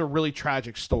 "This is a really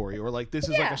tragic story," or this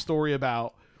is a story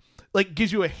about,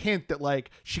 gives you a hint that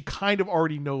she kind of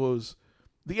already knows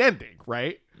the ending,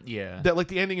 right? Yeah. That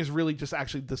the ending is really just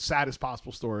actually the saddest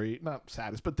possible story, not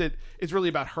saddest, but that it's really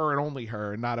about her and only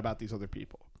her, and not about these other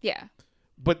people. Yeah.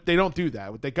 But they don't do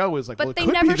that. What they go is it could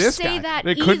never be this say guy. that and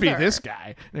it could be this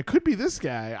guy. And it could be this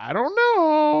guy. I don't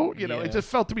know. It just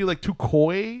felt to me too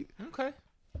coy. Okay.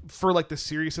 For the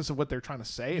seriousness of what they're trying to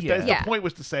say. If the point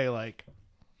was to say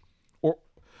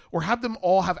or have them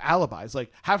all have alibis.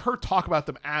 Have her talk about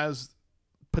them as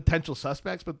potential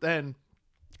suspects, but then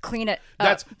clean it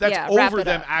that's up. over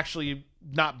them actually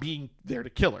not being there to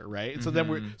kill her, right? And so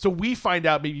then we find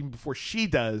out maybe even before she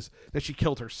does that she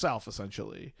killed herself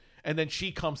essentially. And then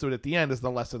she comes to it at the end as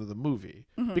the lesson of the movie.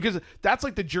 Because that's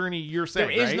like the journey you're saying,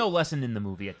 There is right? no lesson in the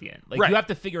movie at the end. Like, Right. you have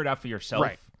to figure it out for yourself.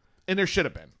 Right. And there should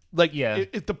have been. Like,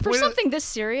 if the For point something this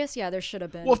serious, yeah, there should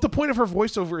have been. well, if the point of her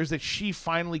voiceover is that she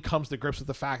finally comes to grips with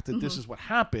the fact that this is what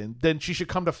happened, then she should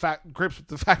come to grips with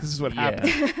the fact this is what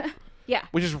happened. Yeah.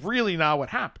 Which is really not what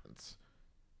happens.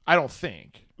 I don't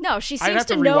think. No, she I'd seems have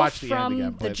to to know rewatch the end from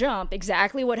again, the but- jump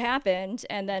exactly what happened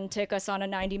and then took us on a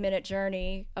 90-minute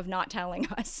journey of not telling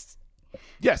us.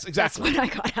 Yes, That's exactly. what I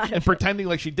got out of And it. pretending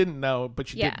like she didn't know, but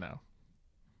she Yeah. did know.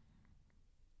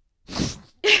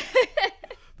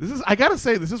 I gotta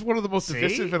say, this is one of the most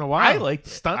divisive in a while. I liked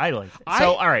it. I liked it.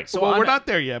 So, all right. So well, on we're a- not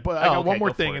there yet, but I got okay, one more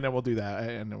go for thing, it. and then we'll do that,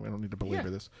 and we don't need to belabor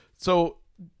this. So,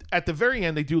 at the very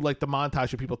end, they do like the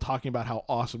montage of people talking about how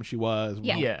awesome she was,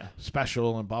 Yeah.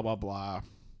 special, and blah blah blah,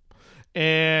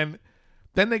 and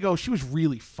then they go, she was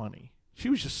really funny. She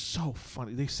was just so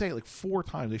funny. They say it like 4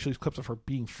 times. They show these clips of her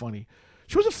being funny.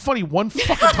 She wasn't funny one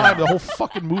fucking time the whole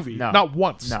fucking movie. No. Not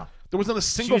once. No. There wasn't a She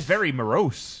single. was very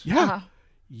morose. Yeah. Uh-huh.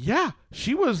 Yeah.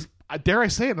 She was, dare I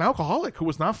say it, an alcoholic who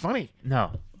was not funny.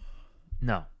 No.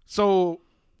 So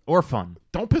Or fun.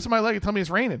 don't piss on my leg and tell me it's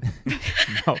raining.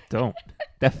 No, don't.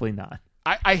 Definitely not.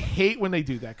 I hate when they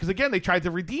do that because, again, they tried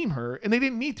to redeem her and they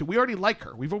didn't need to. We already like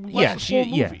her. We've watched Yeah, the she- whole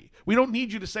yeah. movie. We don't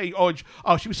need you to say,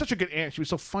 she was such a good aunt. She was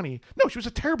so funny. No, she was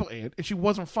a terrible aunt and she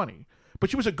wasn't funny.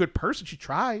 But she was a good person. She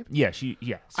tried. Yeah,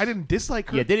 yes. I didn't dislike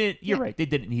her. Yeah, they didn't. You're right. They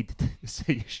didn't need to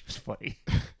say she was funny.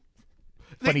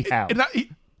 Funny how?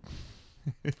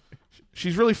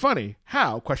 She's really funny.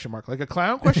 How? Question mark. Like a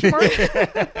clown? Question mark.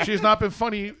 She has not been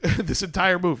funny this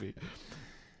entire movie.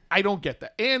 I don't get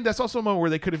that. And that's also a moment where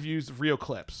they could have used real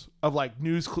clips of like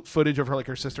news footage of her, like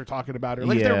her sister talking about her.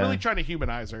 Like if they're Yeah. really trying to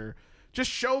humanize her, just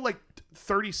show like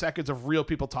 30 seconds of real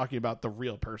people talking about the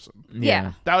real person.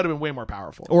 Yeah. That would have been way more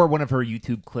powerful. Or one of her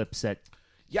YouTube clips that.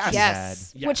 Yes.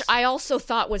 Yes. Yes. Which I also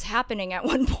thought was happening at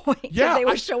one point. 'Cause Yeah, they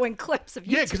were showing clips of YouTube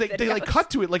Yeah, because they like videos. cut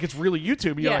to it like it's really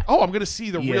YouTube. And you're Yeah. like, oh, I'm going to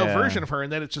see the real Yeah. version of her.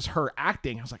 And then it's just her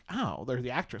acting. I was like, oh, they're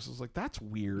the actress. I was like, that's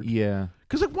weird. Yeah.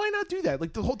 Because like, why not do that?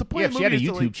 Like the point Yeah, of if the she had movie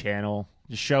a is to, YouTube like, channel,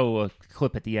 just show a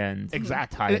clip at the end.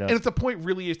 exactly. Tie it And up. if the point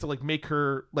really is to like make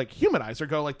her like humanize her,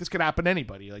 go like this could happen to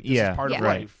anybody. Like this Yeah. is part of Yeah.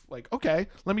 life. Right. Like okay,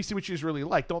 let me see what she's really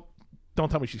like. Don't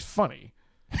tell me she's funny.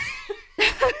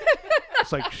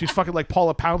 It's like she's fucking like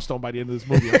Paula Poundstone by the end of this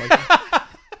movie. I'm like,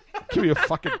 give me a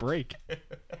fucking break.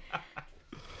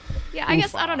 Yeah, I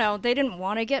guess, I don't know. They didn't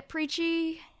want to get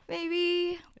preachy,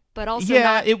 maybe, but also yeah,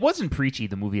 not. it wasn't preachy,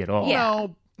 the movie, at all. Yeah.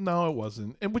 No, it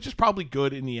wasn't. And which is probably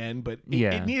good in the end, but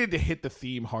Yeah. it needed to hit the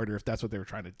theme harder if that's what they were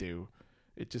trying to do.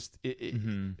 It just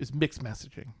is mixed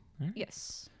messaging.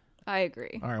 Yes, I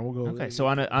agree. All right, we'll go. Okay, so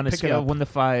on a Pick it scale up. of 1 to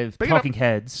 5 Pick it up. talking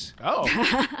heads,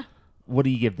 Oh, what do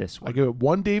you give this I one? give it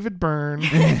 1 David Byrne,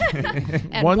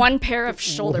 And one pair of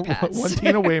shoulder pads. 1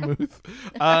 Tina Weymouth.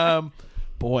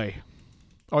 Boy,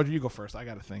 Audrey, you go first. I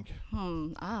got to think.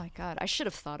 Oh, God. I should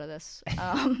have thought of this.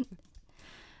 I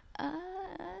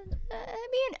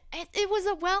mean, it was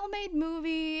a well-made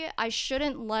movie. I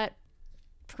shouldn't let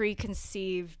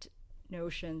preconceived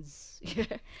notions.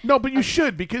 No, but you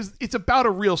should because it's about a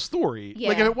real story.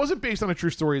 Like Yeah. if it wasn't based on a true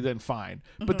story, then fine.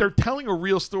 But they're telling a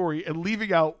real story and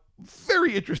leaving out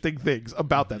very interesting things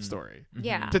about that story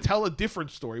Yeah. to tell a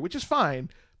different story, which is fine.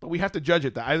 But we have to judge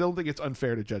it. I don't think it's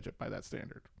unfair to judge it by that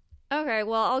standard. Okay,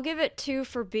 well, I'll give it 2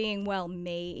 for being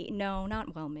well-made. No,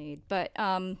 not well-made, but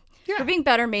Yeah. for being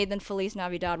better made than Feliz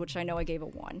Navidad, which I know I gave a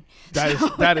 1.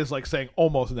 That is like saying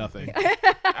almost nothing.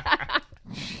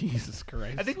 Jesus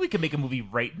Christ. I think we can make a movie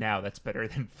right now that's better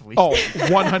than Felice. Oh,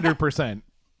 100%.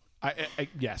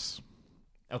 Yes.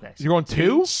 Okay. You're going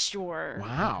 2? Sure.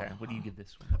 Wow. Okay, what do you give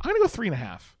this one? I'm going to go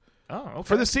 3.5. Oh, okay.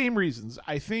 For the same reasons.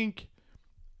 I think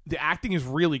the acting is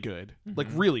really good. Like,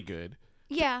 really good.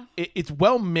 Yeah. It's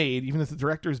well made, even if the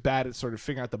director is bad at sort of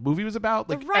figuring out the movie was about.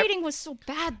 The Like writing was so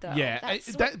bad, though. yeah,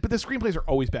 That's but the screenplays are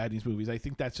always bad in these movies. I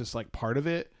think that's just like part of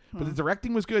it. But the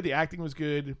directing was good. The acting was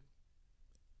good.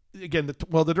 Again,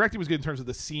 the directing was good in terms of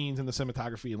the scenes and the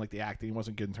cinematography, and like the acting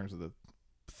wasn't good in terms of the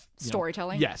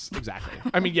storytelling. Yes, exactly.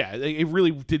 I mean, yeah, it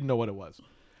really didn't know what it was.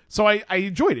 So I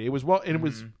enjoyed it. It was well, and it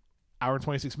was hour and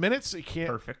 26 minutes. You can't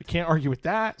Perfect. You can't argue with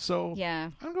that. So Yeah.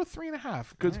 I'm gonna go 3.5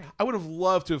 because I would have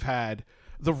loved to have had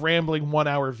the rambling 1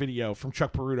 hour video from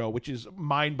Chuck Peruto, which is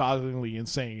mind-bogglingly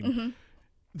insane.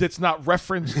 that's not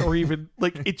referenced or even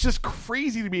like it's just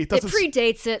crazy to me. It doesn't. It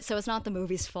predates it, so it's not the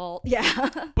movie's fault. Yeah,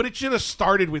 but it should have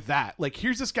started with that. Like,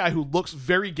 here's this guy who looks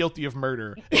very guilty of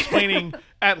murder, explaining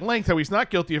at length how he's not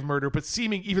guilty of murder, but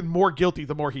seeming even more guilty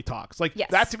the more he talks. Like,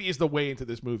 that to me is the way into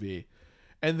this movie.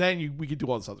 And then we could do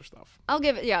all this other stuff. I'll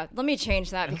give it, let me change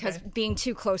that because being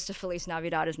too close to Feliz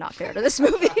Navidad is not fair to this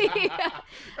movie.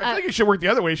 I think it should work the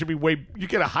other way. It should be you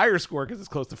get a higher score because it's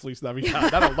close to Feliz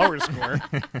Navidad, not a lower score.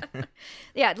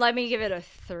 Yeah, let me give it a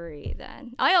 3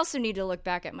 then. I also need to look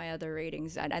back at my other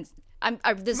ratings.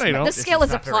 This scale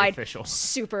is applied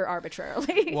super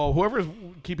arbitrarily. Well, whoever's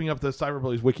keeping up the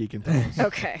Cyberbullies wiki can tell us.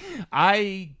 Okay.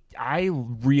 I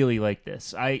really like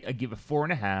this. I give it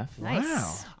 4.5. Nice.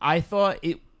 Wow. I thought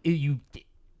I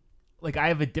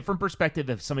have a different perspective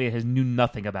if somebody has knew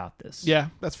nothing about this. Yeah,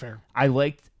 that's fair. I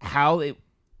liked how it,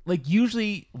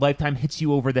 usually Lifetime hits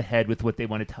you over the head with what they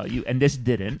want to tell you, and this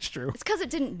didn't. It's true. It's because it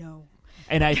didn't know.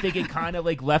 And I think it kind of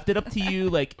left it up to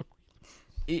you.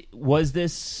 Was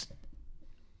this,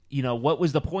 what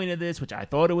was the point of this? Which I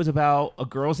thought it was about a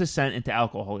girl's descent into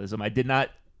alcoholism.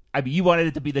 You wanted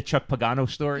it to be the Chuck Pagano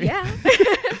story. Yeah.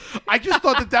 I just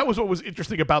thought that was what was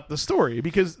interesting about the story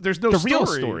because there's no real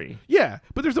story. Yeah,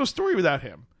 but there's no story without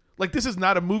him. This is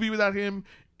not a movie without him.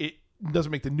 It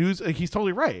doesn't make the news. He's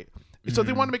totally right. So if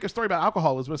they want to make a story about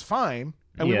alcoholism, it's fine.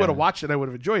 And we would have watched it. I would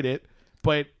have enjoyed it.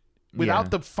 But without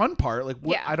the fun part,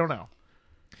 I don't know.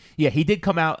 Yeah, he did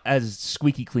come out as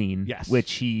squeaky clean. Yes.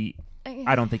 Which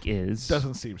I don't think is.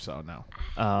 Doesn't seem so,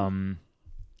 no.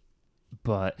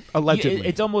 But allegedly,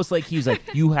 it's almost like he's like,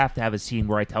 you have to have a scene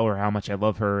where I tell her how much I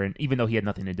love her, and even though he had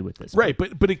nothing to do with this, right?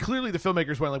 But clearly the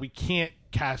filmmakers went we can't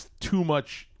cast too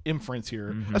much inference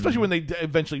here, especially when they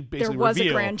eventually basically there was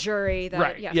reveal. a grand jury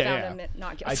that found him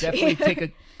not guilty. I definitely take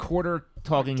a quarter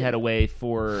talking head away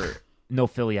for no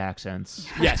Philly accents.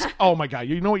 Yes. Oh my God.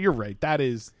 You know what? You're right. That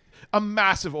is a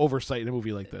massive oversight in a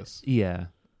movie like this. Yeah.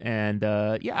 And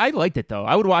I liked it though.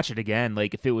 I would watch it again,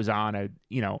 if it was on.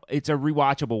 It's a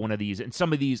rewatchable one of these, and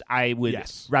some of these I would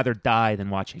rather die than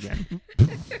watch again.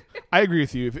 I agree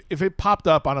with you. If it popped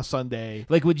up on a Sunday,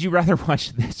 would you rather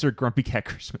watch this or Grumpy Cat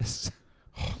Christmas?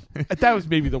 That was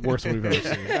maybe the worst one we've ever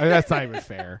seen. That's not even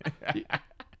fair.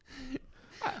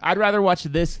 I'd rather watch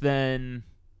this than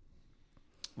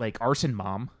Arson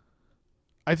Mom.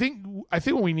 I think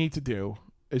what we need to do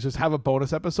is just have a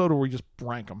bonus episode where we just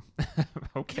rank them.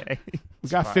 Okay. We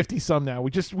got 50 some now.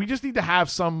 We just need to have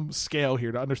some scale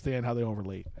here to understand how they all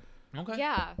relate. Okay.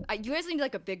 Yeah. You guys need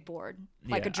a big board,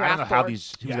 a draft board. I don't know how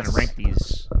who's going to rank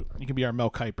these. You can be our Mel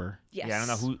Kiper. Yes. Yeah, I don't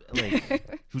know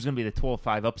who's going to be the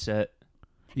 12-5 upset.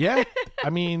 Yeah. I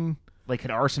mean,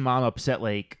 could Arson Mom upset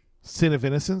Sin of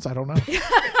Innocence? I don't know.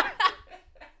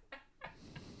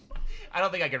 I don't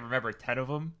think I can remember 10 of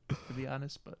them, to be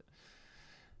honest, but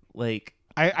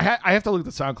I have to look at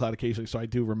the SoundCloud occasionally, so I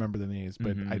do remember the names,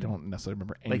 but I don't necessarily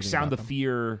remember anything. Sound of of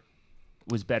Fear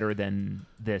was better than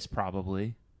this,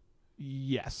 probably.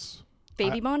 Yes.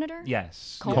 Baby Monitor?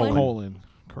 Yes. Colon.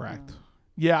 Correct.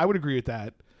 Yeah, I would agree with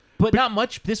that. But not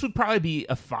much. This would probably be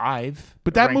a 5.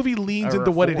 But that movie leans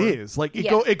into what it is.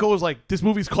 It goes this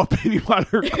movie's called Baby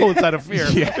Monitor, Side of Fear.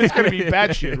 It's going to be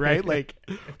bad shit, right?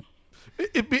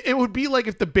 It would be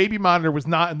if the Baby Monitor was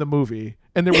not in the movie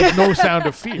and there was no Sound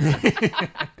of Fear.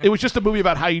 It was just a movie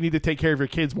about how you need to take care of your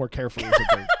kids more carefully or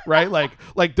something, right?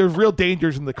 There's real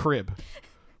dangers in the crib.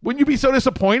 Wouldn't you be so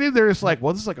disappointed? They're just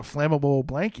well, this is a flammable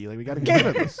blankie. We got to get rid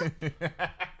of this.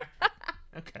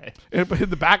 Okay. But in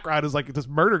the background is this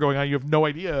murder going on. You have no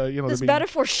idea. This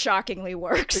metaphor shockingly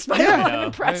works. But I'm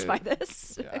impressed by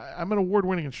this. I'm an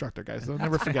award-winning instructor, guys. I'll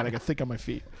never forget. I got to think on my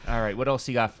feet. All right. What else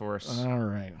you got for us? All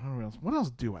right. What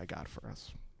else do I got for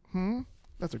us?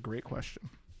 That's a great question.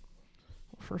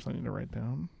 Well, first, I need to write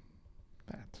down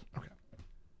that. Okay.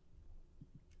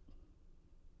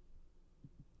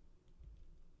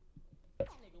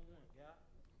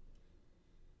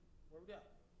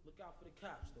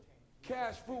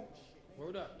 Cash fruit.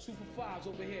 Word up. 2 for 5s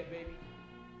over here, baby.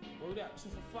 Word up. 2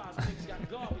 for 5s. Niggas got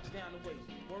garbage down the way.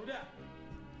 Word up.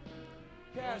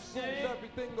 Cash fruit is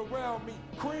everything around me.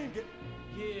 Cream it.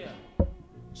 Yeah.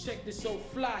 Check this old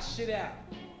fly shit out.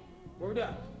 Word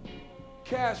up.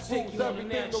 Cash fruit is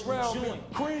everything around me.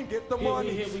 Cream get the money.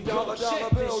 Here we go. Dollar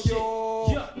bill, yo.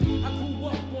 Yeah. I grew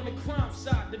up on the crime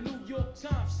side, the New York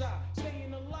Times side.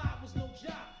 Staying alive was no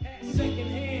job. Had second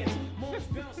hands.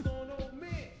 Most bounced on old men.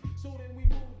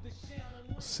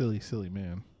 Silly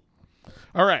man.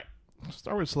 All right. Let's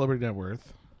start with celebrity net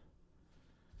worth.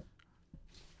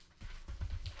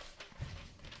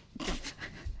 The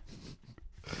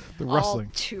wrestling.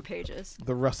 All 2 pages.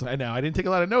 The wrestling. I know. I didn't take a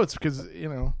lot of notes because,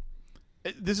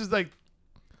 this is the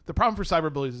the problem for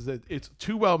Cyberbullies is that it's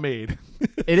too well made.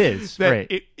 It is. that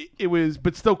Right. it was,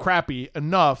 but still crappy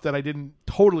enough that I didn't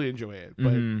totally enjoy it,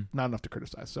 but not enough to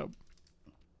criticize. So,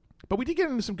 but we did get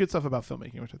into some good stuff about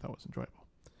filmmaking, which I thought was enjoyable.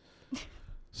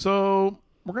 So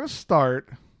we're gonna start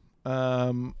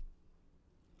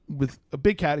with a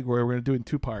big category. We're gonna do it in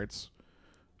two parts.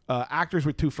 Actors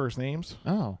with two first names.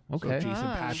 Oh, okay. So Jason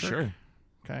Patrick. Sure.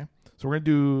 Okay. So we're gonna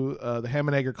do the Ham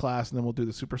and Egger class, and then we'll do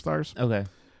the superstars. Okay.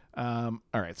 All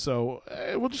right. So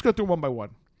we'll just go through one by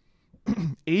one.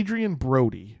 Adrian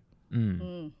Brody.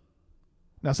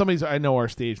 Now, some of these I know are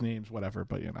stage names, whatever,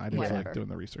 but I didn't feel like doing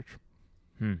the research.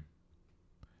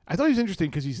 I thought he was interesting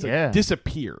because he's like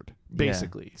disappeared,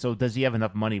 basically. Yeah. So does he have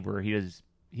enough money where he has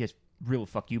real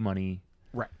fuck you money?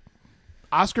 Right.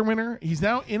 Oscar winner. He's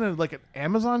now in an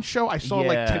Amazon show. I saw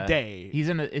today. He's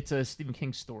in it's a Stephen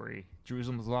King story.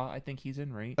 Jerusalem's Law, I think he's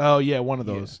in, right? Oh yeah, one of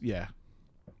those. Yeah.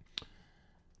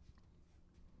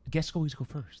 Guests always go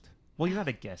first. Well, you're not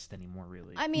a guest anymore,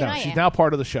 really. I mean, no, she's now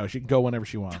part of the show. She can go whenever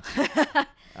she wants.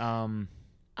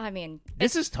 I mean,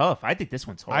 this is tough. I think this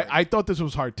one's hard. I thought this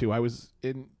was hard too. I was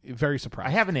very surprised.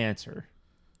 I have an answer.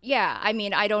 Yeah, I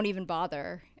mean, I don't even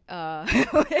bother. I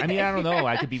mean, I don't know.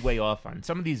 I could be way off on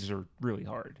some of these. Are really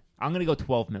hard. I'm gonna go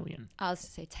 12 million. I'll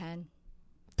say 10.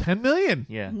 10 million?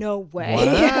 Yeah. No way. Wow.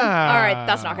 All right,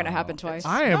 that's not gonna happen twice.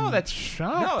 I am. No, that's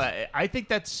shocked. No, I think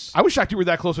that's. I was shocked you were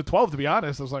that close to 12. To be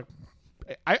honest, I was like,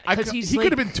 he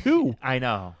could have been 2. I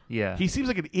know. Yeah. He seems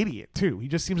like an idiot too. He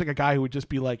just seems like a guy who would just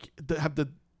be like have the.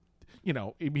 He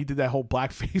did that whole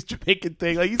blackface Jamaican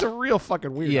thing. Like, he's a real fucking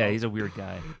weirdo. Yeah, he's a weird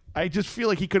guy. I just feel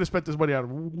like he could have spent this money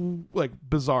on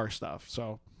bizarre stuff.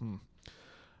 So,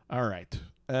 all right.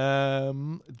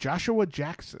 Joshua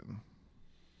Jackson.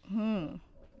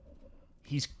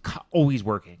 He's always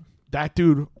working. That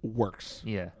dude works.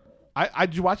 Yeah.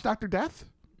 Did you watch Dr. Death?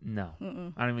 No.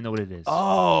 I don't even know what it is.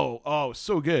 Oh,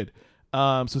 so good.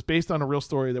 So it's based on a real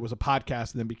story that was a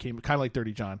podcast and then became kind of like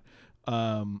Dirty John.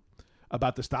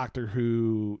 About this doctor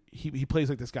who he plays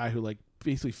like this guy who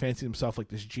basically fancies himself like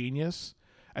this genius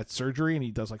at surgery, and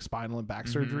he does spinal and back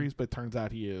surgeries, but it turns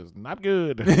out he is not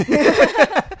good.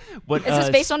 What, is this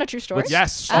based on a true story?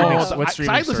 Yes. What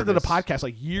streaming I listened to the service?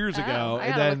 podcast years ago. I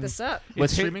and gotta then look this up. What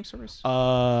streaming service?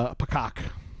 Peacock.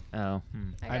 Oh.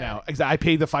 I know. I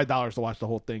paid the $5 to watch the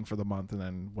whole thing for the month, and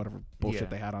then whatever bullshit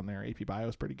they had on there. AP Bio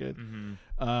is pretty good.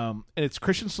 And it's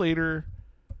Christian Slater,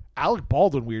 Alec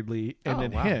Baldwin, weirdly, and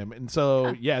then him. And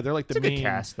so, they're like the it's main a good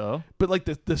cast, though. But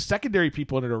the secondary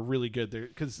people in it are really good. They're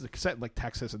because it's set in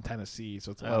Texas and Tennessee,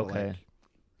 so it's a lot of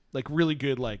really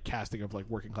good casting of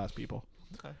working class people.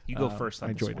 Okay. You go first. I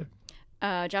enjoyed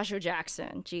it. Joshua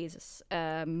Jackson. Jesus.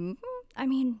 I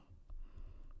mean,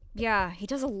 yeah, he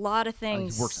does a lot of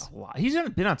things. He works a lot. He's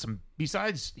been on some.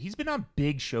 Besides, he's been on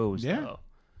big shows. Yeah. Though.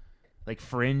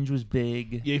 Fringe was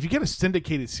big. Yeah, if you get a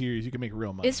syndicated series, you can make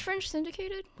real money. Is Fringe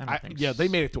syndicated? I don't think yeah, they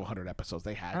made it to 100 episodes.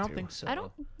 They had to. I don't think so. I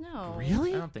don't know.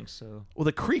 Really? I don't think so. Well,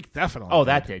 The Creek definitely. Oh,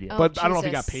 that did, yeah. But I don't know if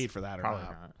he Jesus. got paid for that or Probably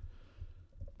not. not.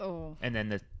 Oh. And then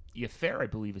the Affair, I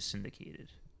believe, is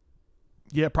syndicated.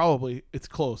 Yeah, probably. It's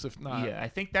close, if not. Yeah, I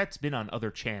think that's been on other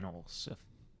channels.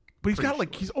 But he's got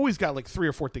Pretty he's always got 3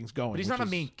 or 4 things going. But he's not a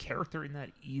main character in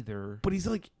that either. But he's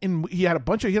he had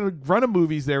a run of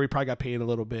movies there. He probably got paid a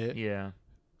little bit. Yeah.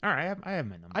 All right, I have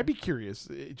my number. I'd be curious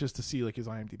just to see his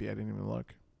IMDb. I didn't even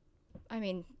look. I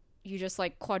mean, you just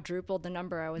quadrupled the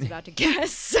number I was about to guess.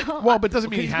 So. Well, but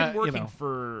doesn't mean he's he been working you know,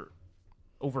 for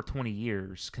over 20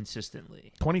 years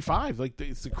consistently. 25.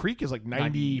 The Creek is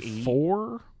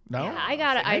 94. No, Yeah, I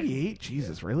got it. 98.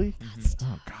 Jesus, really?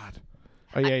 Oh God.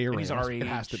 Oh yeah, you're right. He's our It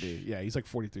has to age. be. Yeah, he's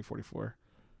 43, 44.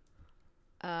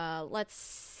 Let's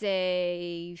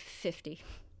say 50.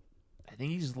 I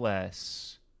think he's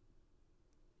less.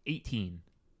 18.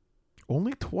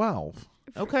 Only 12.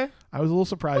 Okay. I was a little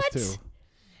surprised What? too.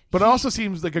 But it also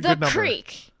seems like a The good number.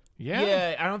 Creek.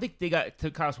 Yeah. I don't think they got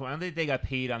to Costco. I don't think they got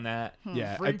paid on that.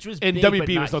 Yeah. Fringe was and big, but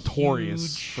WB not was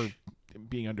notorious huge. for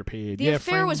being underpaid. The yeah,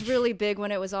 Affair was Fringe. really big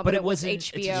when it was on, But but it it was wasn't-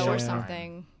 it's HBO or Showtime.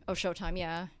 something. Oh, Showtime,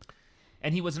 yeah.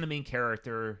 And he wasn't a main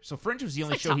character. So Fringe was the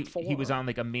only like show top he was 4. on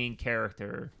a main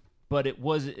character. But it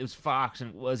was Fox,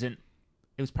 and it wasn't.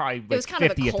 It was probably It was kind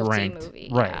of a 50th culty ranked. movie,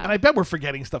 Right. yeah. And I bet we're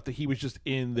forgetting stuff that he was just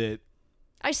in that.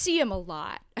 I see him a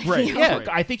lot. Right. You know? Yeah, Right.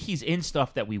 I think he's in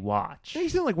stuff that we watch.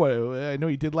 He's in what? I know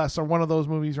he did last summer. One of those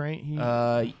movies, right?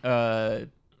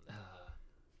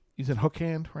 He's in Hook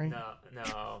Hand, right?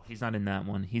 No, he's not in that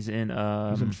one. He's in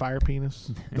He's in Fire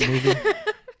Penis, the movie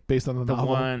based on the the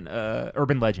novel. one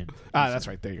Urban Legend. That's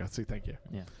right. There you go. See, thank you.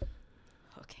 Yeah.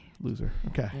 Okay. Loser.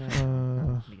 Okay. What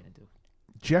are you gonna do?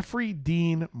 Jeffrey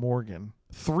Dean Morgan.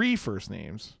 3 first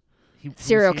names. Who's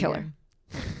Serial he killer. again?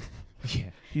 Yeah.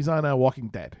 He's on Walking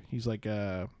Dead. He's like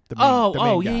the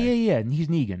main guy. Yeah. And he's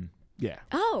Negan. Yeah.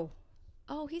 Oh,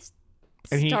 he's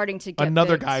And starting to get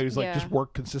another big. guy who's like Yeah. just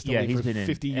worked consistently he's for been in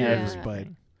 50 years,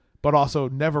 everything. but also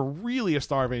never really a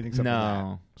star of anything except for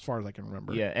No. that, as far as I can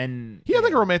remember. Yeah, and He had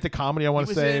like a romantic comedy, I want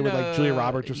to he was say, in, with like Julia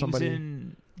Roberts or somebody. He was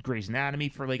in Grey's Anatomy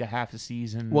for like a half a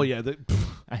season. Well, yeah.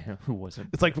 I know, who wasn't?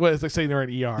 It's like what? It's like saying they're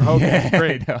in ER. Okay,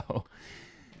 great. I know.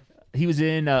 He was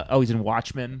in. He's in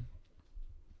Watchmen.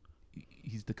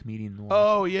 He's the comedian. In the Watchmen.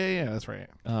 Oh yeah, that's right.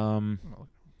 Damn.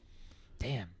 I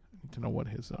need to know what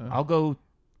his. I'll go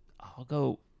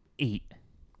 8.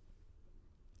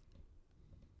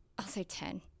 I'll say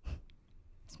 10.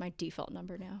 It's my default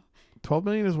number now. 12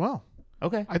 million as well.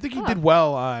 Okay. I think he did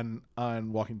well on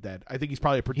Walking Dead. I think he's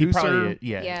probably a producer.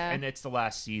 Yeah. And it's the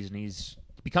last season. He's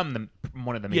become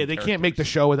one of the main Yeah, they can't make the characters.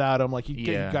 show without him. Like he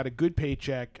Yeah. got a good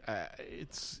paycheck.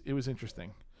 It was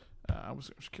interesting. I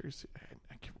was curious.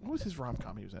 What was his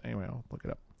rom-com he was in? Anyway, I'll look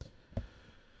it up.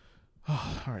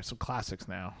 Oh, all right, so classics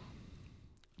now.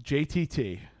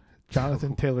 JTT,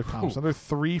 Jonathan Taylor Thomas, another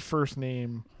 3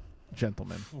 first-name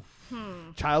gentlemen.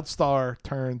 Child star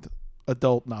turned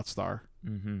adult not star.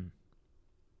 Mm-hmm.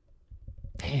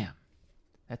 Damn,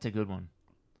 that's a good one.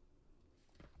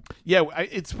 Yeah,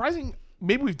 it's surprising.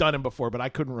 Maybe we've done him before, but I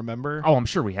couldn't remember. Oh, I'm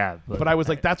sure we have. But I was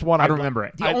like, that's one I don't remember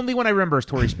it. The only one I remember is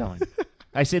Tori Spelling.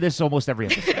 I say this almost every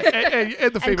episode.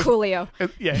 and the famous, Coolio.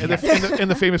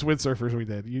 and the famous windsurfers we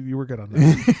did. You were good on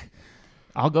that.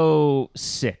 I'll go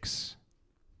 6.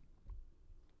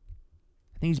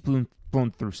 I think he's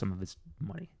blown through some of his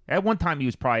money. At one time, he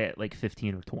was probably at like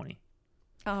 15 or 20.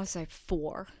 I'll say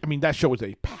 4. I mean, that show was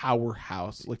a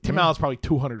powerhouse. Like Tim Allen's probably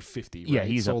 250. Right? Yeah,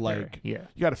 he's so up like, there. Yeah.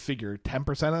 you got to figure 10%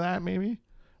 of that, maybe.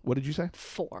 What did you say?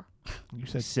 4. You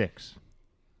said 6.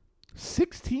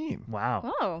 16. Wow.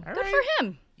 Oh, All good right. for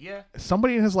him. Yeah.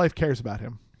 Somebody in his life cares about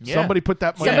him. Yeah. Somebody put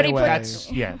that money Somebody away.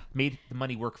 put- Made the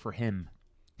money work for him.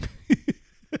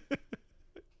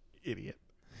 Idiot.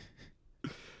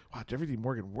 Wow, Jeffrey D.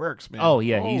 Morgan works, man. Oh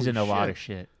yeah, he's Holy in a lot shit. of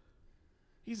shit.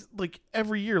 He's like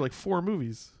every year, like 4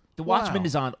 movies. The Wow. Watchmen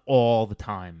is on all the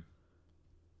time.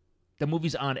 The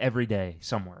movie's on every day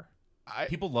somewhere.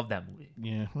 People love that movie.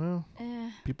 Yeah, well,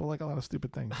 people like a lot of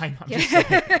stupid things. I know. I'm just saying.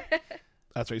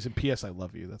 That's right. He's in P.S. I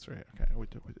Love You. That's right. Okay, with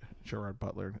Gerard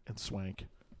Butler and Swank.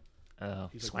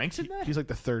 He's Swank's in that? He's like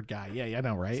the third guy. Yeah, I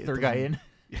know, right? Third guy in?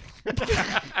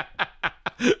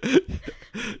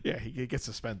 Yeah, he gets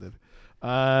suspended.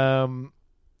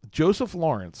 Joseph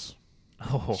Lawrence.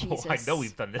 Oh, Jesus. I know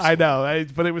we've done this. I know,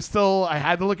 but it was still. I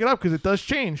had to look it up because it does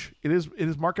change. It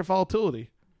is market volatility.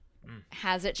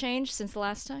 Has it changed since the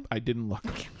last time? I didn't look.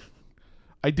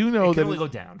 I do know It that can only go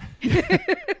down.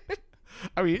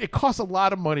 I mean, it costs a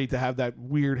lot of money to have that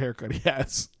weird haircut he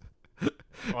has.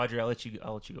 Audrey, I'll let you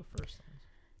go first.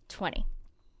 20.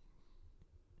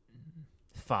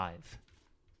 5.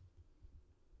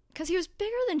 Because he was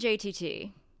bigger than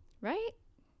JTT, right?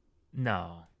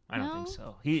 No, I don't think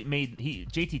No? so.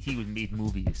 JTT was made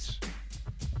movies.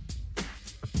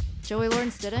 Joey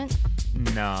Lawrence didn't?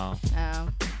 No. Oh.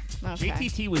 Okay.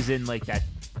 JTT was in like that.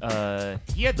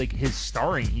 He had like his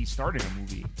starring. He starred in a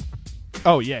movie,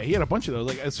 Oh yeah, he had a bunch of those,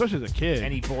 like especially as a kid.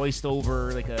 and he voiced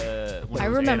over like one I of those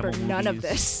remember animal none of movies.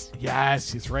 this.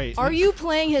 Yes, he's right. Are you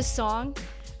playing his song?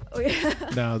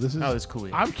 No, this is. Oh, it's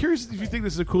Coolio. I'm curious if you think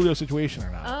this is a Coolio situation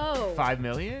or not. Oh. 5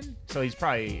 million. So he's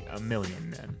probably $1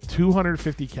 million then.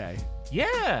 $250K.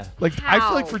 Yeah. Like I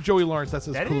feel like How? for Joey Lawrence, that's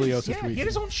his That Coolio is. Yeah. situation. He had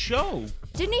his own show.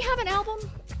 Didn't he have an album?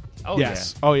 Oh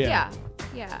yes. Oh yeah. Yeah.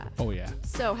 Yeah. Oh yeah.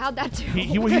 So how'd that do?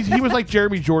 He was like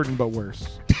Jeremy Jordan but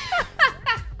worse.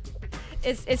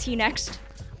 Is he next?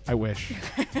 I wish.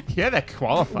 Yeah, that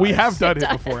qualifies. We have done it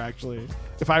before, actually.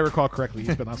 If I recall correctly,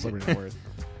 he's been on Celebrity Net Worth.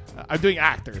 I'm doing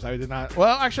actors. I did not.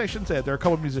 Well, actually, I shouldn't say it. There are a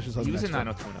couple of musicians on He the was in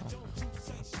next one.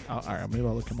 90210. All right, maybe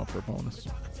I'll look him up for a bonus.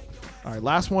 All right,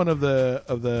 last one of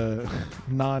the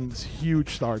non-huge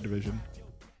star division.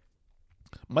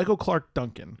 Michael Clark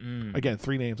Duncan. Again,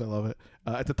 3 names. I love it.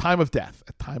 At the time of death.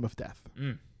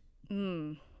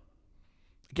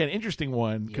 Again, interesting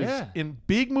one because Yeah. in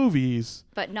big movies,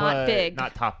 But not big.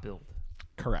 Not top billed.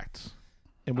 correct.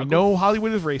 And we I'll know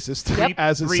Hollywood is racist Yep.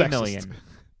 as is 3 sexist. million.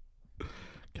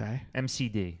 Okay.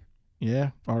 MCD.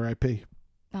 Yeah. R.I.P.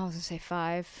 I was gonna say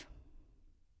 5.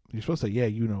 You're supposed to say, yeah,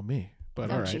 you know me.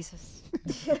 But Oh all right. Jesus.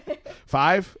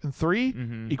 5 and 3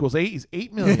 Mm-hmm. equals 8. He's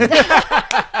 8 million.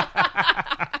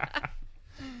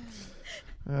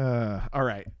 All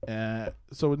right.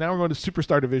 So now we're going to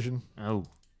Superstar Division. Oh.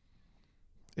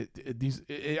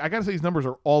 I gotta say these numbers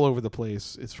are all over the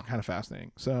place. It's kind of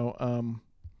fascinating. So,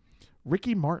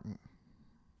 Ricky Martin.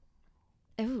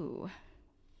 Ooh.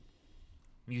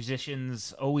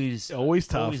 Musicians always tough. Always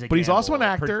a but he's also an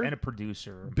gamble, actor and a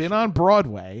producer. Been on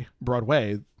Broadway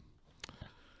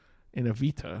in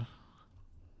Evita.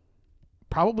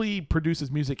 Probably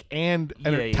produces music and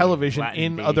television Latin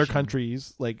in other Invasion.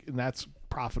 countries, and that's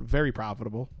very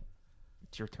profitable.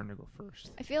 It's your turn to go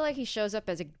first. I feel like he shows up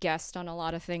as a guest on a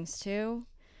lot of things too,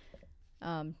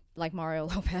 like Mario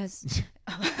Lopez.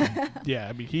 Yeah,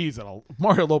 I mean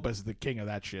Mario Lopez is the king of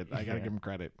that shit. I gotta give him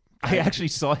credit. I actually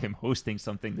saw him hosting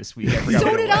something this week. I forgot So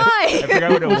what it did was. I. I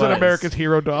forgot what it was. Was it America's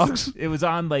Hero Dogs? It was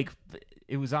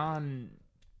on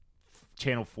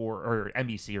Channel 4 or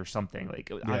NBC or something, like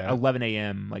Yeah. 11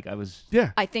 a.m. Like I was.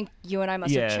 Yeah. I think you and I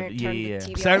must have turned the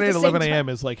TV Saturday on at the 11 same a.m.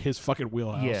 is like his fucking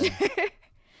wheelhouse. Yeah.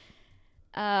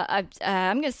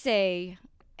 I'm gonna say,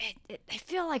 I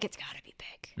feel like it's got to be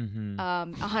big. Mm-hmm.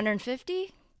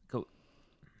 150. Go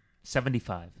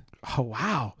 75. Oh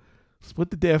wow! Split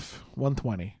the diff,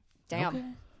 120. Damn. Okay.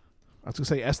 I was gonna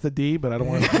say S to D, but I don't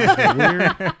want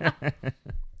to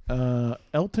be weird.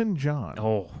 Elton John.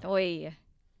 Oh, Oi.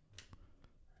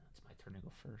 it's my turn to go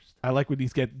first. I like when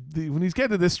he's getting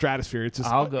to this stratosphere. It's just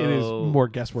I'll go it is more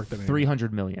guesswork than anything.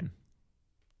 300 million.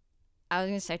 I was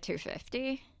gonna say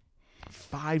 250.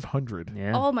 500.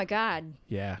 Yeah. Oh my god.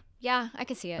 Yeah. Yeah, I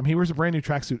can see I it. mean, he wears a brand new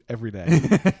tracksuit every day,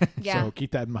 Yeah. so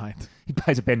keep that in mind. He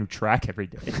buys a brand new track every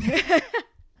day.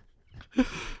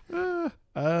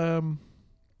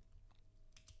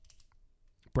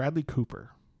 Bradley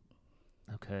Cooper.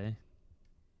 Okay.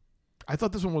 I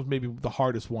thought this one was maybe the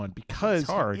hardest one because It's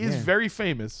hard, he is yeah. very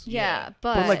famous. Yeah,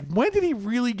 But like, when did he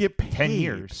really get paid? 10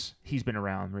 years he's been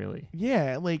around, really.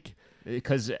 Yeah, like,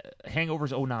 Because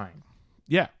Hangover's 09.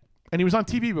 yeah. And he was on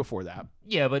TV before that,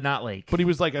 Yeah, but not like. but he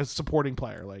was like a supporting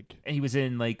player. Like, And he was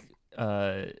in like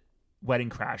Wedding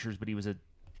Crashers, but he was a.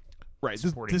 right. This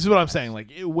supporting is what I'm cast. saying.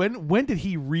 Like, when did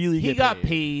he really He get got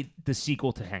paid the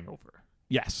sequel to Hangover.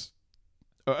 Yes.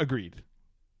 Agreed.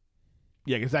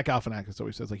 Yeah, because Zach Galifianakis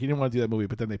always says like he didn't want to do that movie,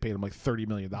 but then they paid him like $30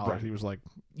 million. Right. He was like,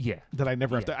 Yeah. "That I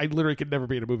never have Yeah. to. I literally could never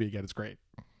be in a movie again. It's great."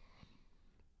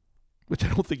 Which I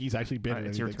don't think he's actually been in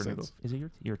It's your anything turn. To go. since. Is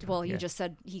it your turn? Well, you Yeah. just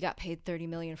said he got paid $30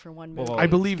 million for one movie. Well, I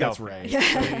believe it's that's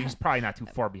Galifianakis, right. so he's probably not too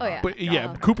far behind. yeah. But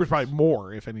yeah, Cooper's probably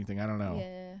more, if anything. I don't know.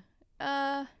 Yeah.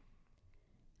 I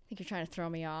think you're trying to throw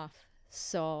me off,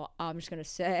 so I'm just gonna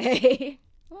say,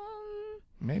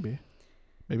 Maybe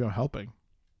I'm helping.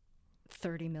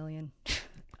 30 million.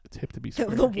 It's hip to be The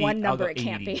square. one I'll number go it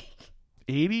can't 80.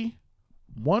 be. 80,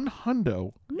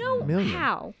 100 No, million.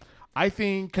 how? I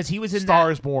think Because he was in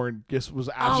Stars Born just was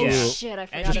Oh absolute. Yeah. shit! I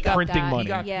forgot just about printing that. money. He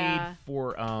got Yeah. paid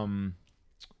for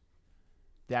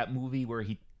that movie where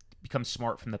he becomes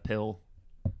smart from the pill.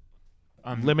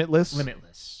 Limitless.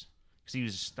 Limitless. Because he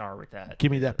was a star with that.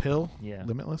 Give me that pill. Yeah.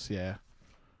 Limitless. Yeah.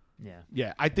 Yeah.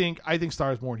 Yeah. I think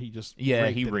Stars Born. He just Yeah,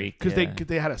 he raked, because yeah.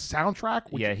 they had a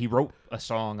soundtrack. Which, Yeah, he wrote a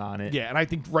song on it. Yeah, and I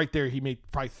think right there he made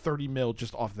probably 30 mil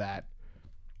just off that.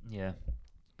 Yeah.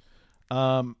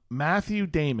 Matthew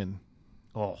Damon.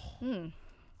 Oh. There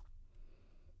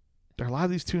are a lot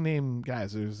of these two name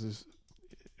guys. There's this.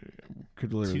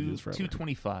 Could literally do this forever.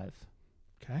 225.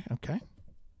 Okay.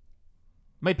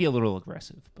 Might be a little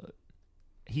aggressive, but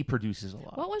he produces a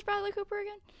lot. What was Bradley Cooper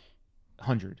again?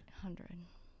 100. 100.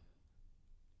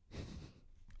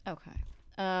 Okay.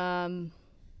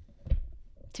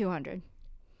 200.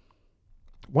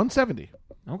 170.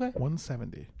 Okay.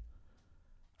 170.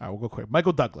 All right, we'll go quick.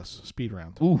 Michael Douglas, speed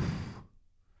round. Oof.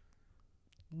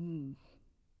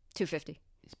 250.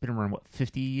 He's been around, what,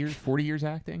 50 years? 40 years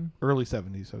acting? Early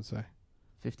 70s, I would say.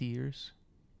 50 years?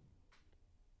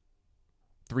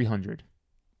 300.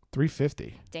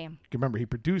 350. Damn. Remember, he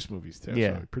produced movies too.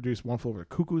 Yeah. So he produced One Flew Over the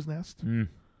Cuckoo's Nest. Mm.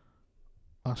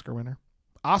 Oscar winner.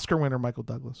 Oscar winner, Michael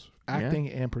Douglas. Acting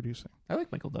and producing. I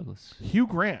like Michael Douglas. Hugh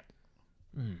Grant.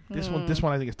 Mm. This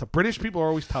one I think is tough. British people are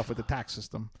always tough with the tax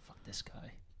system. Fuck this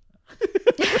guy.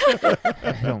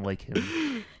 I don't like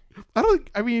him. I don't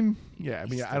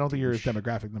think you're his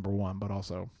demographic number one, but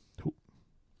also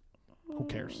who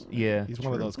cares? Yeah. He's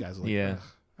one of those guys. Like, Yeah.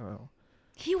 I don't know.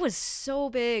 He was so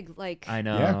big, like I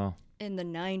know. Yeah. in the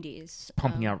 90s.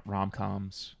 Pumping out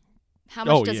rom-coms. How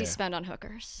much Oh, does yeah. he spend on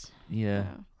hookers? Yeah.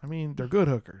 I mean, they're good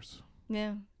hookers,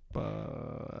 Yeah.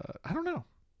 but I don't know.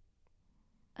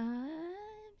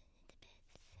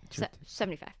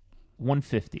 75.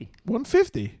 150.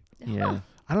 150. Yeah.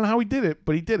 I don't know how he did it,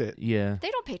 but he did it. Yeah. They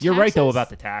don't pay taxes. You're right though about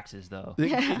the taxes though.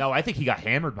 Yeah. No, I think he got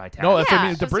hammered by taxes. No, that's what I Yeah,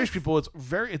 mean. The that's British just- people,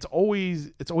 it's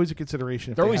always a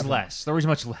consideration. If They're they always haven't- less. They're always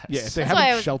much less. Yeah, if they That's why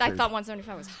haven't I sheltered. thought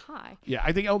 175 was high. Yeah,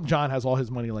 I think Elton John has all his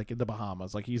money like in the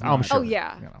Bahamas. Like he's I'm not. sure. Oh,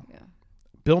 yeah. You know. Yeah.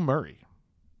 Bill Murray.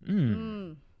 That's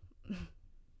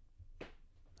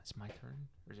my turn.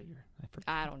 Or is it your? I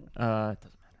I don't know.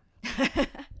 It doesn't matter.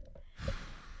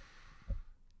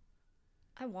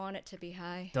 I want it to be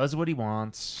high. Does what he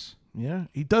wants. Yeah,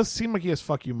 he does seem like he has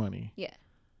fuck you money. Yeah.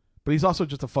 But he's also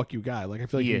just a fuck you guy. Like I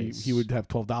feel like He he would have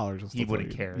 $12. He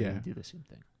wouldn't care. Yeah. He would do the same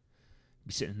thing.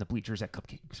 Be sitting in the bleachers at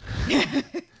Cupcakes.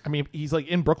 I mean, he's like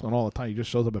in Brooklyn all the time. He just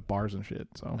shows up at bars and shit.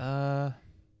 So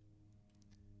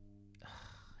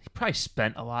he probably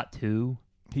spent a lot too.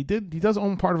 he does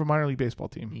own part of a minor league baseball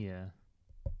team. Yeah.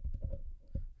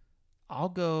 I'll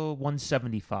go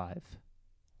 175.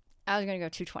 I was gonna go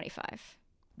 225.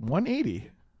 180.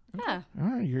 Yeah. All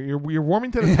right, you're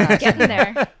warming to the task. Getting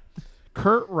there.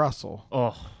 Kurt Russell.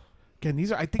 Oh, Again,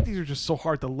 I think these are just so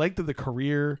hard. The length of the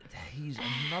career. he's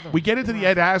another. We get into the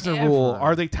Ed Asner ever. rule.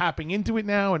 Are they tapping into it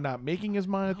now and not making as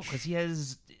much? Because he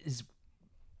has his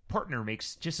partner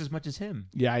makes just as much as him.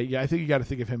 Yeah. I think you got to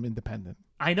think of him independent.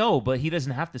 I know, but he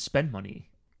doesn't have to spend money.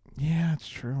 Yeah, it's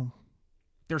true.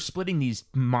 They're splitting these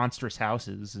monstrous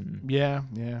houses, and Yeah.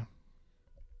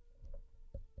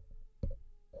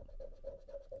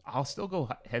 I'll still go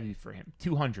heavy for him.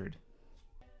 200.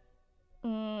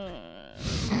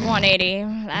 180.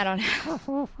 I don't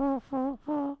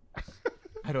know.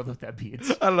 I don't know what that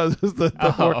means. I don't know. Just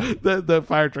the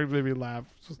fire truck made me laugh.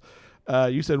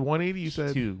 You said 180. You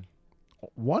said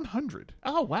 100.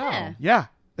 Oh wow. Yeah. Yeah,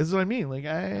 this is what I mean. Like,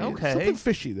 Okay. something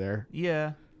fishy there.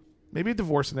 Yeah. Maybe a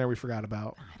divorce in there we forgot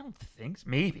about. I don't think so.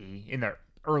 Maybe in the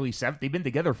early 70s. They've been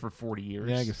together for 40 years.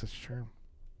 Yeah, I guess that's true.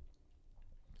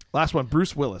 Last one,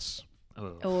 Bruce Willis.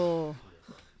 Oh.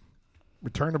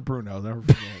 Return of Bruno. Never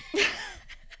forget.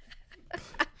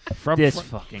 From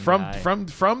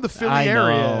the Philly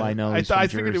area. I know. I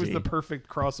figured it was Jersey. the perfect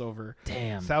crossover.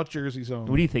 Damn. South Jersey zone.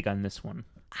 What do you think on this one?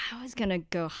 I was gonna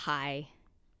go high.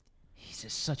 He's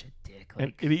just such a dick. And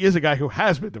Like, he is a guy who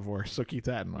has been divorced, so keep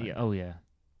that in mind. yeah. Oh yeah.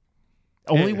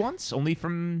 Only Yeah. once? Only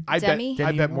from I Demi?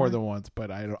 bet Demi more Moore? than once,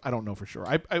 but I don't know for sure.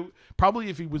 I probably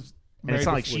if he was and married it's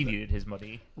not like before she that. needed his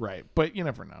money. Right, but you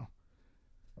never know.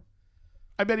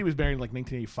 I bet he was married in like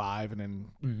 1985, and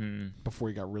then before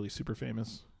he got really super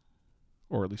famous,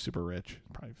 or at least super rich,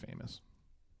 probably famous.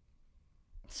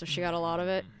 So she got a lot of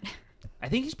it. I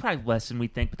think he's probably less than we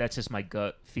think, but that's just my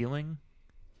gut feeling.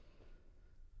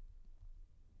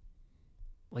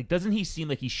 Like, doesn't he seem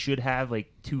like he should have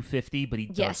like 250, but he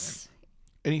doesn't? Yes.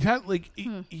 And he's had like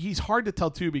he's hard to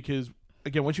tell too because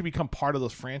again, once you become part of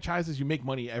those franchises, you make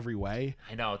money every way.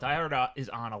 I know. Die Hard is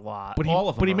on a lot. But All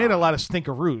of them he are made a on. lot of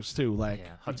stinkeroos too. Like Yeah,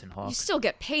 Hudson Hawk. You still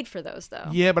get paid for those though.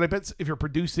 yeah, but I bet if you're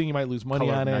producing, you might lose money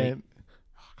Color on of it. Night.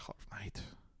 Oh, Color of Night,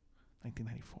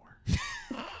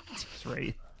 1994. That's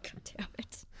right. God damn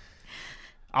it.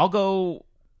 I'll go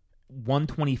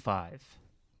 125.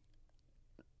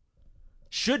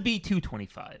 Should be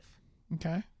 225.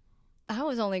 Okay. I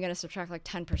was only gonna subtract like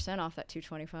 10% off that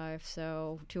 225,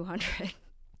 so 200.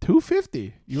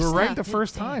 250. You were right Yeah, the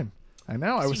first damn. time. I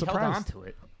know. I was He held on surprised. to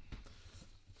it.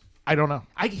 I don't know.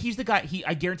 He's the guy.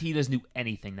 I guarantee he doesn't do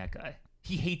anything. That guy.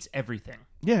 He hates everything.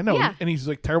 Yeah, no, Yeah. and he's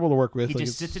like terrible to work with. He like,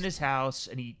 just sits in his house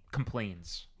and he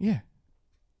complains. Yeah.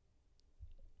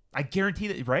 I guarantee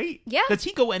that, right? Yeah. Does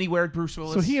he go anywhere, Bruce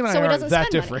Willis? So he and I So he are doesn't that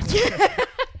spend money. different.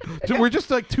 So we're just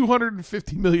like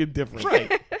 250 million different.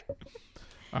 Right.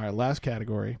 All right, last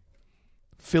category.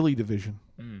 Philly division.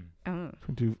 Oh.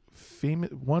 We'll do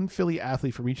one Philly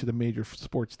athlete from each of the major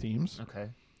sports teams, Okay.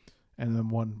 and then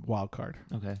one wild card.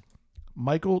 Okay.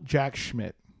 Michael Jack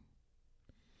Schmidt,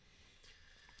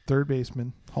 third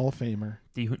baseman, Hall of Famer.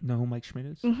 Do you know who Mike Schmidt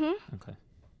is? Mm-hmm.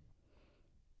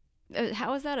 Okay.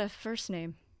 How is that a first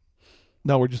name?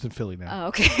 No, we're just in Philly now. Oh,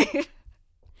 okay.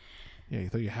 Yeah, you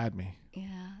thought you had me. Yeah.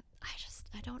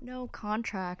 I don't know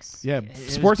contracts. Yeah, It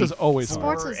was sports is always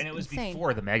Sports hard. is and it was insane.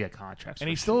 before the mega contracts. And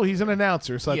for he's an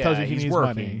announcer, so that yeah, tells you he he's needs working,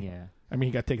 money. Yeah. I mean,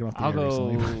 he got taken off the I'll air go-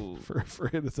 recently for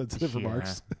insensitive Yeah.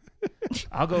 remarks.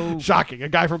 I'll go Shocking. A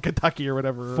guy from Kentucky or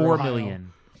whatever. or 4 Ohio.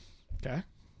 million. Okay.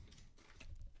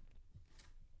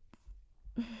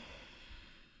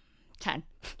 10.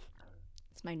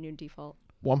 It's my new default.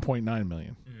 1.9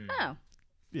 million. Oh,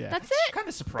 Yeah. that's it. Kind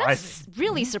of surprising. That's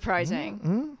really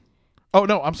surprising. Oh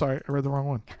no, I'm sorry. I read the wrong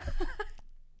one.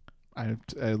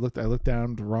 I looked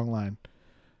down the wrong line.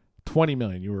 20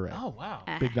 million. You were right. Oh wow.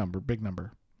 Big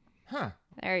number. Huh.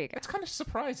 There you go. That's kind of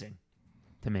surprising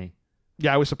to me.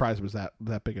 Yeah, I was surprised it was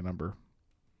that big a number.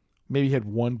 Maybe he had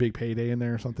one big payday in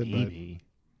there or something. Maybe.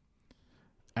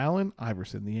 But Allen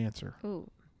Iverson, the answer. Ooh.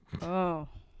 Oh.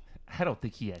 I don't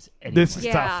think he has any. This money.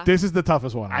 is tough. This is the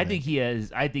toughest one. I think he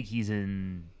has. I think he's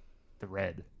in the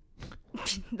red.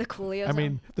 The Coolio. I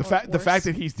mean, the Or fact worse.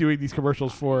 that he's doing these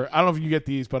commercials for, I don't know if you get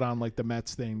these, but on like the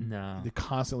Mets thing, No.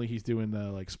 constantly he's doing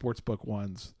the like sports book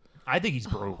ones. I think he's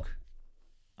broke.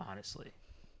 honestly.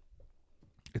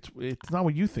 It's not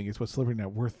what you think. It's what celebrity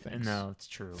net worth thinks. No, it's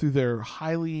true. Through their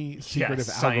highly secretive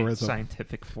algorithm.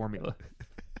 Scientific formula.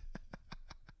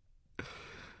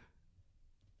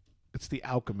 It's the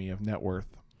alchemy of net worth.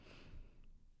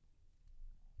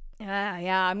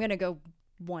 Yeah, I'm gonna go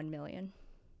 1 million.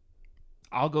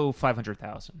 I'll go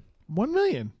 500,000. 1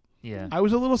 million. Yeah. I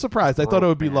was a little surprised. I thought it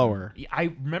would be lower.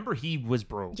 I remember he was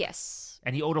broke. Yes.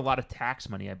 And he owed a lot of tax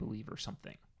money, I believe, or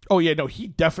something. Oh yeah, no, he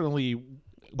definitely Went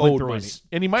owed through money, his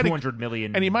and he might 200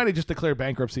 million. and he might have just declared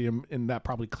bankruptcy, and that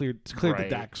probably cleared Right. the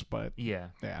decks. But Yeah.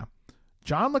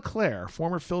 John LeClaire,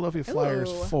 former Philadelphia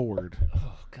Flyers Ooh. forward.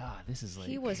 Oh God, this is like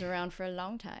He was around for a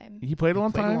long time. He played a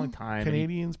long played time. a long time,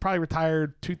 Canadians probably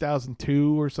retired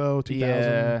 2002 or so. 2000.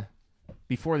 Yeah.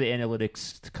 Before the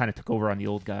analytics kind of took over on the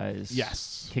old guys.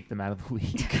 Yes. Kicked them out of the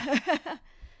league.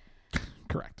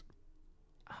 Correct.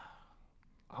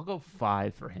 I'll go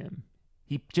 5 for him.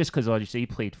 He just because, like you say, he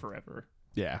played forever.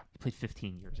 Yeah. He played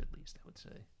 15 years at least, I would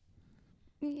say.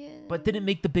 Yeah. But didn't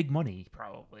make the big money,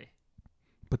 probably.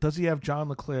 But does he have John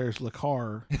LeClaire's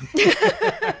car?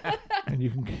 And you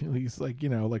can, he's like,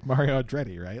 like Mario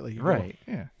Andretti, right? Like, Right.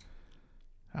 Yeah.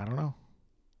 I don't know.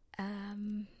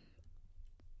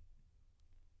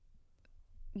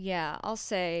 Yeah, I'll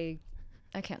say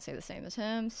I can't say the same as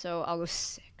him, so I'll go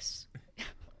 6.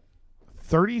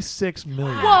 36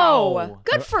 million. Whoa!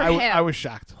 Good for him. I was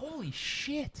shocked. Holy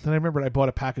shit. Then I remembered I bought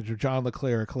a package of John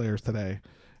LeClaire eclairs today.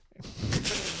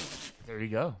 There you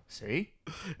go. See?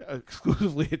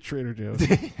 Exclusively at Trader Joe's.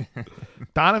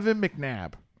 Donovan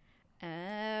McNabb.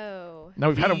 Oh. Now,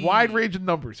 we've had a wide range of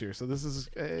numbers here, so this is...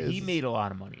 He made a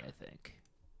lot of money, I think.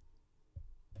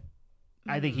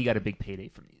 I think he got a big payday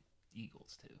from the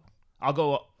Eagles, too. I'll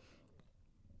go...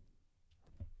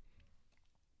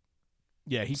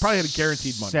 Yeah, he probably had a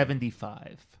guaranteed money.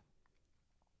 75.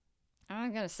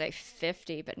 I'm going to say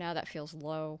 50, but now that feels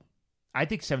low. I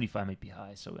think 75 might be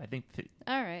high, so I think...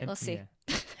 All right, let's see.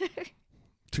 So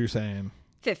you're saying...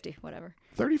 50, whatever.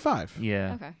 35.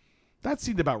 Yeah. Okay. That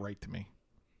seemed about right to me.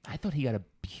 I thought he got a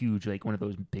huge, like, one of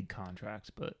those big contracts,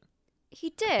 but...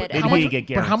 He did. But How much, you get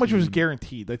but how much was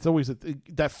guaranteed? guaranteed? That's always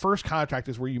that first contract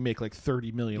is where you make like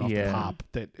 $30 million off the Yeah. top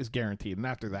that is guaranteed, and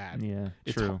after that, Yeah,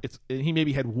 it's, true. he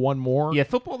maybe had one more. Yeah,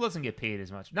 football doesn't get paid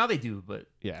as much. Now they do, but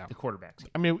Yeah. the quarterbacks.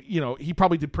 I mean, he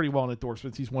probably did pretty well in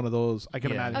endorsements. He's one of those. I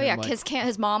can Yeah. imagine. Oh, yeah, him, like,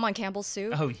 his mom on Campbell's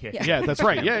Soup. Oh, yeah. Yeah. yeah, that's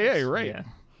right. Yeah, you're right.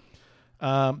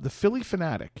 Yeah. The Philly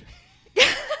Phanatic.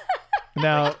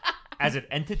 Now, As an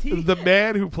entity? the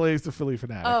man who plays the Philly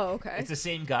Phanatic. Oh, okay. It's the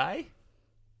same guy?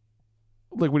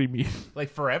 Like, what do you mean? Like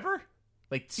forever?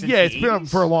 Like since Yeah, it's the been up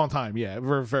 80s? for a long time. Yeah,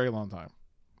 for a very long time.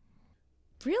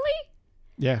 Really?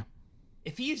 Yeah.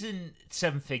 If he's in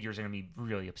 7 figures, I'm going to be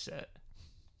really upset.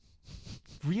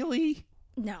 Really?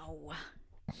 No.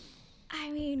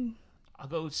 I mean, I'll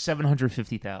go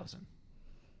 750,000.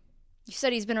 you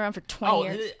said he's been around for 20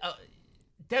 years.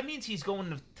 That means he's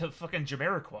going to fucking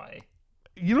Jamiroquai.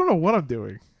 You don't know what I'm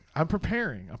doing. I'm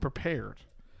preparing. I'm prepared.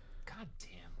 God damn.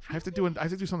 I have to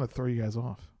do something to throw you guys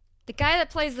off. The guy that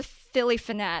plays the Philly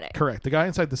Phanatic. Correct. The guy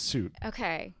inside the suit,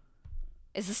 Okay.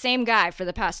 Is the same guy for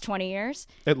the past 20 years?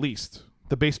 at least.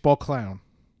 The baseball clown.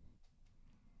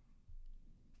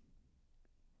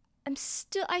 I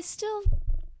still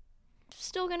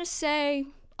gonna say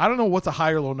I don't know what's a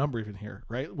high or low number even here,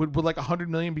 right? Would like 100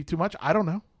 million be too much? I don't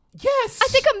know. Yes! I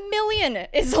think $1 million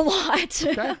is a lot.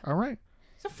 Okay. All right.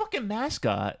 It's a fucking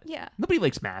mascot. Yeah. Nobody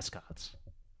likes mascots.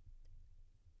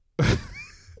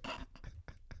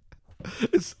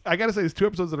 I gotta say, it's 2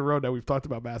 episodes in a row now we've talked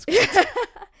about mascots.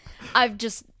 I've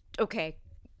just okay.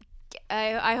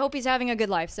 I hope he's having a good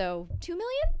life. So 2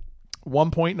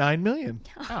 million? 1.9 million.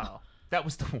 Oh. That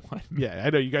was the one. Yeah, I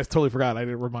know. You guys totally forgot. I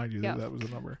didn't remind you Yeah. that was the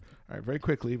number. All right, very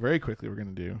quickly, we're going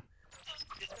to do.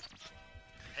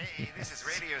 Hey, this is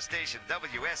radio station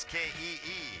WSKEE.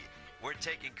 We're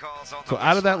taking calls on the So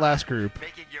out of that last group,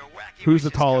 who's the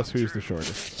tallest, who's the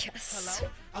shortest? Yes.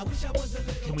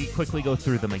 Can we quickly go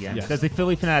through them again? Yes. Does the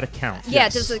Philly Phanatic count? Yeah,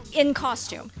 just in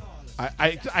costume.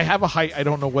 I have a height. I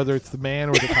don't know whether it's the man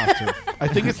or the costume. I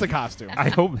think it's the costume. I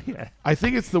hope, yeah. I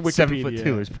think it's the Wikipedia.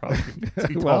 7'2" is probably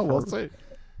too tall Well, for we'll see.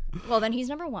 Well, then he's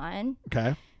number 1.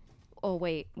 Okay. Oh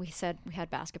wait, we said we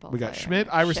had basketball. We got player. Schmidt,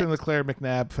 Iverson, Shit. Leclerc,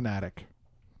 McNabb, Phanatic,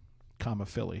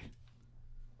 Philly.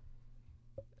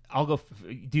 I'll go.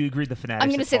 Do you agree the Phanatic's I'm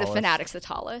going to say the tallest? Phanatic's the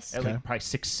tallest, At like probably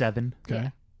 6'7". Okay. Yeah.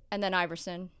 and then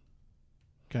Iverson.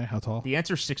 Okay. How tall? The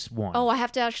answer's 6'1". Oh, I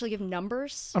have to actually give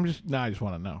numbers. I just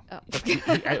want to know. Oh.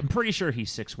 I'm pretty sure he's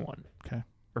 6'1". Okay.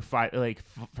 Or 5, like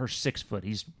for 6 foot.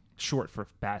 He's short for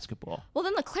basketball. Well,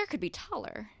 then Leclerc could be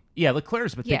taller. Yeah,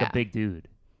 Leclerc's a Yeah. big dude.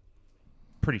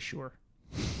 Pretty sure.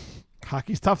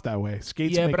 Hockey's tough that way.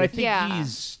 Skates. Yeah, make but I it- think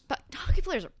he's. But hockey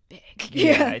players are big.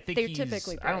 Yeah, I think they're he's.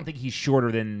 typically big. I don't think he's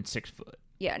shorter than 6 foot.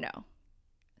 Yeah, no.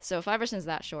 So if Iverson's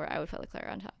that short, I would put Leclerc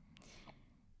on top.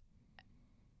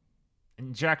 And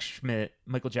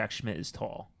Michael Jack Schmidt is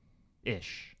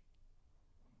tall-ish.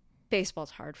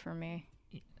 Baseball's hard for me.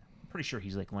 I'm pretty sure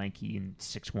he's like lanky and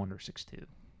 6'1" or 6'2".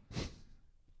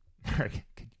 All right,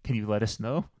 can you let us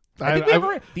know?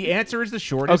 The answer is the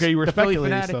shortest. Okay, you were the Philly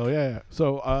speculating, Phanatic. so yeah.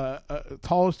 So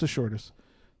tallest to shortest.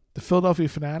 The Philadelphia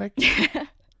Phanatic,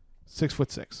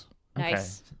 6'6". Okay,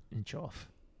 Nice. inch off.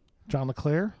 John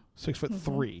LeClaire,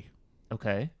 6'3".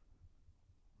 Okay.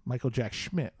 Michael Jack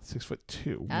Schmidt,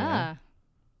 6'2". Ah,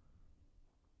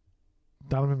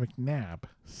 Donovan McNabb,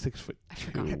 6'2". I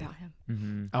forgot about him.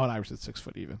 Mm-hmm. Allen Iverson, 6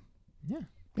 foot even. Yeah.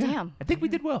 Damn. I think we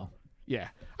did well. Yeah,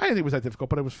 I didn't think it was that difficult,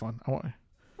 but it was fun.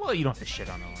 Well, you don't have to shit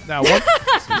on the line.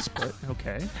 Now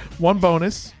Okay. one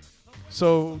bonus.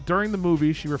 So during the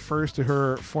movie, she refers to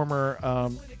her former,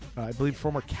 I believe,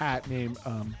 former cat named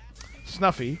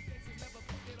Snuffy.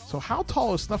 So how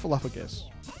tall is Snuffleupagus?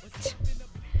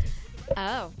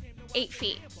 Oh, 8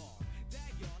 feet.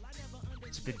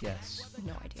 It's a good guess.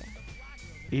 No idea.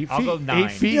 8 feet. I'll go 9.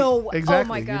 8 feet. No. Oh Exactly.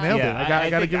 my You God. nailed it. Yeah, I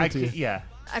gotta think give it to you. Yeah.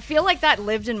 I feel like that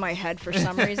lived in my head for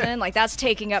some reason. Like that's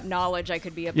taking up knowledge I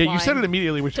could be applying. Yeah, you said it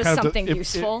immediately, which to kind of something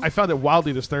useful. I found it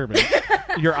wildly disturbing.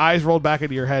 Your eyes rolled back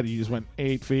into your head, and you just went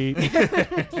 8 feet.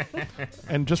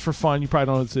 And just for fun, you probably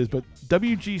don't know what this is, but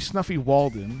W.G. Snuffy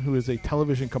Walden, who is a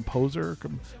television composer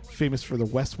famous for the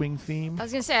West Wing theme. I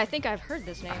was gonna say I think I've heard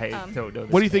this name. I don't know this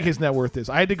What do you think man. his net worth is?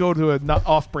 I had to go to an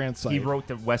off-brand site. He wrote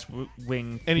the West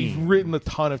Wing and he's theme. written a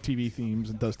ton of TV themes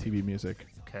and does TV music.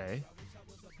 Okay.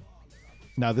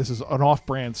 Now, this is an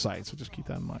off-brand site, so just keep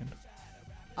that in mind.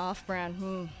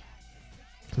 Off-brand.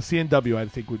 So CNW, I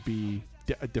think, would be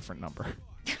a different number.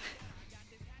 You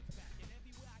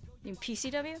mean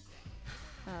PCW?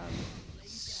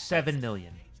 7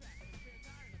 million.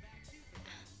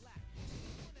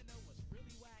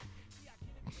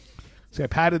 See, I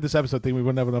padded this episode thing. We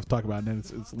wouldn't have enough to talk about, and then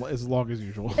it's as long as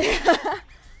usual.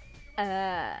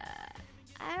 I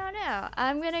don't know.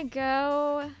 I'm gonna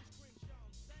go.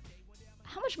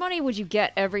 How much money would you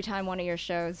get every time one of your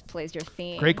shows plays your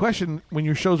theme? Great question. When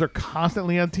your shows are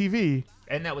constantly on TV,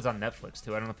 And that was on Netflix,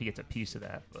 too. I don't know if he gets a piece of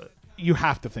that, but... you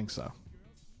have to think so.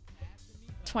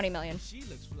 20 million.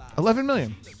 11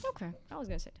 million. Okay, I was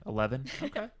gonna say. 11?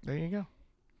 Okay. There you go. All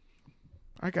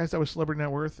right, guys. That was Celebrity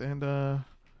Net Worth and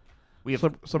We have,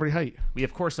 Celebrity Height. we,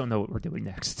 of course, don't know what we're doing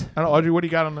next. I don't know, Audrey, what do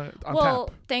you got on Well,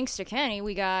 tap? thanks to Kenny,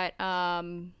 we got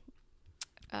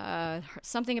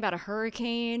something about a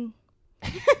hurricane.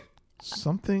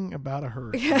 Something about a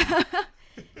hurricane.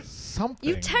 Something.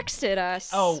 You texted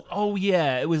us. Oh,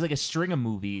 yeah. It was like a string of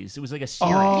movies. It was like a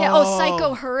series. Yeah. Oh,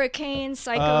 Psycho Hurricane.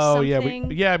 Psycho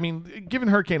something. yeah. I mean, given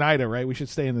Hurricane Ida, right? We should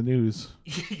stay in the news.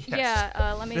 Yes.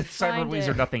 Yeah. Let me The find Cyberbullies it.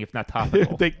 are nothing if not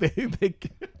topical. they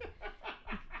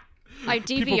I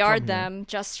People come DVR'd them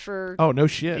just for. Oh no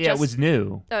shit. Yeah, it was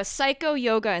new. Psycho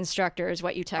Yoga Instructor is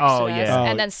what you texted Oh, us, yeah.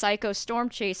 and then Psycho Storm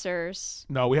Chasers.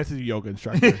 No, we have to do Yoga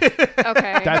Instructor.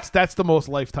 Okay, that's the most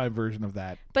lifetime version of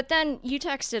that. but then you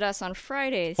texted us on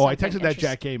Friday. Oh, I something texted that interest-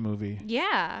 Jack Gay movie.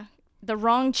 Yeah, the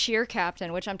wrong cheer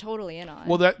captain, which I'm totally in on.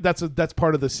 Well, that's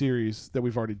part of the series that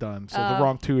we've already done. So the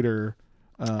wrong tutor.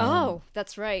 oh,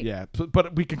 that's right. Yeah,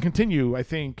 but we can continue. I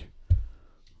think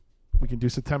we can do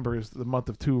September is the month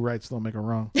of two rights don't make a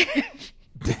wrong.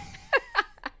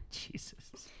 Jesus.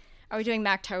 Are we doing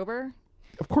Mactober?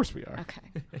 Of course we are.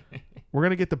 Okay. We're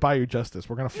gonna get to Bayou Justice.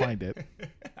 We're gonna find it.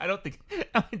 I don't think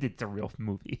it's a real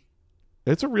movie.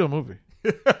 It's a real movie.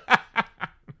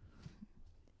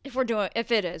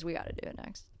 If it is, we got to do it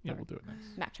next. Yeah, we'll do it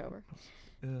next. Mactober.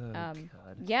 God.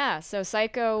 Yeah. So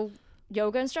Psycho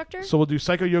Yoga Instructor. So we'll do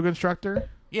Psycho Yoga Instructor,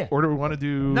 Yeah. or do we want to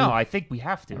do? No, I think we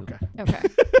have to. Okay. Okay.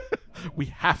 We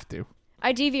have to.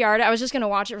 I DVR'd it. I was just gonna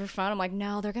watch it for fun. I'm like,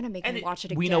 no, they're gonna make And me watch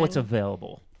it again. we know it's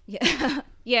available, Yeah.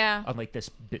 Yeah. unlike this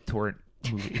BitTorrent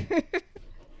movie.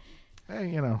 Hey,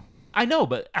 you know. I know,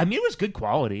 but I mean, it was good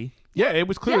quality. Yeah, it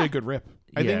was clearly Yeah. a good rip.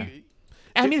 I Yeah. think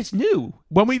I mean, it's new.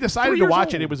 when we decided 3 to years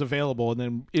watch it, old. it was available, and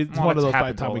then it's Well, one of it's those by the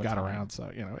happened time all we the got time. around. So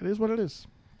it is what it is,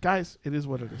 guys. It is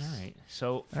what it is. All right.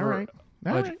 So All for right.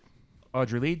 All Audrey, right.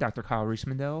 Audrey Lee, Dr. Kyle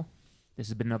Reesmandel, this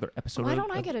has been another episode Why of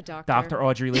don't I get a doctor? Dr.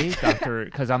 Audrey Lee, Doctor,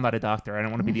 because I'm not a doctor. I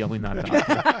don't want to be the only not a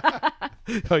doctor.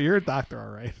 Oh, you're a doctor, all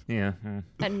right. Yeah,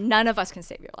 And none of us can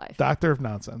save your life. Doctor of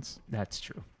nonsense, that's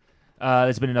true.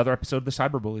 There's been another episode of the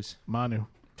Cyberbullies. Manu.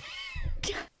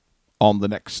 On the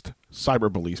next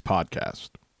Cyberbullies podcast,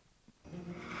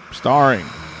 starring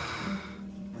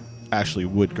Ashley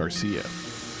Wood Garcia,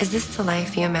 Is this the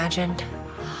life you imagined?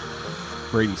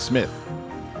 Brady Smith.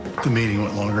 The meeting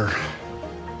went longer.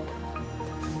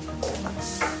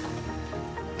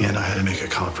 And I had to make a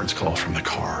conference call from the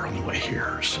car on the way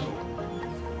here, so.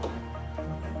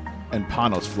 And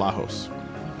Panos Vlahos.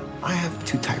 I have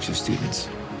two types of students.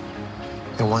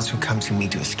 The ones who come to me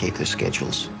to escape their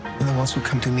schedules, and the ones who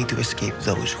come to me to escape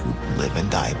those who live and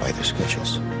die by their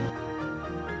schedules.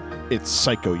 It's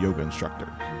Psycho Yoga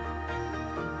Instructor.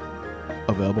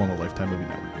 Available on the Lifetime Movie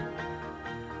Network.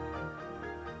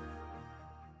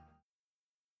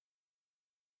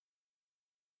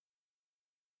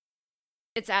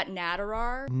 It's at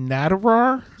Natarar.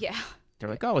 Natarar? Yeah. They're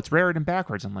like, oh, it's rare and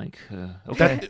backwards. I'm like, okay.